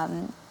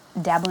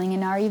dabbling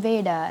in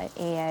Ayurveda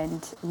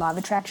and law of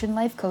attraction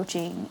life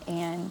coaching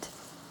and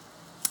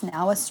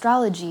now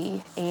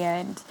astrology,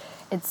 and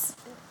it's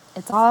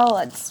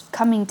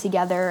coming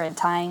together and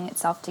tying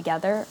itself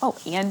together. Oh,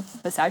 and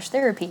massage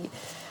therapy.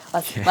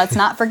 Let's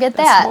not forget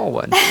that. Small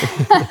one.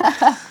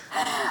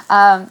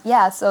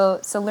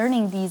 So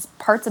learning these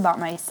parts about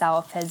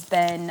myself has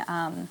been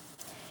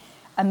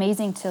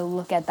amazing to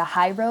look at the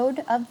high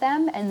road of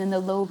them and then the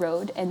low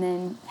road, and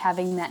then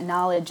having that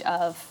knowledge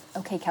of,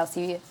 okay,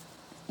 Kelsey,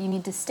 you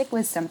need to stick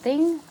with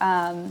something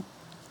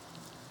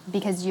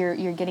because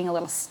you're getting a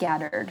little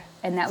scattered,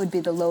 and that would be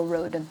the low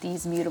road of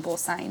these mutable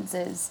signs,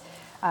 is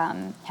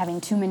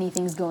having too many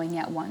things going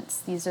at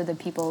once. These are the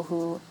people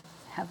who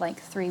have like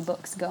 3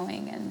 books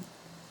going, and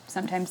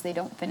sometimes they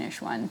don't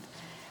finish one.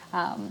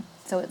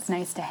 So it's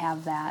nice to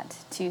have that,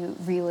 to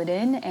reel it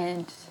in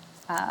and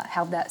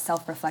have that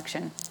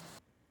self-reflection.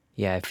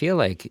 Yeah, I feel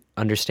like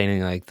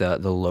understanding like the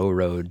low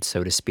road,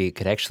 so to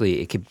speak,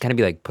 it could kind of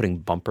be like putting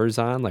bumpers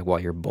on, like while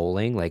you're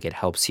bowling. Like it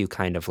helps you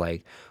kind of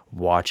like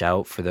watch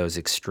out for those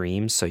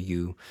extremes, so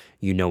you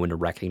know when to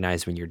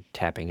recognize when you're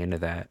tapping into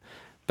that.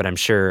 But I'm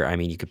sure, I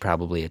mean, you could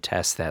probably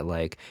attest that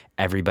like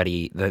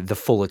everybody, the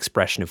full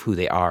expression of who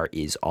they are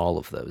is all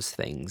of those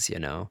things, you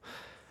know?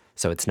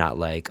 So it's not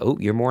like, oh,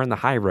 you're more on the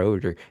high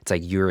road, or it's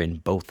like you're in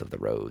both of the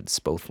roads,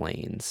 both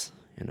lanes,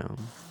 you know?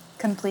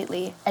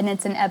 Completely. And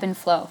it's an ebb and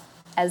flow,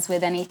 as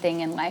with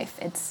anything in life.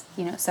 It's,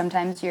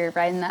 sometimes you're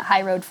riding that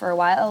high road for a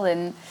while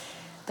and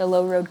the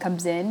low road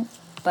comes in.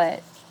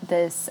 But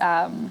this,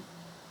 the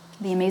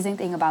amazing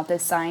thing about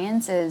this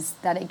science is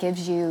that it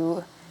gives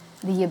you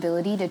the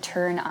ability to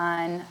turn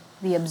on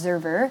the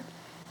observer,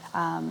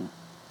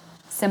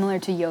 similar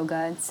to yoga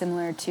and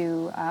similar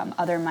to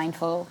other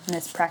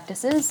mindfulness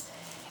practices,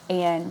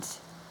 and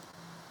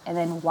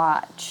then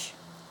watch,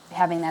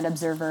 having that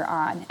observer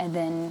on, and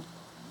then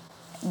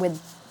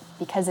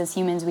because as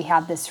humans we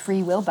have this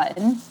free will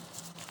button,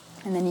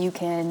 and then you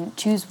can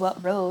choose what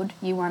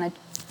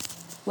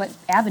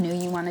avenue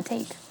you want to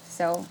take.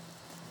 So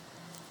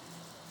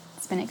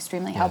it's been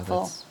extremely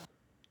helpful.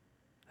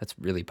 That's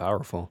really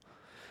powerful.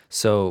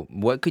 So,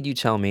 what could you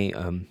tell me?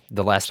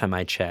 The last time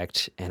I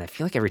checked, and I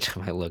feel like every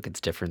time I look, it's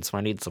different, so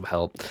I need some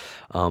help.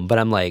 But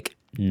I'm like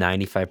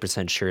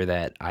 95% sure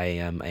that I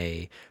am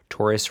a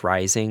Taurus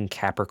rising,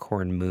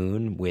 Capricorn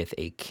moon with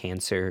a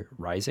Cancer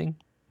rising.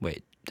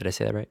 Wait, did I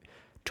say that right?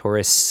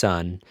 Taurus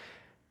sun,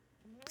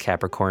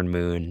 Capricorn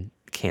moon,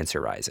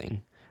 Cancer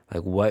rising.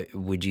 Like, what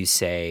would you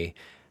say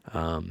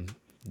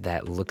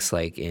that looks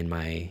like in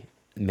my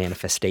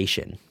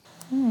manifestation?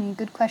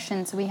 Good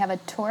question. So we have a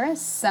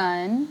Taurus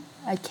sun,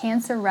 a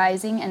Cancer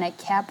rising, and a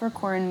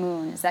Capricorn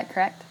moon. Is that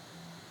correct?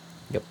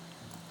 Yep.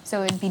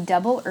 So it'd be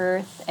double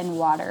earth and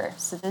water.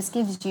 So this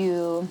gives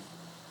you...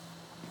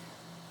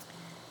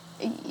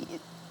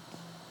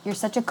 You're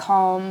such a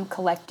calm,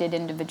 collected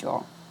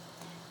individual.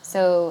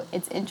 So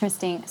it's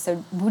interesting.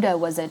 So Buddha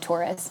was a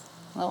Taurus.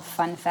 A little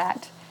fun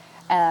fact.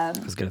 I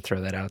was going to throw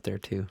that out there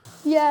too.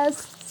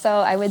 Yes. So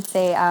I would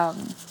say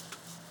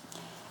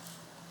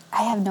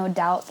I have no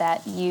doubt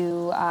that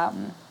you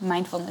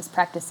mindfulness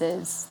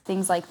practices,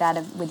 things like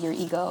that with your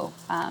ego,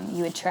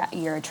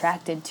 you're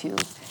attracted to.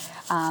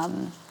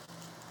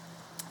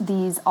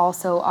 These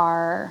also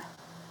are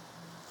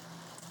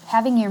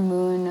having your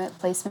moon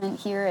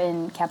placement here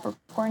in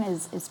Capricorn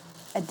is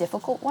a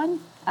difficult one.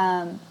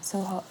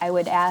 So I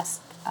would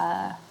ask,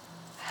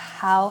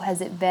 how has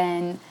it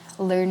been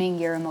learning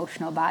your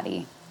emotional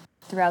body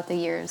throughout the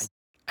years?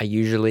 I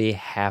usually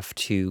have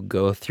to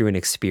go through an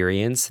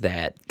experience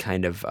that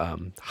kind of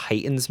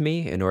heightens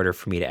me in order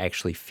for me to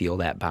actually feel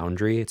that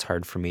boundary. It's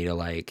hard for me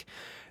to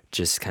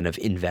just kind of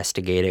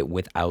investigate it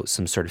without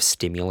some sort of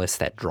stimulus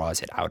that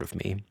draws it out of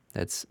me.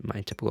 That's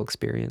my typical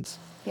experience.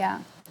 Yeah,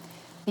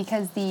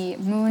 because the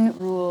moon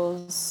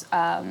rules,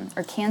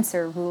 or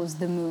Cancer rules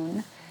the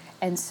moon.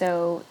 And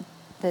so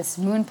this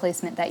moon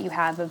placement that you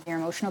have of your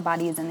emotional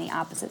body is in the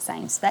opposite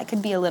sign. So that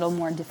could be a little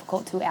more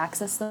difficult to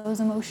access those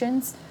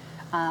emotions.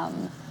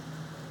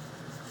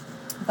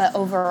 But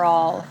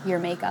overall, your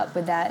makeup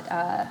with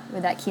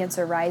that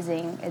Cancer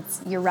rising,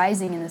 you're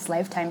rising in this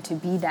lifetime to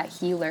be that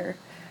healer,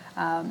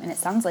 and it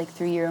sounds like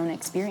through your own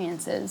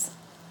experiences.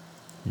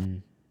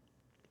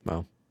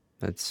 Well,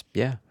 I'd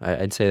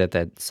say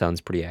that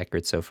sounds pretty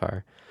accurate so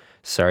far.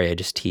 Sorry, I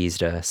just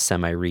teased a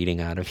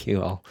semi-reading out of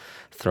you. I'll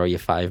throw you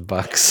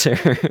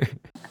 $5.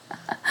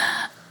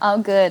 All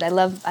good. I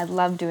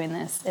love doing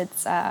this.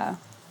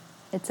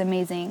 It's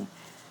amazing.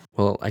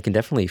 Well, I can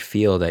definitely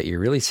feel that you're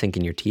really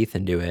sinking your teeth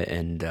into it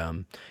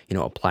and,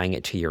 applying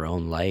it to your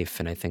own life.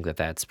 And I think that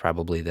that's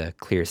probably the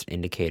clearest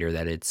indicator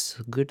that it's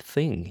a good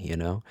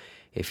thing,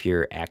 if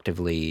you're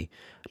actively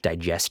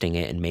digesting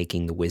it and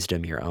making the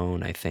wisdom your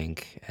own. I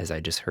think, as I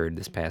just heard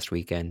this past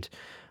weekend,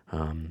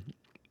 and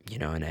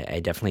I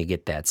definitely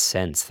get that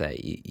sense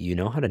that you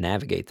know how to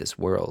navigate this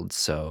world.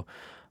 So,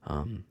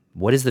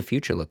 what does the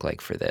future look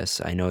like for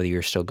this? I know that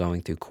you're still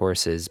going through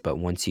courses, but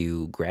once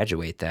you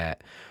graduate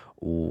that,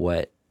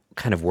 what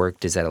kind of work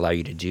does that allow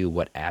you to do?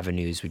 What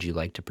avenues would you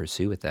like to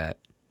pursue with that?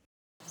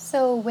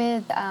 So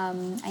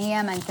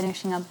I'm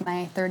finishing up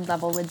my third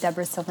level with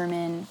Deborah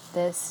Silverman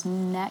next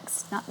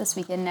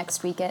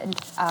weekend.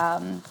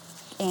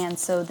 And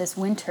so this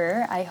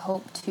winter, I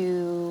hope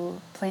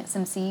to plant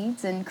some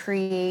seeds and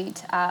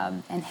create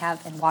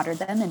and water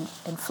them and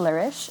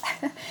flourish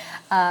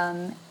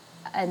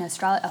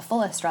a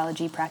full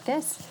astrology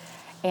practice.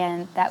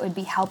 And that would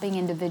be helping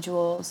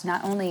individuals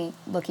not only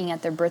looking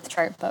at their birth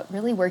chart, but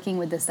really working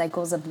with the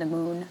cycles of the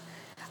moon.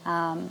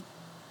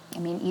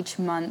 Each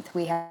month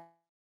we have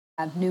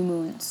new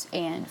moons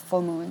and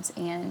full moons,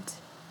 and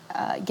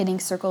getting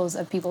circles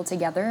of people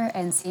together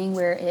and seeing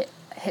where it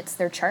hits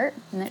their chart.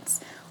 And it's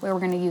where we're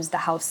going to use the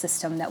house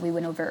system that we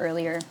went over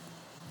earlier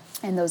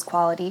and those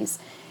qualities.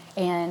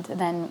 And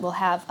then we'll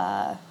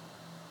have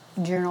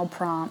journal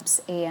prompts,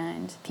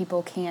 and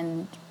people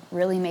can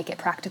really make it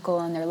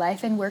practical in their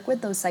life and work with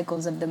those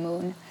cycles of the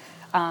moon.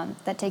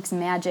 That takes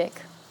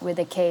magic with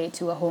a K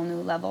to a whole new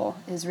level,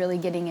 is really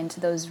getting into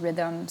those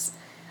rhythms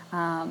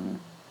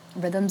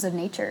of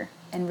nature,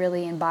 and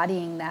really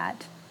embodying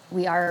that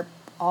we are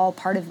all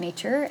part of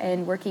nature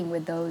and working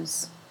with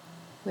those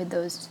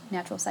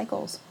natural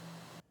cycles.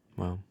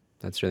 Wow,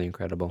 that's really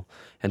incredible.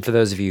 And for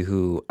those of you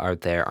who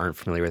out there aren't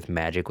familiar with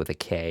magic with a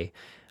K,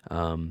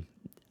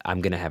 I'm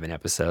going to have an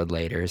episode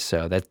later.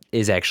 So that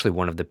is actually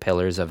one of the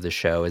pillars of the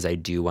show, is I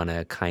do want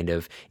to kind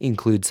of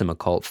include some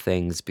occult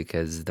things,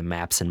 because the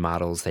maps and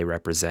models they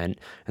represent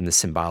and the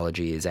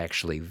symbology is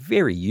actually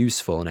very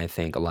useful. And I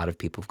think a lot of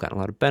people have gotten a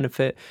lot of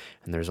benefit,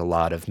 and there's a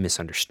lot of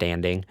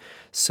misunderstanding.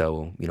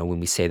 So, when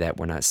we say that,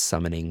 we're not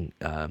summoning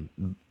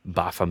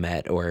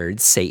Baphomet or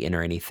Satan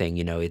or anything.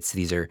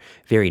 These are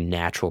very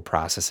natural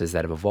processes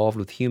that have evolved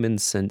with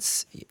humans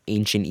since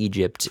ancient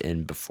Egypt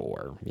and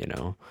before.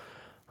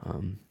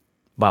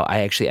 Wow,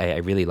 I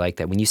really like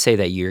that. When you say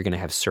that you're going to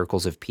have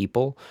circles of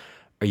people,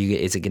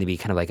 is it going to be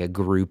kind of like a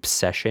group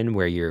session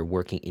where you're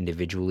working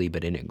individually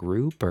but in a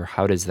group, or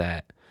how does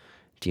that?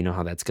 Do you know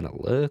how that's going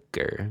to look,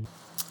 or?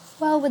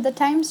 Well, with the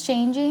times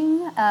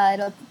changing,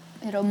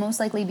 it'll most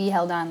likely be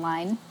held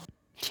online.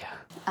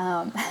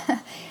 Yeah.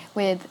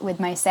 With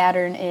my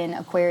Saturn in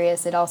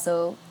Aquarius, it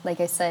also, like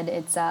I said,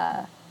 it's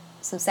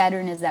so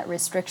Saturn is that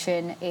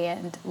restriction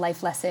and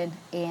life lesson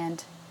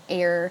and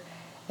air,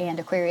 and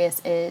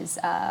Aquarius is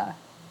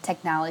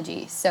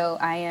technology. So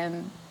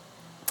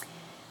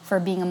for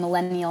being a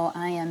millennial,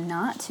 I am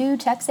not too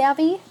tech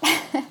savvy.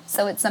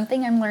 So it's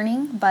something I'm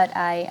learning, but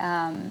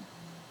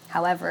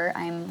however,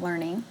 I'm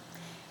learning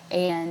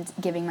and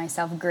giving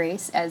myself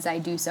grace as I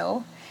do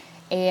so.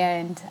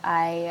 And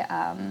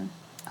I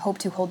hope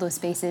to hold those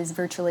spaces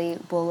virtually.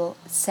 We'll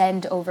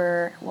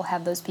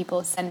have those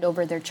people send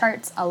over their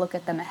charts. I'll look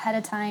at them ahead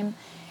of time.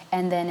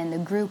 And then in the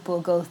group,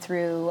 we'll go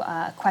through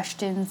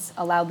questions,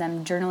 allow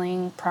them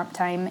journaling, prompt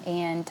time,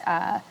 and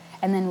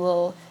then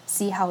we'll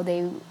see how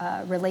they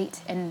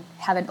relate and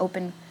have an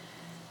open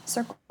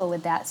circle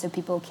with that so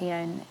people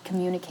can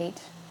communicate.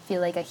 I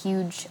feel like a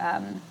huge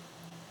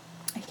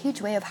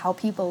way of how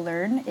people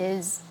learn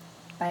is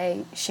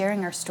by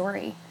sharing our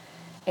story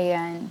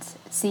and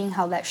seeing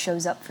how that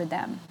shows up for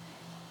them.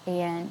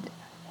 And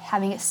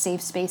having a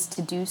safe space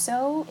to do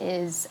so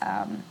is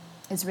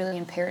really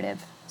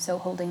imperative. So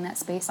holding that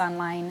space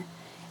online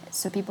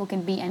so people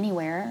can be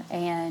anywhere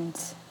and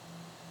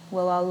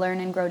we'll all learn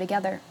and grow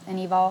together and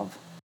evolve.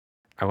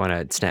 I want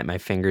to snap my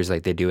fingers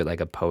like they do at like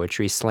a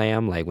poetry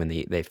slam, like when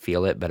they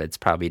feel it, but it's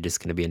probably just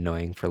going to be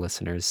annoying for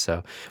listeners.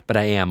 So, but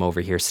I am over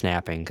here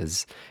snapping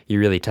because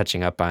you're really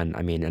touching up on,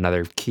 I mean,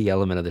 another key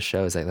element of the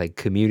show is that like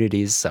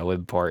community is so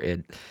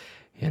important,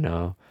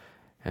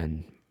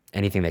 and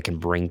anything that can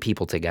bring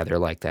people together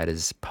like that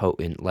is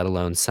potent, let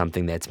alone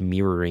something that's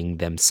mirroring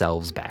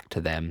themselves back to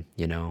them.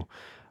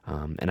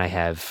 And I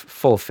have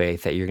full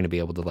faith that you're going to be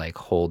able to like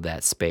hold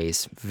that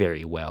space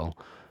very well.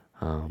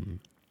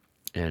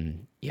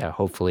 And yeah,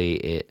 hopefully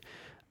it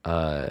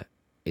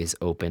is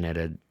open at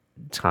a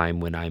time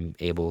when I'm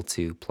able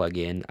to plug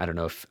in.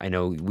 I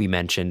know we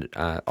mentioned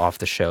off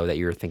the show that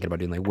you were thinking about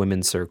doing like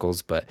women's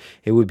circles, but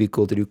it would be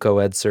cool to do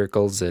co-ed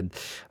circles and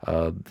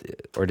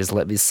or just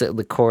let me sit in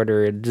the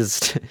corner and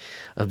just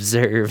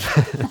observe.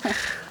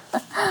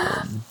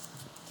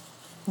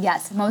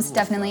 Yes, most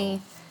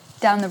definitely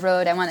down the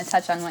road. I want to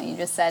touch on what you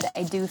just said.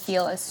 I do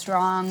feel a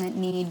strong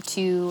need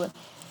to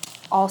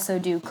also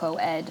do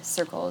co-ed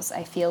circles.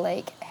 I feel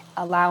like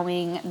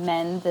allowing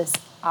men this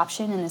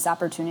option and this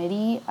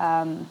opportunity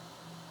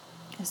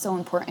is so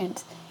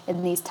important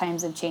in these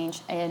times of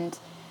change, and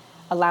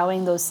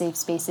allowing those safe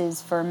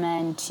spaces for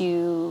men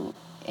to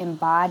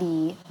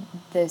embody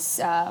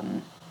this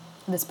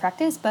this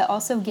practice, but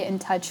also get in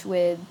touch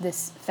with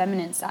this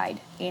feminine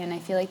side. And I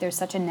feel like there's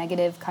such a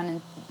negative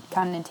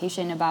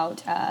connotation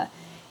about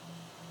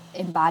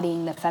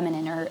embodying the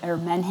feminine or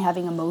men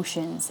having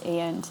emotions,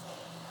 and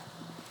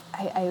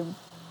I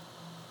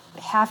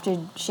have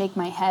to shake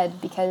my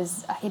head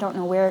because I don't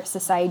know where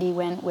society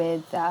went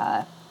with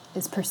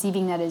is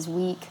perceiving that as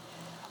weak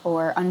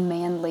or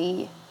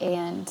unmanly.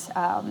 And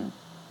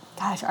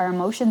gosh, our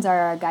emotions are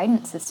our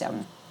guidance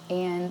system,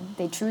 and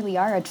they truly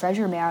are a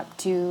treasure map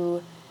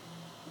to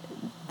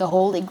the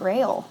Holy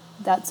Grail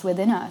that's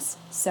within us.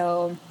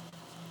 So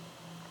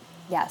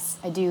yes,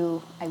 I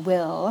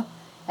will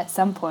at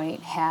some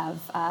point have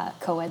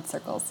co-ed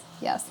circles.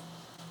 Yes.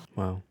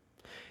 Wow.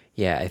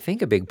 Yeah, I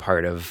think a big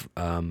part of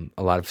a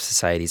lot of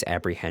society's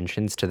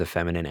apprehensions to the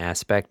feminine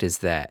aspect is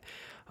that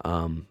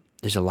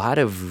there's a lot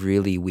of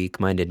really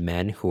weak-minded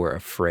men who are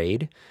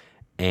afraid,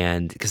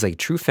 and because like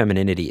true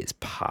femininity is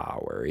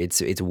power.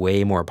 It's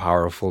way more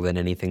powerful than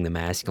anything the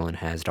masculine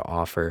has to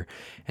offer,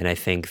 and I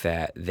think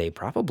that they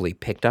probably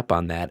picked up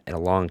on that a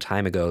long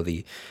time ago.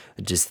 The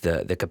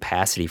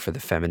capacity for the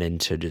feminine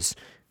to just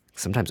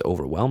sometimes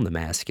overwhelm the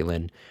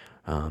masculine.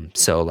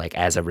 So like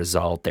as a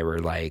result, they were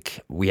like,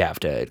 we have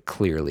to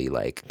clearly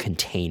like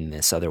contain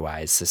this,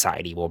 otherwise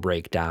society will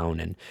break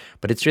down.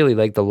 But it's really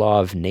like the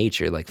law of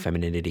nature, like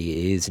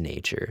femininity is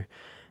nature.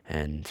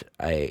 And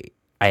I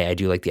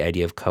do like the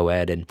idea of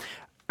co-ed, and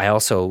I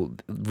also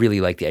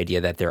really like the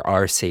idea that there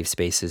are safe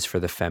spaces for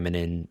the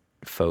feminine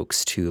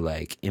folks to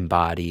like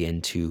embody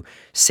and to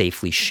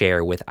safely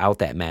share without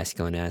that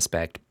masculine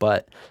aspect.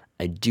 But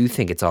I do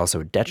think it's also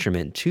a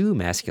detriment to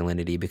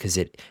masculinity because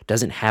it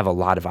doesn't have a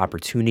lot of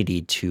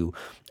opportunity to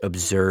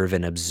observe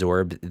and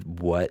absorb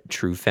what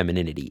true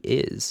femininity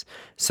is.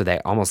 So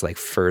that almost like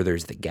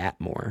furthers the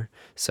gap more.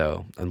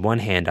 So on one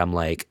hand, I'm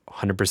like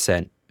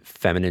 100%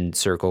 feminine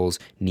circles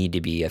need to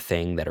be a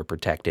thing that are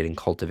protected and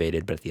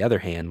cultivated. But at the other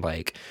hand,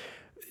 like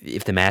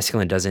if the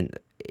masculine doesn't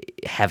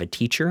have a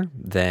teacher,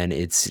 then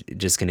it's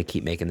just going to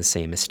keep making the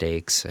same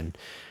mistakes. And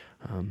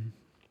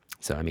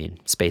so, I mean,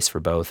 space for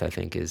both, I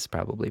think, is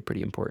probably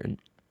pretty important.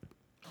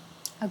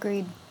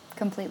 Agreed.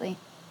 Completely.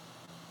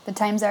 The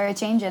times are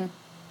a-changing,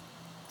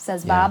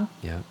 says Yeah, Bob.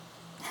 yeah,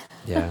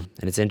 yeah.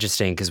 And it's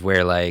interesting because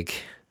we're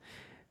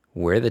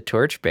the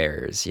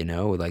torchbearers,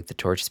 like the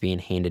torch is being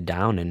handed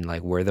down, and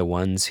like we're the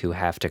ones who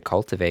have to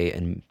cultivate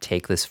and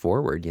take this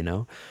forward.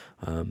 And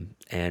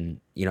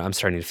I'm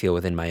starting to feel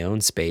within my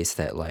own space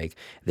that like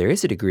there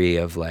is a degree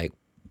of like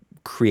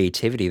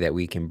creativity that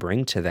we can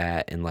bring to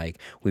that, and like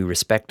we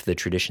respect the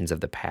traditions of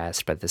the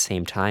past, but at the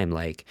same time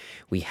like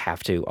we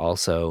have to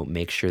also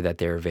make sure that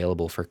they're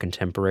available for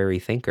contemporary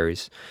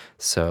thinkers.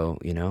 So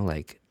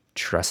like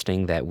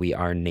trusting that we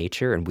are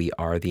nature and we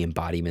are the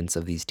embodiments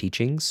of these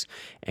teachings,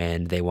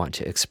 and they want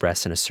to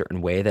express in a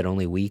certain way that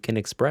only we can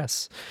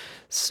express.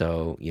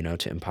 So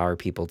to empower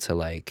people to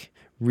like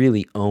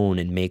really own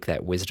and make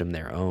that wisdom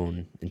their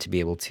own, and to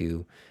be able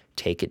to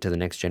take it to the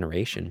next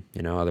generation.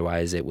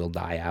 Otherwise it will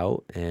die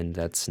out, and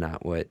that's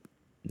not what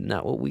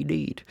we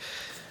need.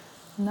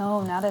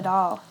 No, not at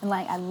all. And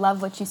like I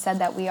love what you said,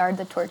 that we are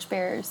the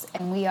torchbearers,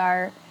 and we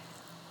are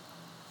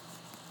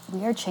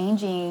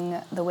changing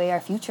the way our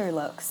future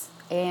looks,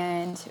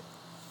 and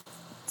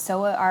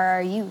so are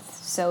our youth.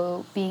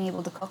 So being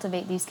able to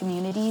cultivate these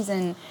communities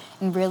and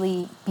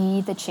really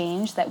be the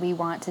change that we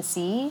want to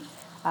see,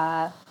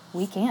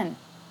 we can.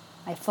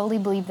 I fully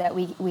believe that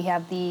we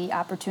have the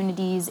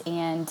opportunities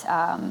and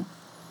and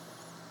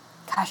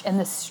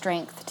the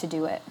strength to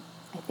do it.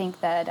 I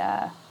think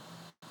that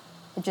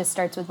it just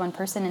starts with one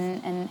person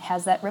and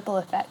has that ripple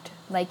effect,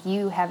 like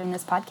you having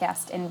this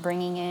podcast and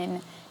bringing in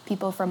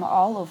people from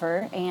all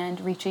over and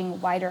reaching a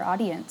wider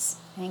audience.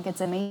 I think it's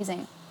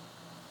amazing.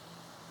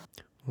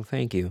 Well,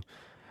 thank you.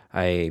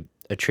 I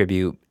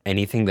attribute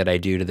anything that I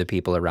do to the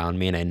people around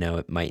me, and I know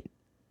it might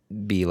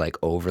be like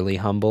overly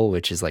humble,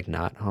 which is like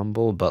not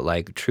humble, but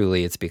like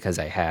truly it's because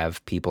I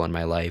have people in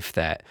my life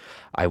that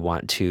I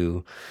want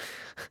to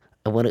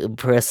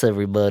impress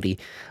everybody.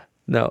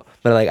 No,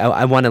 but like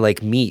I want to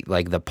like meet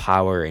like the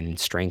power and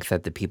strength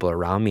that the people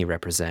around me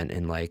represent,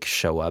 and like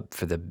show up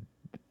for the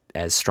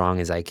as strong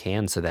as I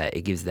can, so that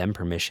it gives them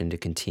permission to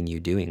continue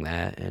doing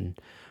that. And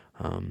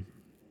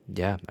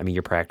yeah, I mean,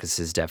 your practice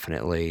has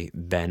definitely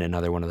been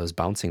another one of those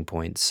bouncing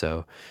points.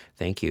 So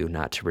thank you.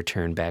 Not to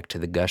return back to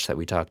the gush that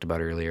we talked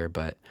about earlier,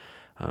 but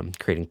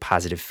creating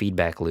positive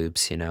feedback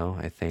loops,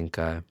 I think.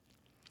 And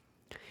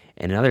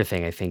another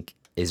thing I think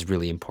is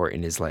really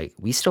important is like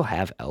we still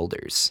have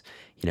elders.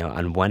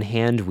 On one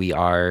hand, we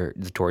are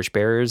the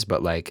torchbearers,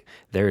 but like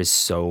there is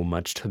so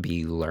much to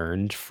be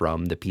learned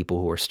from the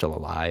people who are still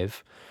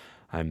alive.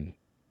 I'm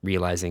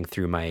realizing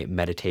through my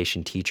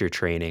meditation teacher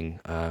training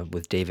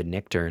with David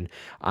Nichtern,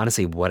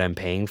 honestly, what I'm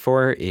paying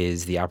for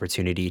is the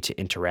opportunity to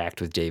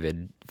interact with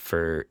David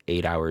for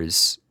 8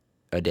 hours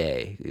a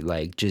day.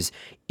 Like just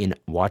in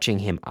watching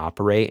him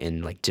operate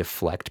and like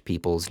deflect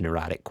people's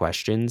neurotic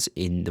questions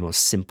in the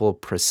most simple,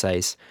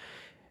 precise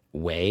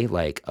way.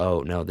 Like, oh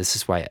no, this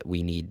is why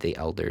we need the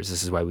elders.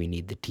 This is why we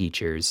need the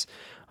teachers.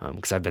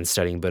 Because I've been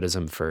studying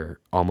Buddhism for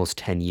almost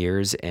 10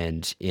 years,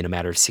 and in a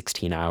matter of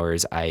 16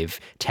 hours, I've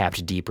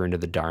tapped deeper into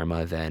the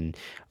Dharma than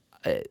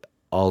uh,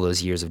 all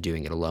those years of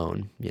doing it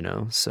alone.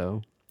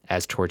 So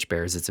as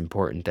torchbearers, it's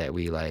important that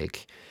we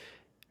like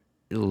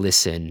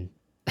listen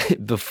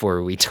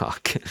before we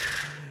talk.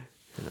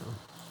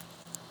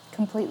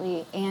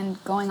 Completely. And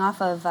going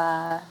off of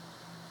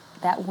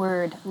that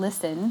word,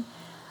 listen,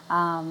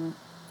 my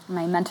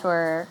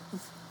mentor,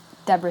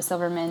 Deborah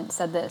Silverman,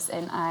 said this,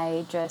 and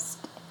I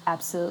just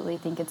absolutely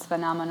think it's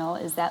phenomenal,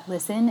 is that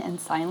listen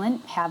and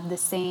silent have the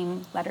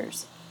same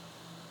letters.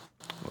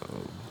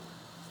 Whoa.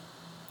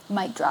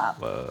 Mic drop.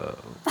 Whoa.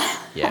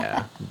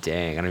 Yeah.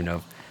 Dang. I don't know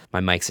if my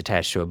mic's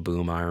attached to a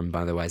boom arm,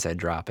 otherwise I'd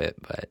drop it.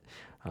 But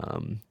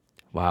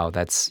wow,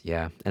 that's,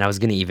 yeah. And I was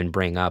going to even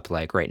bring up,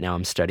 like, right now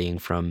I'm studying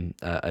from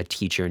a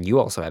teacher, and you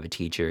also have a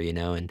teacher,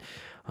 and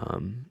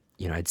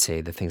I'd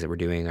say the things that we're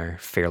doing are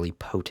fairly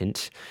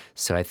potent.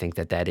 So I think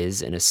that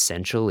is an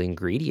essential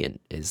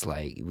ingredient, is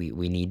like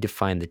we need to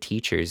find the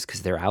teachers,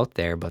 because they're out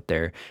there, but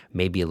they're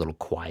maybe a little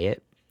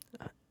quiet,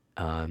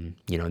 and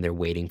they're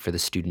waiting for the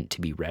student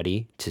to be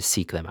ready to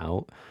seek them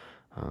out.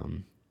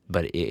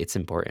 But it's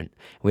important.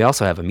 We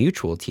also have a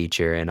mutual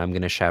teacher, and I'm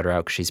going to shout her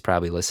out because she's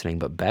probably listening,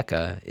 but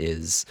Becca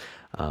is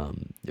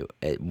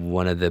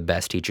one of the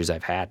best teachers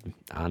I've had,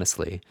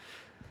 honestly.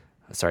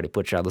 Sorry to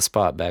put you on the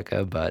spot,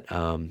 Becca, but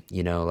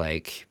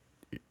like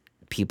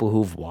people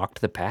who've walked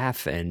the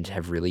path and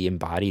have really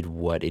embodied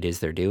what it is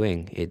they're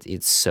doing,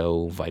 it's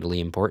so vitally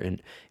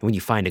important. And when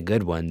you find a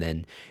good one,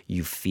 then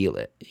you feel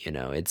it.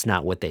 It's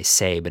not what they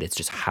say, but it's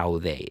just how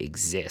they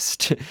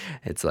exist.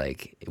 It's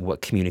like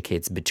what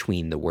communicates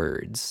between the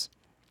words.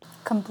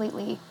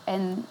 Completely.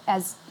 And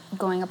as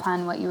going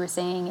upon what you were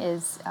saying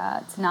is,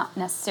 it's not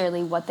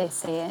necessarily what they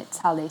say, it's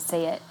how they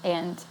say it.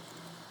 And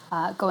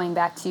going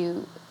back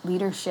to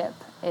leadership,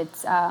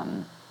 it's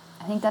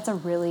I think that's a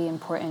really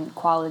important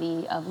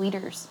quality of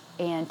leaders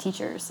and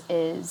teachers,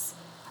 is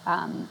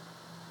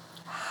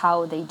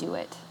how they do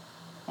it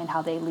and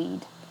how they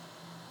lead.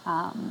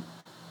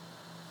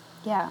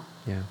 Yeah.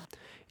 Yeah.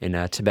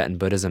 In Tibetan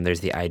Buddhism,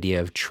 there's the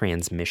idea of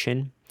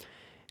transmission.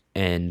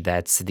 and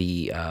that's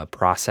the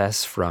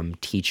process from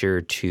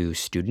teacher to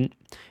student.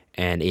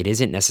 And it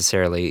isn't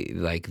necessarily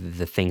like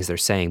the things they're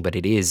saying, but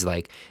it is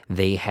like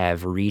they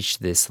have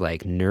reached this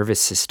like nervous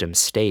system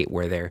state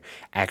where they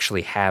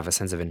actually have a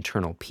sense of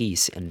internal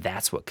peace, and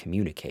that's what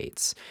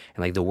communicates.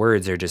 And like the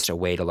words are just a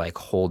way to like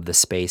hold the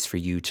space for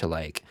you to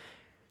like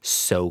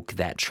soak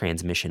that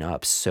transmission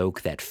up,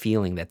 soak that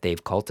feeling that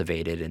they've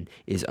cultivated and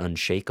is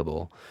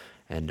unshakable.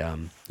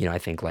 And I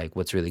think like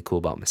what's really cool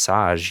about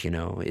massage,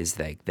 is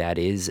like that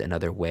is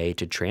another way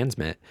to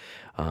transmit.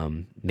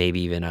 Maybe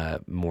even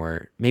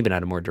maybe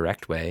not a more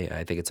direct way.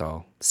 I think it's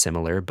all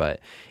similar, but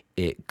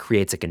it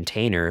creates a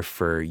container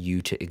for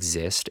you to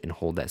exist and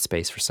hold that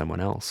space for someone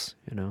else.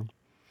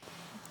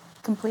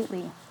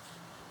 Completely.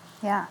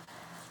 Yeah.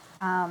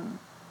 And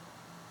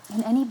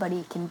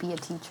anybody can be a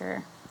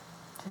teacher.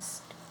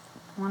 Just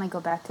want to go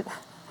back to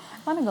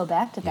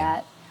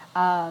that.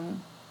 Yeah.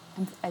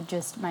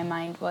 My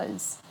mind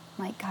was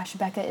like, gosh,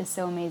 Becca is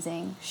so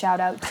amazing. Shout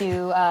out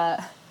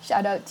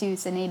to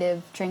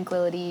Senative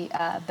Tranquility,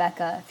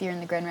 Becca. If you're in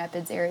the Grand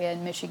Rapids area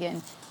in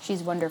Michigan,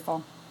 she's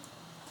wonderful.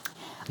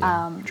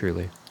 Yeah,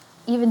 truly.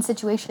 Even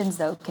situations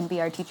though can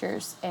be our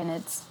teachers, and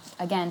it's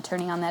again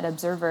turning on that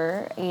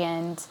observer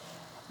and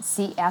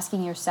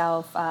asking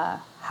yourself,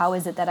 how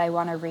is it that I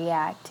want to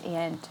react,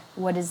 and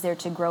what is there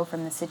to grow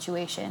from the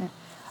situation?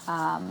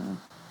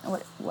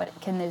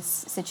 What can this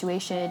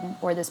situation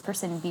or this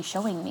person be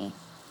showing me?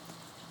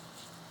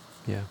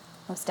 Yeah.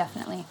 Most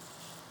definitely.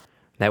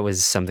 That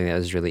was something that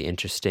was really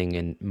interesting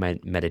in my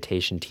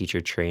meditation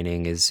teacher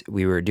training is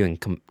we were doing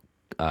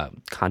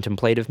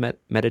contemplative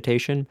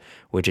meditation,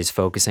 which is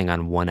focusing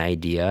on one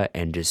idea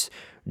and just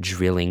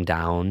drilling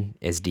down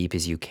as deep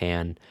as you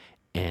can.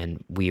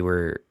 And we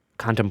were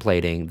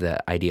contemplating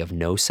the idea of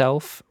no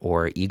self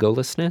or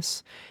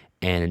egolessness.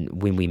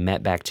 And when we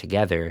met back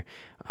together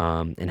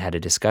and had a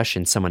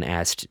discussion, someone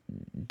asked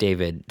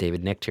David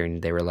Nichter,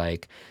 and they were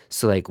like,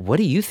 "So, like, what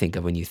do you think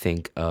of when you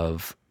think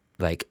of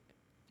like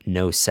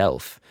no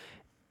self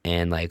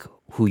and like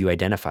who you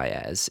identify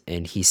as?"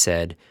 And he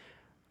said,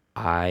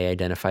 "I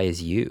identify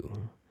as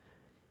you."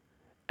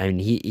 I mean,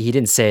 he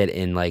didn't say it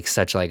in like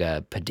such like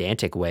a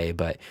pedantic way,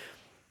 but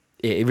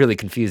it really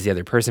confused the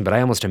other person. But I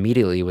almost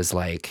immediately was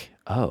like,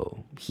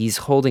 oh, he's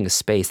holding a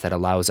space that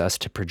allows us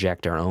to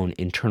project our own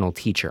internal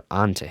teacher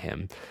onto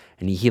him.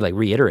 And he like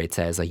reiterates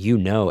that as like,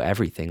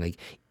 everything. Like,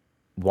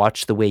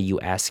 watch the way you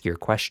ask your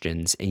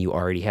questions, and you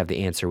already have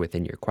the answer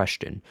within your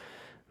question.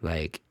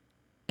 Like,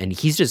 and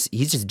he's just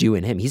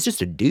doing him. He's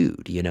just a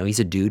dude, He's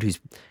a dude who's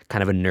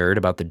kind of a nerd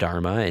about the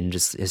Dharma and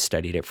just has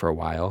studied it for a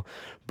while.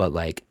 But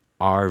like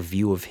our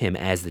view of him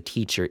as the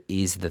teacher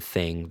is the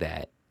thing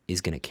that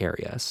is going to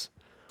carry us.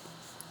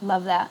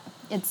 Love that.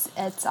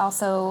 It's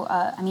also,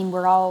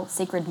 we're all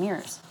sacred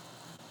mirrors.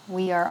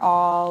 We are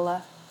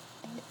all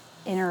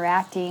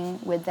interacting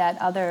with that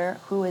other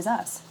who is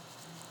us.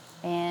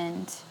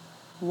 And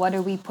what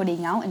are we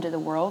putting out into the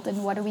world,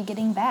 and what are we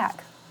getting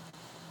back?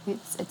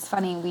 It's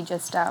funny, we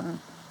just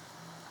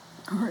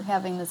were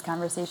having this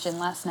conversation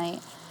last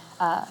night.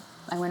 I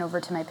went over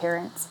to my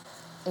parents,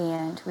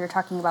 and we were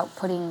talking about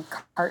putting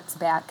carts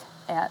back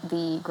at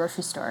the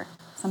grocery store.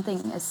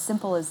 Something as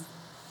simple as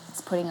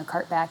it's putting a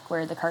cart back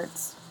where the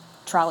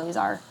trolleys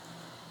are.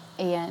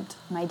 And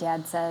my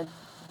dad said,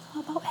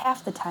 well, about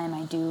half the time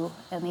I do,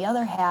 and the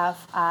other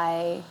half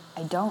I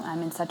don't.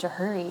 I'm in such a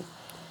hurry.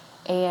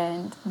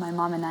 And my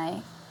mom and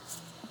I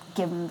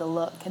give him the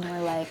look, and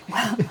we're like,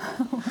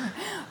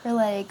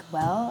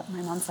 well,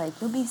 my mom's like,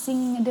 you'll be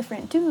singing a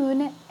different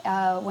tune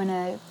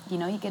when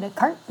you get a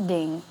cart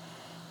ding.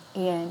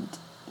 And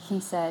he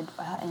said,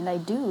 and I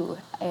do.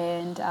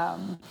 And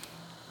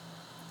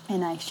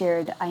I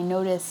shared, I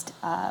noticed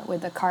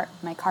with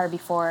my car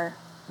before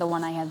the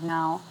one I have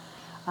now,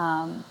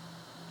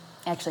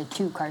 actually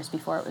 2 cars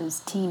before, it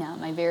was Tina,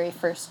 my very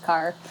first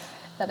car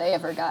that I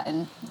ever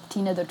gotten,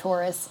 Tina the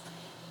Taurus.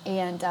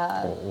 And,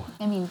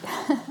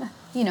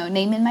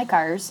 naming my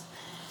cars.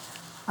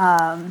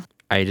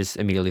 I just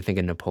immediately think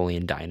of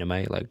Napoleon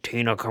Dynamite, like,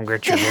 Tina, come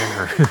get your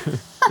dinner.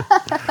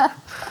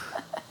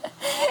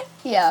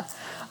 Yeah.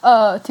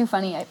 Too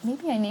funny.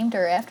 Maybe I named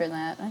her after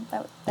that.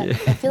 I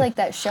feel like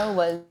that show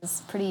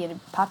was pretty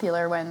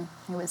popular when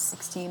I was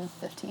 16,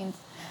 15. It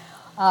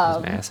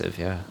was massive,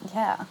 yeah.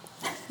 Yeah.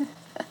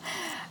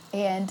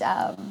 And,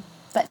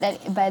 but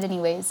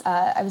anyways,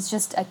 I was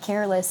just a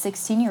careless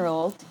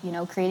 16-year-old,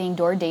 creating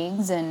door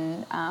dings.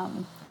 And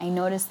I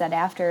noticed that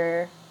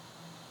after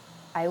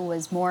I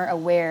was more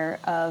aware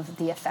of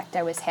the effect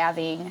I was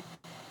having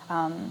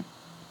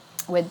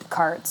with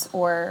carts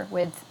or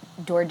with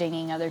door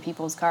dinging other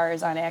people's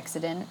cars on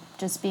accident,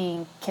 just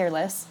being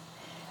careless,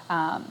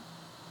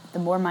 the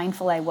more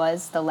mindful I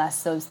was, the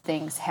less those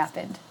things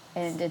happened.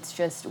 And it's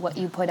just what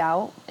you put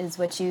out is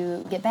what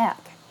you get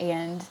back.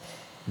 And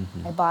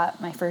I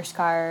bought my first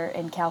car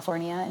in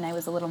California, and I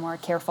was a little more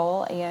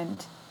careful,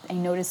 and I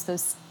noticed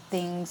those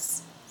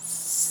things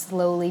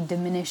slowly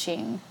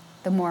diminishing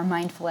the more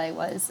mindful I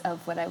was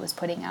of what I was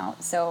putting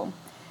out. So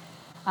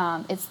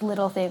it's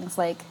little things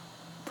like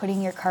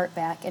putting your cart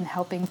back and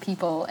helping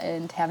people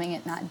and having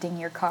it not ding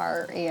your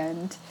car.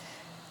 And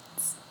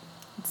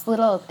it's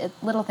little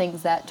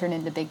things that turn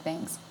into big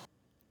things.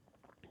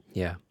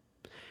 Yeah.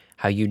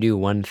 How you do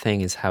one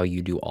thing is how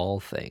you do all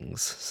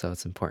things. So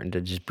it's important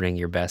to just bring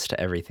your best to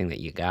everything that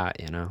you got,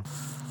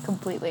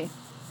 Completely.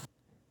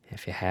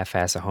 If you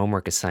half-ass a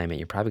homework assignment,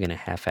 you're probably going to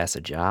half-ass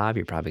a job.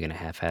 You're probably going to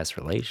half-ass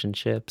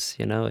relationships.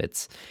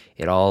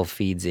 It all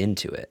feeds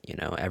into it.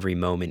 Every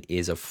moment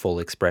is a full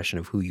expression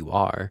of who you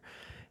are,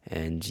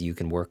 and you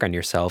can work on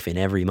yourself in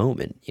every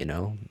moment.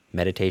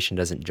 Meditation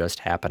doesn't just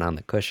happen on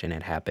the cushion.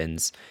 It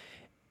happens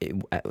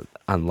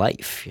on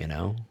life.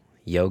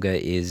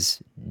 Yoga is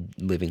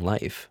living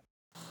life.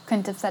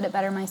 Couldn't have said it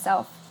better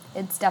myself.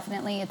 It's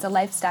a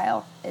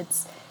lifestyle.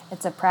 It's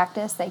a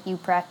practice that you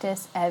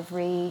practice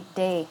every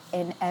day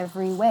in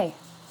every way.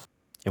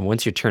 And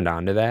once you're turned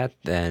on to that,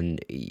 then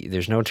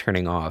there's no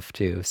turning off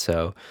too.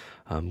 So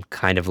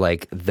kind of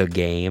like the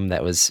game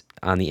that was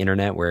on the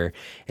internet where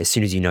as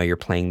soon as you know you're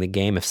playing the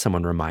game, if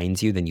someone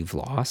reminds you, then you've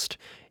lost.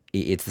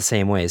 It's the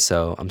same way.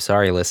 So I'm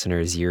sorry,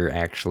 listeners, you're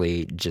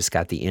actually just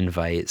got the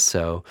invite.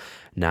 So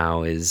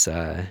now is,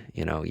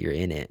 you're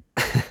in it.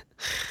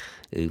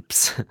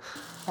 Oops.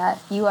 That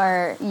you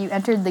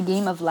entered the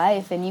game of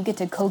life and you get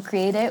to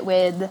co-create it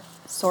with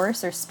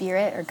source or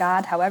spirit or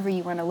God, however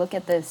you want to look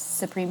at this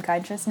supreme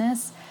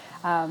consciousness,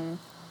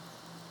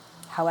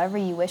 however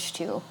you wish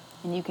to.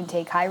 And you can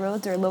take high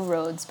roads or low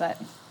roads,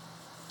 but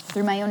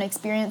through my own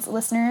experience,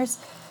 listeners,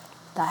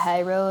 the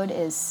high road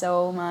is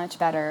so much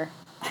better.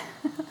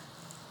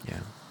 Yeah.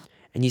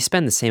 And you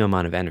spend the same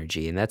amount of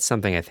energy. And that's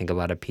something I think a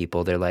lot of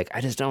people, they're like,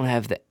 I just don't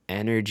have the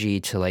energy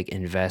to like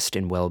invest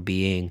in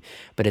well-being.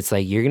 But it's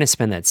like, you're going to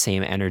spend that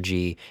same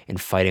energy in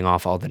fighting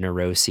off all the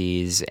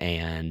neuroses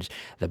and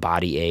the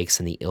body aches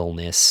and the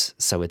illness.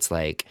 So it's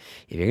like,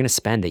 if you're going to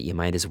spend it, you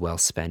might as well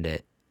spend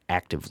it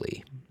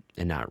actively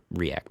and not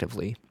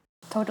reactively.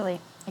 Totally.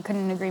 I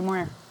couldn't agree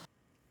more.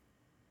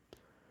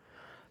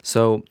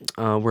 So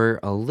we're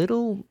a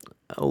little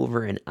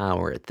over an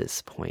hour at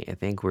this point. I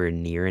think we're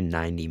near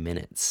 90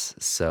 minutes.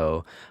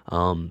 So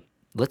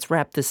let's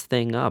wrap this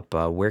thing up.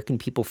 Where can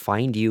people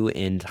find you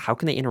and how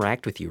can they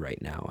interact with you right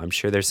now? I'm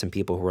sure there's some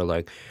people who are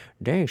like,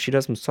 dang, she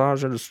does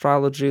massage and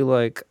astrology.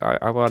 Like,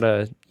 I want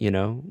to,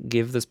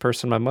 give this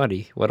person my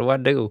money. What do I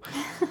do?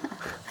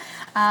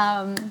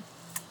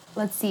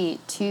 Let's see.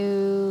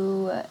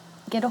 To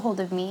get a hold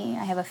of me,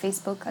 I have a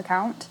Facebook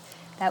account.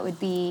 That would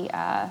be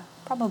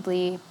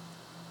probably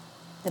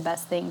the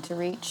best thing to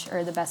reach,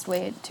 or the best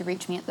way to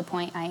reach me at the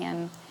point I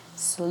am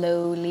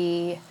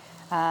slowly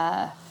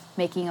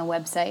making a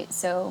website.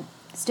 So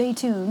stay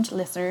tuned,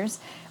 listeners.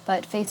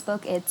 But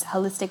Facebook, it's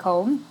Holistic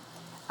Home.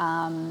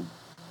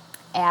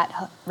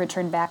 At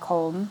Return Back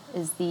Home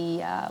is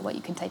the what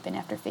you can type in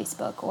after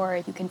Facebook,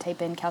 or you can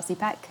type in Kelsey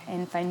Peck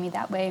and find me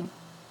that way.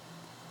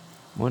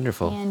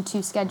 Wonderful. And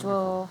to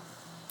schedule...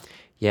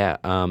 Yeah,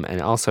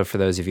 and also for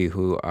those of you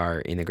who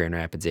are in the Grand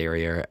Rapids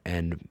area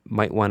and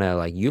might want to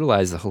like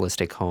utilize the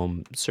holistic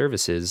home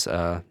services,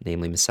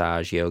 namely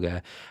massage,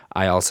 yoga,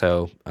 I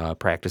also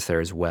practice there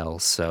as well.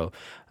 So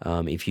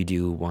if you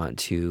do want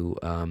to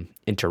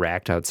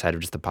interact outside of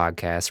just the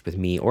podcast with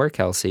me or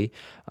Kelsey,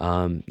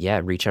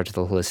 reach out to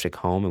the holistic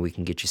home and we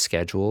can get you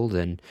scheduled.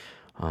 And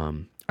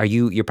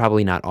you're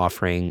probably not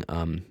offering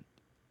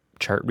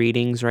chart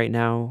readings right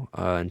now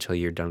until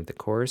you're done with the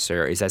course,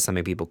 or is that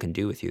something people can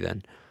do with you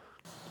then?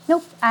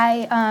 Nope.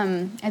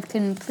 I've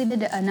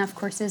completed enough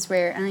courses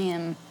where I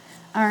am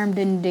armed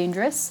and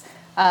dangerous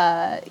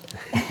to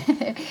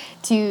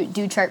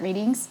do chart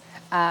readings.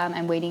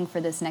 I'm waiting for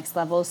this next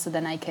level so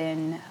then I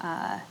can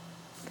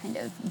kind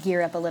of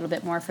gear up a little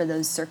bit more for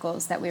those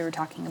circles that we were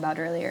talking about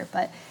earlier.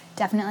 But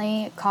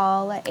definitely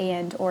call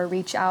and or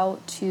reach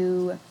out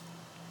to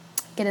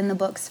get in the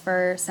books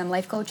for some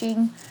life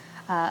coaching,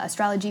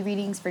 astrology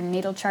readings for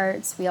natal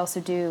charts. I also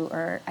do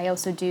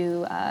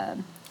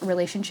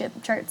relationship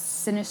charts,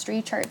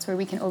 synastry charts, where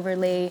we can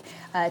overlay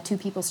two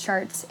people's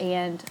charts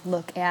and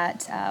look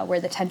at where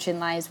the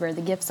tension lies, where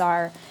the gifts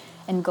are,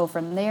 and go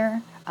from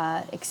there.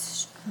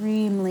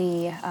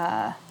 Extremely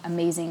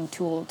amazing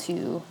tool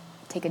to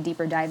take a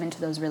deeper dive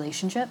into those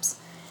relationships.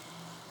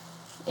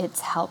 It's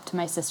helped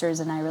my sisters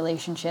and I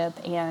relationship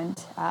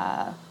and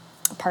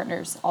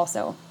partners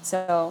also.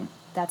 So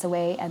that's a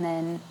way. And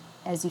then,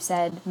 as you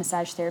said,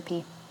 massage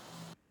therapy.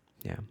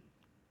 Yeah.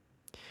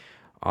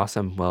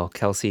 Awesome. Well,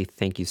 Kelsey,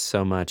 thank you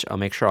so much. I'll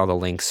make sure all the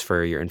links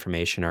for your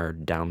information are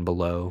down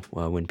below.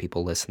 When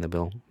people listen,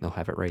 they'll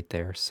have it right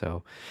there.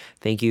 So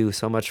thank you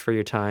so much for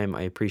your time.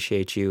 I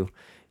appreciate you.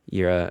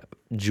 You're a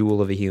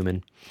jewel of a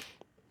human.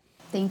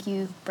 Thank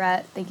you,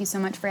 Brett. Thank you so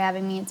much for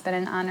having me. It's been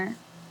an honor.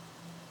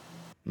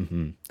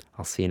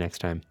 I'll see you next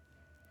time.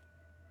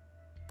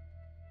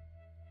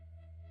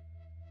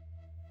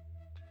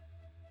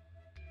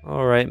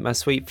 All right, my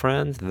sweet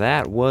friends,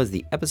 that was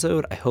the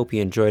episode. I hope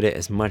you enjoyed it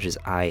as much as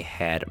I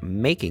had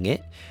making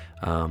it.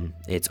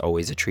 It's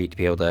always a treat to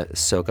be able to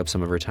soak up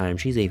some of her time.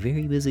 She's a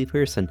very busy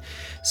person.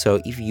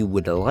 So if you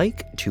would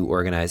like to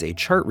organize a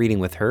chart reading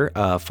with her,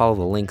 follow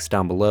the links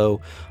down below.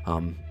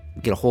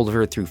 get a hold of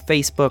her through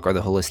Facebook or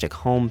the Holistic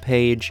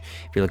homepage.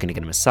 If you're looking to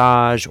get a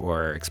massage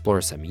or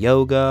explore some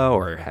yoga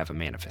or have a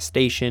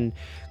manifestation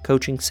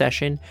coaching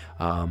session,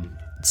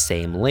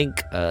 same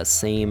link,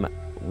 same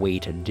way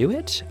to do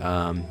it.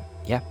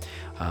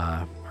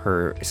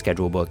 Her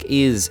schedule book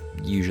is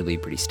usually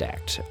pretty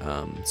stacked.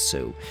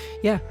 So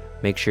yeah,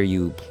 make sure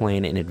you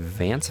plan in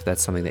advance if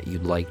that's something that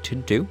you'd like to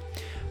do.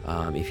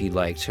 If you'd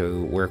like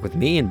to work with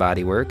me in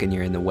bodywork and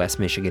you're in the West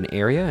Michigan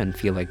area and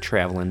feel like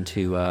traveling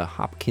to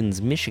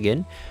Hopkins,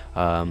 Michigan,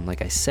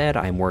 like I said,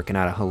 I'm working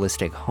at a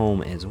holistic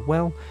home as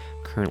well.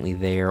 Currently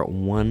there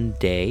 1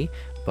 day,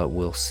 but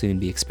we'll soon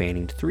be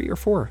expanding to 3 or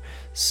 4.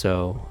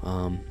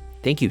 So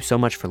thank you so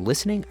much for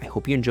listening. I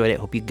hope you enjoyed it.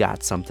 I hope you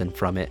got something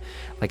from it.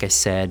 Like I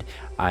said,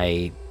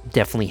 I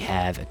definitely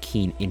have a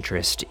keen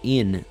interest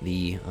in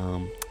the,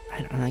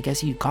 I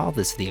guess you'd call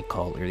this the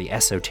occult or the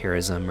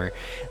esotericism or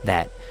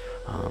that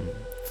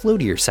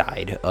floatier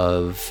side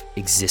of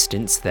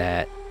existence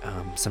that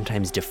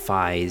sometimes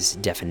defies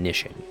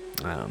definition.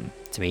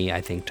 To me,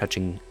 I think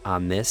touching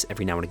on this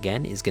every now and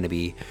again is going to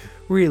be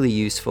really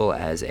useful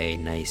as a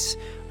nice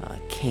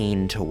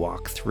cane to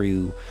walk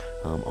through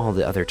all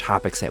the other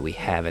topics that we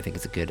have. I think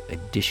it's a good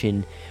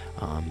addition.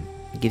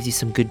 It gives you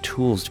some good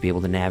tools to be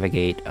able to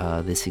navigate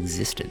this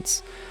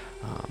existence.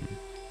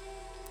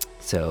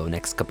 So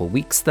next couple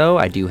weeks, though,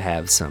 I do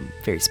have some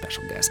very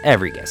special guests.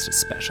 Every guest is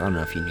special. I don't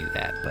know if you knew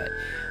that, but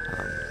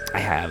I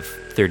have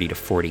 30 to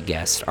 40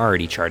 guests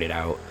already charted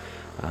out,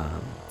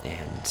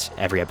 and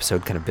every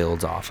episode kind of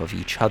builds off of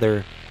each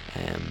other.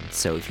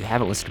 So if you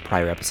haven't listened to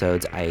prior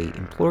episodes, I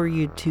implore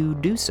you to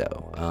do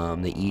so.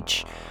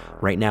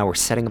 Right now, we're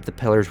setting up the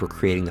pillars. We're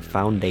creating the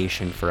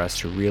foundation for us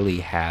to really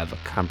have a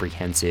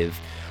comprehensive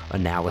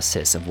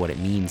analysis of what it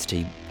means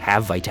to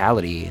have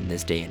vitality in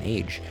this day and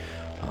age.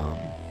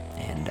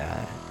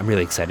 I'm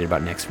really excited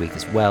about next week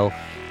as well.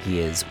 He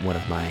is one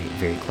of my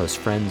very close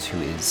friends who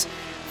is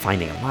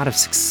finding a lot of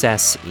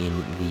success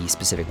in the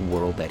specific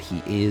world that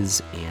he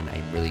is, and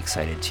I'm really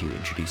excited to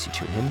introduce you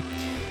to him.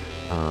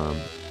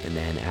 And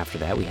then after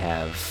that, we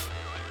have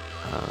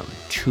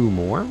 2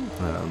 more.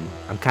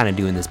 I'm kind of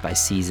doing this by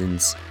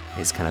seasons,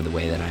 is kind of the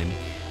way that I'm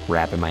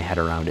wrapping my head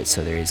around it,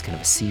 so there is kind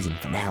of a season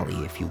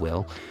finale, if you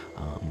will.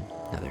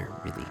 Another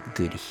really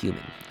good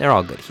human. They're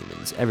all good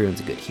humans. Everyone's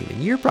a good human.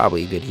 You're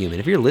probably a good human.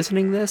 If you're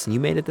listening to this and you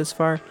made it this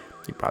far,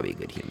 you're probably a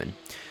good human.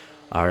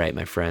 All right,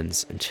 my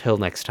friends. Until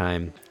next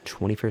time,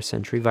 21st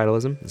Century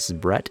Vitalism. This is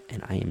Brett,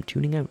 and I am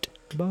tuning out.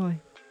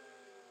 Bye.